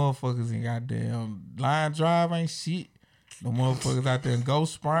 The motherfuckers in goddamn Line Drive ain't shit. The motherfuckers out there in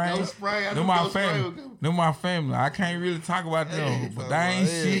Ghost Spring. Ghost Spring, I Them know my Ghost family. Spring. Them my family. I can't really talk about them, but they ain't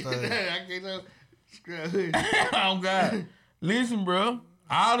shit. I can't tell. Oh God. Listen, bro.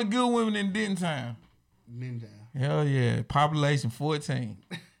 All the good women in Denton Town. Ninja. Hell yeah. Population 14.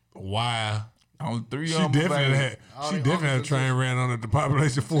 Wow. Only 3 She of them. definitely had. All She the definitely had a officers train ran on at the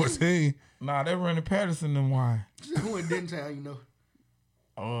population 14. Nah, they running Patterson and why? Who in Denton Town, you know?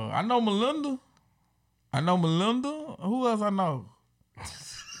 I know Melinda. Who else I know?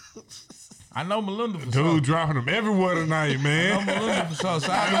 I know Melinda for Dude sure. dropping them everywhere tonight, I know man. Melinda for sure. Shout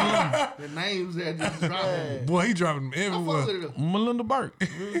out to Melinda. The names that just dropping. Boy, he dropping them I fuck everywhere. with it though. Melinda Burke.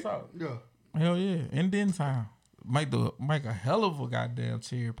 Real talk. Yeah. Hell yeah. In Denton Town. Make a hell of a goddamn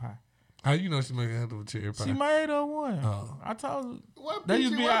cherry pie. How you know she making a hell of a cherry pie? She made her one. Oh. I told her. What They used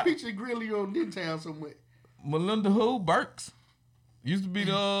picture, to be what out- picture grill you on Denton Town somewhere? Melinda who? Burks. Used to be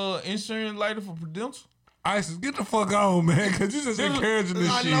the insurance lady for Prudential. Isis, get the fuck on, man, because you just encouraging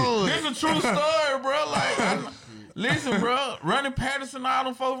this I shit. know This is a true story, bro. Like, listen, bro. Running Patterson, all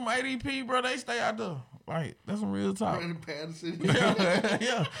them folks from ADP, bro, they stay out there. Like, that's some real talk. Brandon Patterson.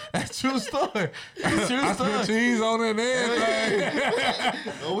 Yeah, that's true story. That's true I spent story. cheese on it and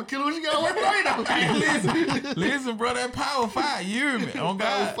everything. Oh, what killer you got work right now? Listen, bro, that Power 5, you hear me? On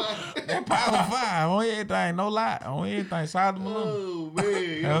God. That Power 5, on everything, no lie. On everything. Shout out to Melinda. Oh,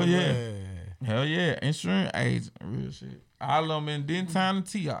 man. Hell yeah. Man. Hell yeah. Insurance agent. Real shit. All of them in Denton Town and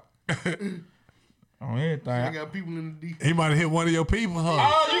T-Op. On everything. I got people in the D. He might have hit one of your people, huh?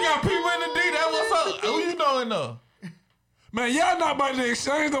 Oh, you got people in the D. That's what's up. Who you know in there? Man, y'all not about to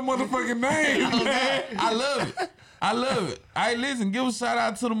exchange them motherfucking names, man. I love it. Hey, listen, give a shout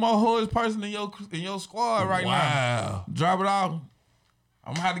out to the most hardest person in your squad right now. Wow. Drop it off.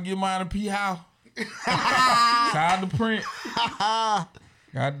 I'm gonna have to give mine a P House. Shout out to Print.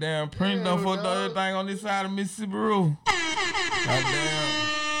 Goddamn Print done fucked up everything on this side of Mississippi Road. Goddamn.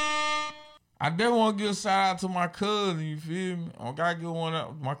 I definitely want to give a shout out to my cousin, you feel me? I gotta give one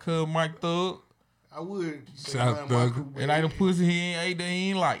out. My cousin Mike Thug. I would. Shout out, Doug. It ain't a pussy he ain't ate that he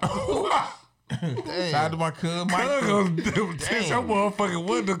ain't like. Shout out to my cousin Mike Cuz Thug. gonna test your motherfucking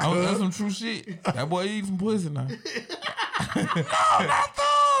window, Oh, that's cuz. some true shit. That boy eat some pussy now.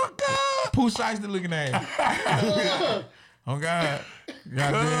 Pooh Shiesty looking at him. Oh God.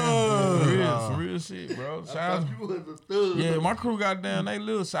 Goddamn. Some real shit, bro. Shout out. You was a thug. Yeah, my crew goddamn, they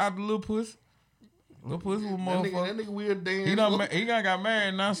little. Shout out to Lil Pussy. Lil Pussy was a That motherfucker. nigga will dance. He done got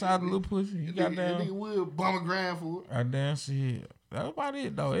married now. Shout out to Lil Pussy. He That goddamn. nigga will bomb a grind for it. Goddamn shit. That's about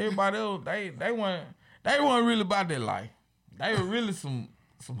it though. Everybody else, they weren't really about that life. They were really some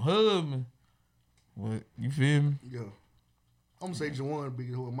husbands. What you feel me? Yeah. I'm gonna say Jawan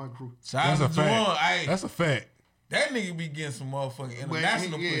big with my crew. Shout That's out a to Juwan. fact. Hey, That's a fact. that nigga be getting some motherfucking But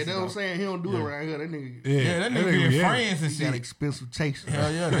international yeah, pussy. that's what I'm though. saying. He don't do it around here. That nigga, Yeah, that nigga be in yeah. France and he got shit. expensive taste.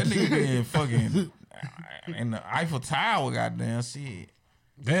 Hell yeah, that nigga be in fucking in the Eiffel Tower, goddamn shit.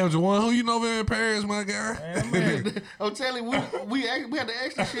 Damn, Jawan, who you know over in Paris, my guy? Man, I'm telling you, we had to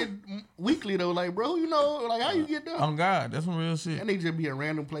ask this shit weekly though. Like, bro, you know, like how you get there? on God, that's some real shit. That nigga just be in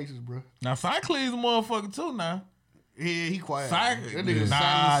random places, bro. Now Cycles a motherfucker too now. Yeah, he quiet. Cycles, That nigga nah,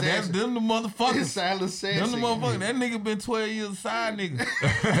 silent that's assassin. them the motherfuckers. Silent assassin. Them the motherfuckers. That nigga been 12 years a side nigga.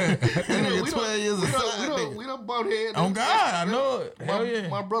 Nigga 12 years aside. We done bumped head. On God, I know it. Hell yeah.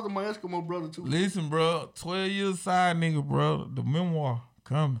 My brother, my Eskimo brother too. Listen, bro, 12 years side nigga, bro. The memoir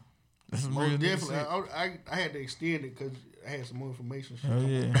coming. That's some real Most nigga definitely. shit. I had to extend it because I had some more information. Shit. Hell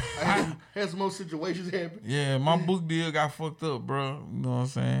yeah. Had some more situations happen. Yeah, my book deal got fucked up, bro. You know what I'm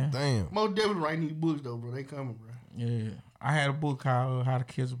saying? Damn. Most definitely writing these books though, bro. They coming, bro. Yeah. I had a book called How to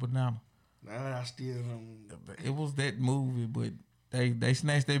Catch a Banana. Nah, I still It was that movie, but they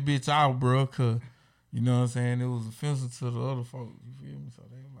snatched that bitch out, bro, cause you know what I'm saying? It was offensive to the other folks. You feel me? So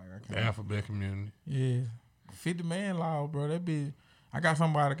they was like, I The can't. alphabet community. Yeah. 50 man law, bro. That bitch. I got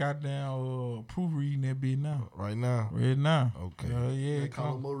somebody goddamn proofreading that bitch now. Right now. Right now. Okay. Hell yeah. they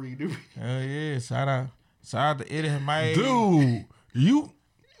call him more reader. Hell yeah. Shout out to Eddie Hamay. Dude, you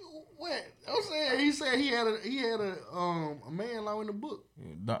What? I'm saying he said he had a man law in the book.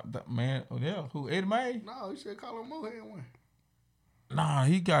 Man, oh yeah, who Eddie May? No, he said Colin Moore had one. Nah,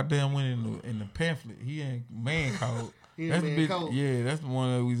 he goddamn went in the pamphlet. He ain't man code. He That's ain't the man bitch. code. Yeah, that's the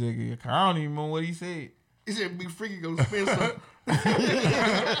one that we said. I don't even remember what he said. He said Big Freaky gonna spend some.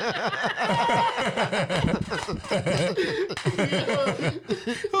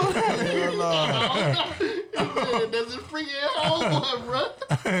 That's a freaky at home, bro.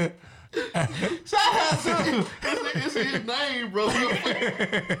 Shout out to It's his name, bro.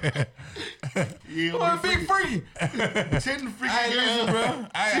 Yeah, Boy, Big Freaky. Ten freaking Hey, listen, girl. bro.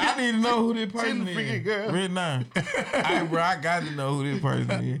 I need to know who this person Ten freaking is. girl. Red 9. Hey, bro, I got to know who this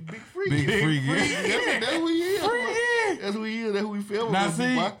person is. Big freaky. Big Freaky. That's who he is. Freaky. That's who he is. That's who we feel. Now,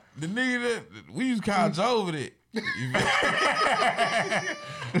 see, the nigga that we used to call Joe over there.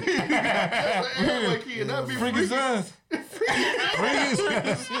 That'd be Freaky sons. Freaky.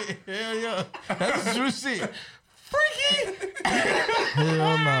 Shit. Hell yeah. That's the true shit. Freaky.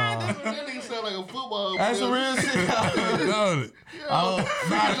 Hell nah. That nigga sound like a football That's the player. real shit. Know it.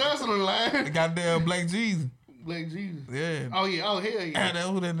 Freaky Johnson on the line. Goddamn Black Jesus. Black Jesus. Yeah. Oh yeah. Oh hell And yeah. that's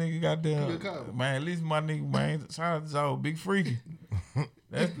who that nigga Good goddamn. call. Man, at least my nigga, man. Shout out to Joe. Big Freaky.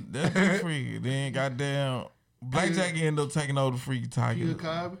 That's Big Freaky. Then goddamn. Blackjack ended up taking over the Freaky Tiger. Good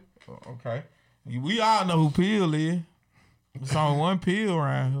Cosby. Okay. We all know who Peel is. There's only one Peel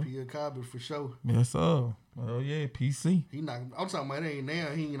around here. Pierre Cosby for sure. Yes, sir. Oh, yeah, PC. He not. I'm talking about that ain't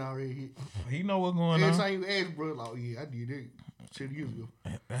now. He ain't already hit. He know what's going Every on. time you ask, bro, like, oh yeah, I did that 10 years ago.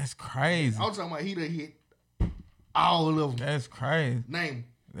 That's crazy. I'm talking about he done hit all of them. That's crazy. Name.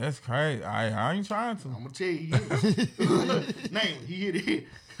 That's crazy. I ain't trying to. I'm gonna tell you. He hit. Name. He hit it.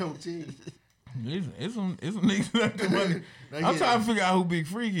 I'm gonna tell you. It's some niggas that the money. Now, I'm trying to figure out who Big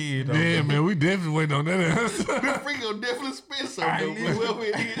Freaky is, though. Yeah, man, we definitely waiting on that answer. Big Freaky will definitely spend some I though. knew Whoever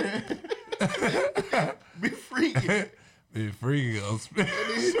it is. Big Freaky. That Big Freaky gonna spend.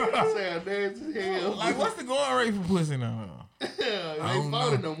 nigga sound nasty as hell. Like, what's the going rate for pussy now? They ain't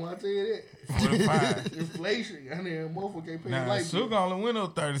falling no more. I tell you that. 45. Inflation. I mean, motherfucker can't pay the Now, light bill. sugar only went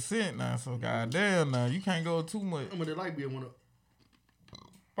up 30 cents now, so goddamn now. You can't go too much. How much the light bill went up?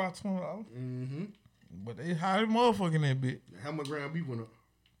 About $20. Mm-hmm. But they hot as motherfucking that bitch. How much ground beef went up?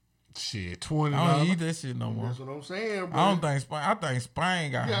 Shit, $20. I don't eat that shit no more. That's what I'm saying, bro. I don't think Spain. I think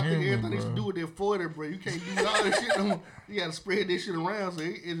Spain got You gotta think him, everything they should do bro. with that 40, bro. You can't do all that shit. You gotta spread that shit around, so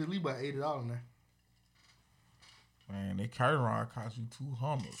it's at least about $80 now. Man, that curtain rod cost you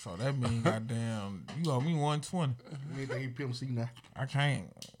 $200, so that means goddamn you owe me $120. Anything he Pimp C now. I can't.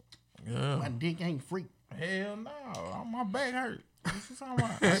 My Yeah. dick ain't free. Hell no, my back hurt. What you talking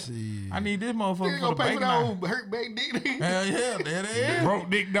about? Shit. I need this You motherfucker ain't for gonna the pay for bacon that knife. old hurt back dick. Nigga. Hell yeah, there they is. Broke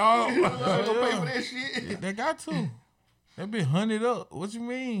dick dog. You ain't gonna pay for that shit. They got to. That be 100 up. What you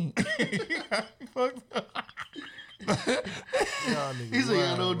mean? Fucked up. Y'all niggas He said, "I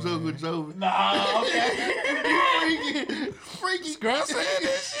wild, no man. joke with Joe." Nah, okay. Freaky. Scrap said that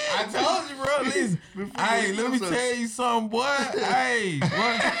shit. I told you, bro. Listen, hey, let me tell you something, boy. Hey, boy.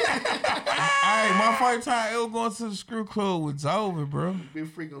 Hey, my first time ever going to the screw club with Jovi, bro. Big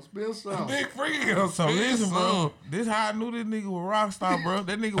freak gonna spend some. Big Freaky gonna So spend listen, bro. some. This how I knew this nigga was rockstar, bro.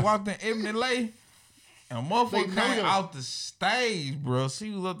 That nigga walked in Ebony Lay. And a motherfucker They know came him. out the stage, bro. She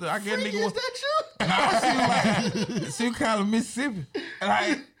was up there. I guess Freaky, nigga is was. that you? Nah, she was kind of Mississippi.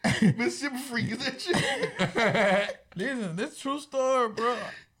 Like, Mississippi freak, is that you? listen, this true story, bro.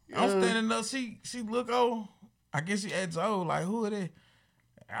 I'm standing up. She look over. I guess she asked Joe, like, who it is?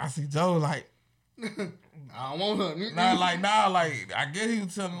 I see Joe, like, I don't want her. like, I guess he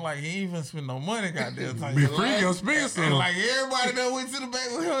was telling me, like, he ain't even spend no money, goddamn time. Big Freaky gonna spend And some. like everybody that went to the back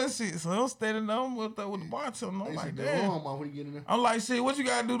with her and shit. So I'm standing there, I'm up there with the bartender. I'm They like, said, "Go damn. on, man, when you get in there." I'm like, shit, what you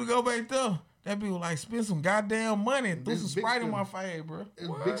gotta do to go back there? That be like, spend some goddamn money and threw This some big Sprite in spender. my face, bro. It's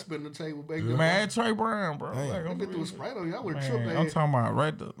big spin the table back there. Man, Trey Brown, bro. Damn. Like, I I'm, been through a Sprite on you. I would have tripped man, that. I'm talking about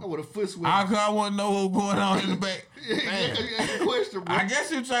right there. I would have foot sweat. I want to know what was going on in the back. That's a question, bro. I guess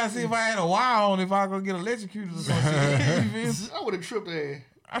you trying to see if I had a wire on, if I could get electrocuted or something. You feel me? I would have tripped that.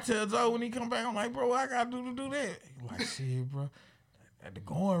 I tell Joe when he come back, I'm like, bro, what I gotta do to do that? He like, shit, bro. At the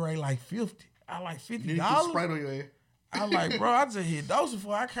going rate like 50. I like Then you put $50. Sprite on your ass. I like, bro, I just hit dose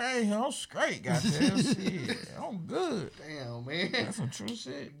before I came here. I'm straight, goddamn shit. I'm good. Damn, man. That's some true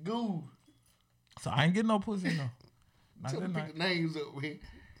shit. Goo. So I ain't getting no pussy, no. Not Tell that me night. pick the names up, man.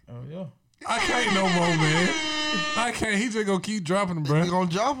 Oh, yeah. I can't no more, man. I can't. He just gonna keep dropping them, bro. They gonna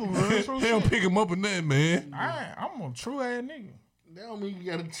drop him, bro. He don't pick him up or nothing, man. I'm a true ass nigga. That don't mean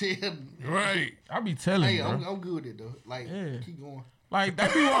you gotta tell. Right. I be telling Hey, you, bro. I'm good with it though. Like, Yeah. keep going. Like, they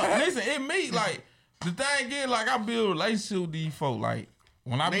be want, listen, it me, like, the thing is, like, I build a relationship with these folks. Like,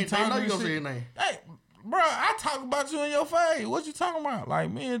 when I be They know talking you to gonna say shit, his name. hey, bro, I talk about you in your face. What you talking about?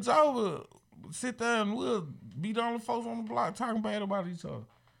 Like, me and Joe will sit there and we'll be the only folks on the block talking bad about each other.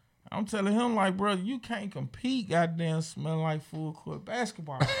 I'm telling him, like, bro, you can't compete, goddamn, smelling like full court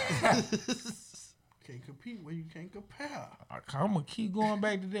basketball. Can't compete where you can't compare. I'm gonna keep going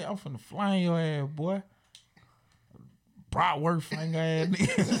back to that. I'm finna flame your ass, boy. Bratwurst finger ass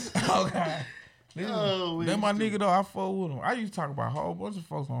nigga. Okay. Listen, Oh, man, that my you nigga though. I fuck with him. I used to talk about a whole bunch of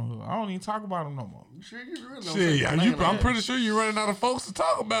folks on here. I don't even talk about him no more. You sure you really don't Shit, say I'm my name like pretty sure you're running out of folks to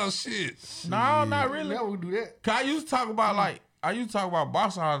talk about shit. No, not that? really. Never do that. Cause I used to talk about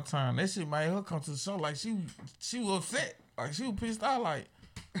Boss all the time. That shit made her come to the show like she was upset. Like she was pissed out. Like,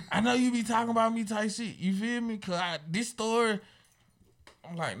 I know you be talking about me type shit. You feel me? Cause this story,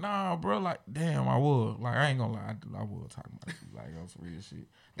 I'm like, nah, bro. Like, damn, I was. Like, I ain't gonna lie. I was talking about you. Like, on some real shit.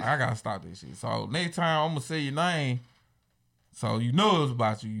 Like, I gotta stop this shit. So next time I'm gonna say your name, so you know it was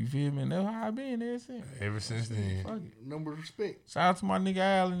about you. You feel me? And that's how I been ever since. Ever since then. Fuck it. Number of respect. Shout out to my nigga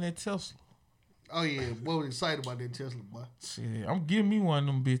Al and that Tesla. Oh yeah, boy was excited about that Tesla, boy. Shit, I'm giving me one of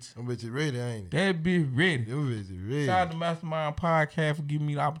them bitches. I bet you ready, ain't it? That bitch ready. You bet you ready. Shout out to Mastermind Podcast for giving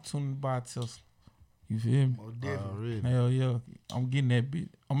me the opportunity to buy a Tesla. You feel me? Most definitely. Already. Hell yeah. I'm getting that bitch.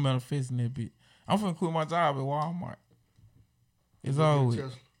 I'm manifesting that bitch. I'm finna quit my job at Walmart. It's always.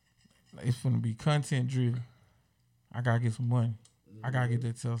 Tesla. It's finna be content driven. I gotta get some money. I gotta get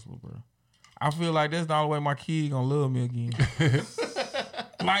that Tesla, bro. I feel like that's the only way my kid gonna love me again.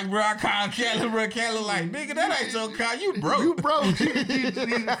 Like, bro, I called Kelly, bro. Kelly like, nigga, that ain't your car. You broke. You broke. She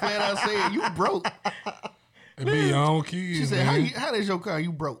flat out said you broke. It be your own kids, She said, man. how that's your car?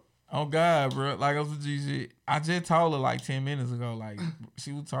 You broke. Oh God, bro. Like on some G shit. I just told her like 10 minutes ago, like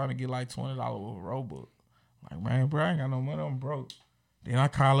she was trying to get like $20 worth of Robux. Like, man, bro, I ain't got no money. I'm broke. Then I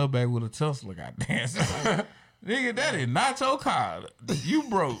call her back with a Tesla. Goddamn. She's like, nigga, that is not your car. You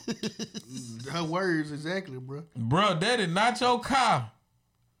broke. Her words exactly, bro. Bro, that is not your car.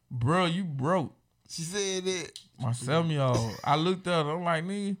 Bro, you broke. She said that. My 7-year-old. I looked up. I'm like,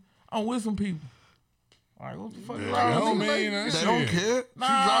 nigga, I'm with some people. Like, what the fuck is They wrong don't with you? mean that They shit. don't care.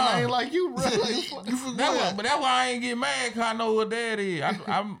 Nah. She ain't like you, bro. Like, You forgot. But that's why I ain't get mad, cause I know what that is. You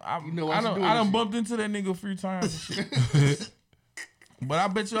know why she doing I done this bumped into that nigga a few times. And shit. But I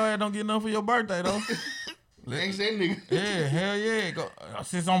bet your ass don't get nothing for your birthday though. Ask that nigga. Yeah, hell yeah. Go,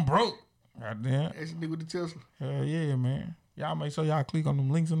 since I'm broke. Goddamn. Ask that nigga with the Tesla. Hell yeah, man. Y'all make sure y'all click on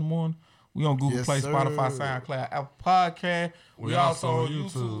them links in the morning. We on Google Yes, Play, sir. Spotify, SoundCloud, Apple Podcast. We also on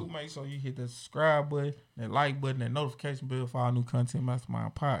YouTube. YouTube. Make sure you hit that subscribe button, that like button, that notification bell for our new content,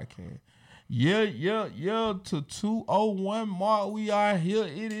 Mastermind Podcast. Yeah, to 201 mark. We are here.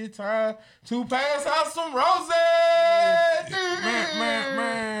 It is time to pass out some roses.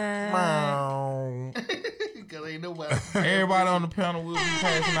 Cause ain't nobody. Everybody on the panel will be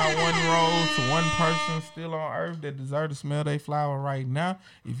passing out one rose to one person still on earth that deserve to smell their flower right now.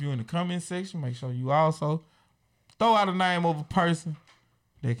 If you're in the comment section, make sure you also throw out a name of a person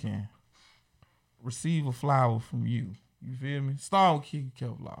that can receive a flower from you. You feel me? Start with Kiki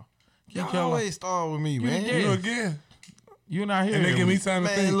Kevlar. Y'all always start with me, man. did. You again. You're not here. And they give me every time to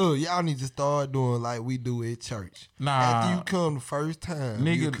Man, think. look, y'all need to start doing like we do at church. Nah. After you come the first time,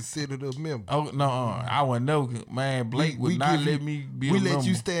 Nigga. you're considered a member. Oh no, I wouldn't know. Man, Blake would not give let you- me be. We a let member.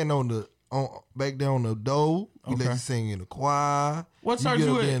 you stand back there on the door. We let Okay. you sing in the choir. What you church get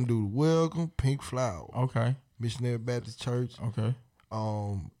you up at? there and do the welcome, pink flower. Okay, Missionary Baptist Church, okay.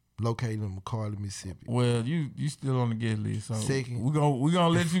 located in McCarley, Mississippi. Well, you still on the guest list, so Second. we gonna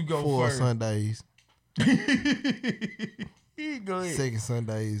let you go Four first. Sundays. Go ahead. Second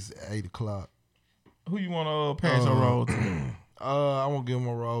Sundays at 8 o'clock. Who you want to pass your role to? I won't give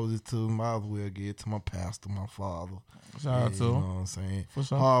my roses to. Might as well get to my pastor, my father. Shout out to You know him. what I'm saying? For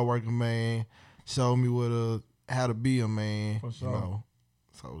sure. Hardworking man. Showed me how to be a man. For sure. You know.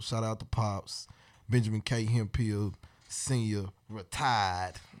 So shout out to Pops. Benjamin K. Hemphill, Senior,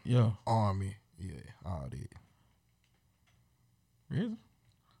 retired Yeah. Army. Yeah, all that. Really?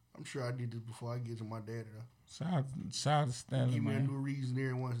 I'm sure I did this before I get to my daddy though. Shout out to Stanley, Give me a man. new reason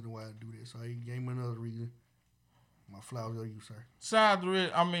every once in a while to do that. So he gave me another reason. My flowers are you, sir. Shout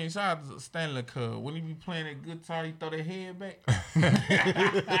out to Stanley Cub. When he be playing that guitar, he throw that head back.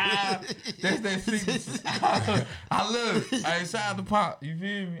 That's that secret. I love it. Hey, shout out to Pop. You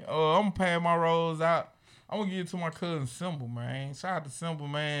feel me? I'm gonna pass my rolls out. I'm gonna give it to my cousin Simple, man. Shout out to Simple,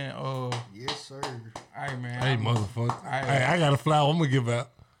 man. Yes, sir. Hey, man. Hey, motherfucker. Hey. Hey, I got a flower I'm going to give out.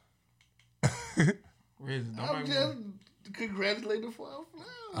 Reggie, don't I'm make me- just congratulating for our flowers.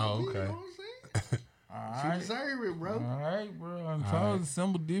 Oh, You okay. know what I'm saying? All She right. deserve it, bro. All right, bro. I'm told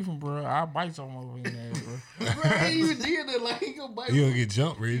Simple different, bro. I'll bite some over in there, bro. Bro, I ain't even did that. Like, he gonna bite You me. going to get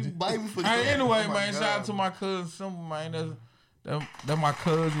jumped, He Reggie. bite me for Hey, something. anyway, Oh my man, God. shout out to my cousin Simple, man. That's my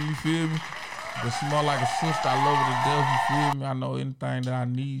cousin, you feel me? But she more like a sister. I love her to death, you feel me? I know anything that I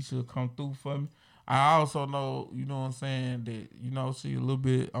need, she'll come through for me. I also know, you know what I'm saying, that, you know, she a little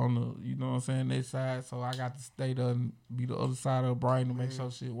bit on the, you know what I'm saying, that side. So I got to stay there and be the other side of her brain to make sure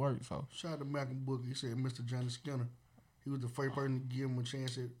shit works. So, Shout out to Malcolm Booker. He said Mr. Johnny Skinner. He was the first person to give him a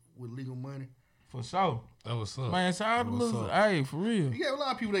chance with legal money. For sure. That was up. Man, shout out to Lil. Hey, for real. You gave a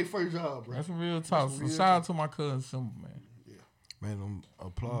lot of people their first job, bro. That's some real talk. So shout out to my cousin Simple, man. Man,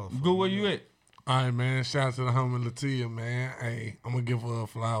 applause. Good, where you at? All right, man. Shout out to the homie Latia, man. Hey, I'm gonna give her a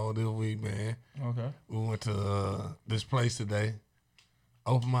flower this week, man. Okay. We went to this place today.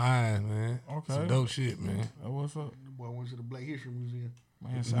 Open my eyes, man. Okay. Some dope shit, man. What's up? The boy went to the Black History Museum.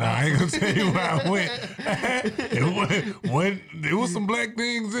 Man, Nah, I ain't gonna tell you where I went. There was some black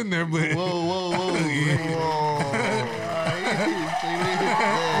things in there, but Whoa.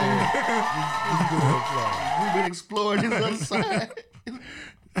 We've been exploring this other side.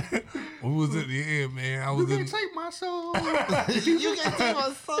 what was it? Yeah, man. I You was can't in. take my soul. You can't take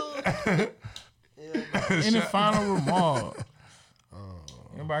my soul. Any final remark?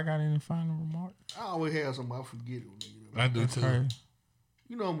 Anybody got any final remarks? I always have something I forget it. Nigga. I do too. Okay.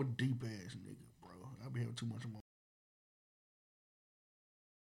 You know I'm a deep ass nigga, bro. I be having too much emotion.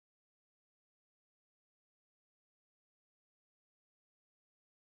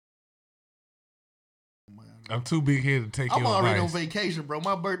 I'm too big headed to take I'm your already on advice. vacation, bro.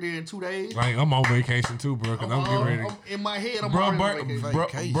 My birthday in 2 days. Like I'm on vacation too, bro. Cause I'm getting ready. In my head, I'm Bro, already on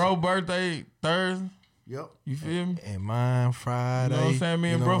vacation. bro, birthday Thursday. Yep. You feel me? And mine Friday. You know what I'm saying? Me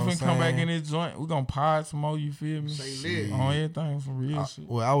and you know bro what I'm finna come back saying? in this joint. We gonna pod some more, you feel me? Say lit. On everything, some real shit.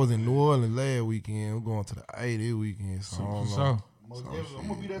 Well, I was in New Orleans last weekend. We're going to the 8 this weekend. So I don't For know. sure. Most definitely. I'm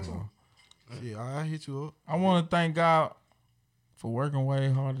gonna be there too. Yeah, I hit you up. I want to thank God for working way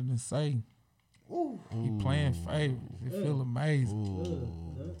harder than Satan. Ooh. He playing favorites. It feel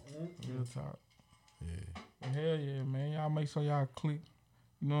amazing. Real talk. Yeah. But hell yeah, man. Y'all make sure y'all click,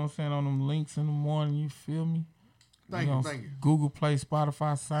 you know what I'm saying, on them links in the morning. You feel me? Thank We you, on thank you. Google Play,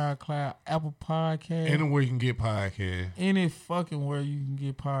 Spotify, SoundCloud, Apple Podcast. Anywhere you can get podcast. Any fucking where you can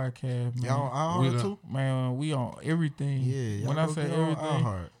get podcast, man. Y'all on iHeart too? Man, we on everything. Yeah. When I say everything,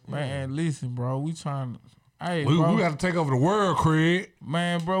 iHeart. man, listen, bro, we trying. Hey, We bro, got to take over the world, Craig.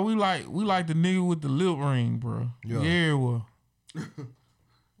 man, bro, we like the nigga with the lip ring, bro. Yeah, well,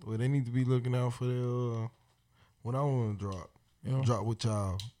 Well, they need to be looking out for the when I want to drop. yeah. Drop with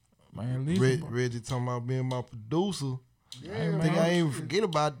y'all. Man, listen, bro. Reggie talking about being my producer. Yeah, Hey, I man. think I ain't even forget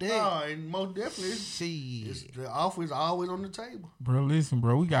about that. Nah, and most definitely, it's, Shit. the offer is always on the table. Bro, listen,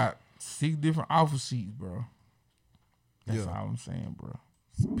 bro, we got 6 different offer sheets, bro. That's Yeah. all I'm saying, bro.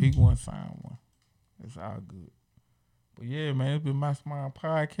 Pick one, sign one. It's all good. But yeah, man, it's been my Smile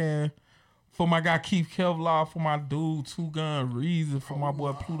Podcast. For my guy Keith Kevlar, for my dude Two Gun Reason, for my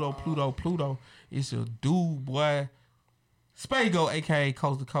boy Pluto. It's your dude, boy. Spago, aka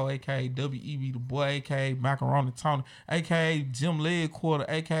Coast to Coast, aka WEB the boy, aka Macaroni Tony, aka Jim Leg Quarter,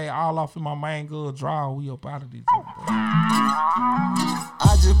 aka all off in my main girl draw. We up out of this.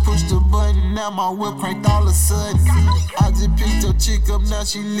 I just pushed the button, now my whip cranked all of a sudden. I just picked your chick up, now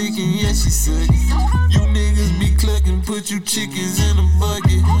she licking, yeah, she suck. You niggas be clucking, put you chickens in a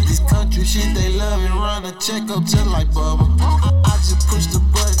bucket. This country shit, they love it, run a checkup just like Bubba. I just pushed the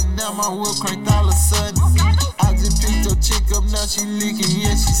button, now my whip cranked all of a sudden. I just picked your chick up, now she licking,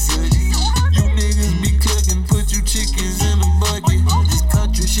 yeah, she suck. You niggas be clucking, put you chickens in a bucket. This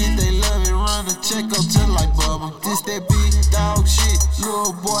country shit, they love it, run a checkup just like Bubba. This that big dog shit,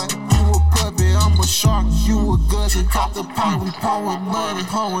 little boy, you a puppet, I'm a shark, you a gusher. Cop the pot, we pouring money,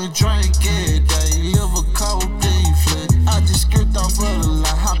 pouring drink every day. Live a cold, then you flood. I just skipped off of the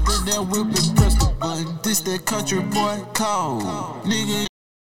line, hopped in that whip and pressed the button. This that country boy code, nigga.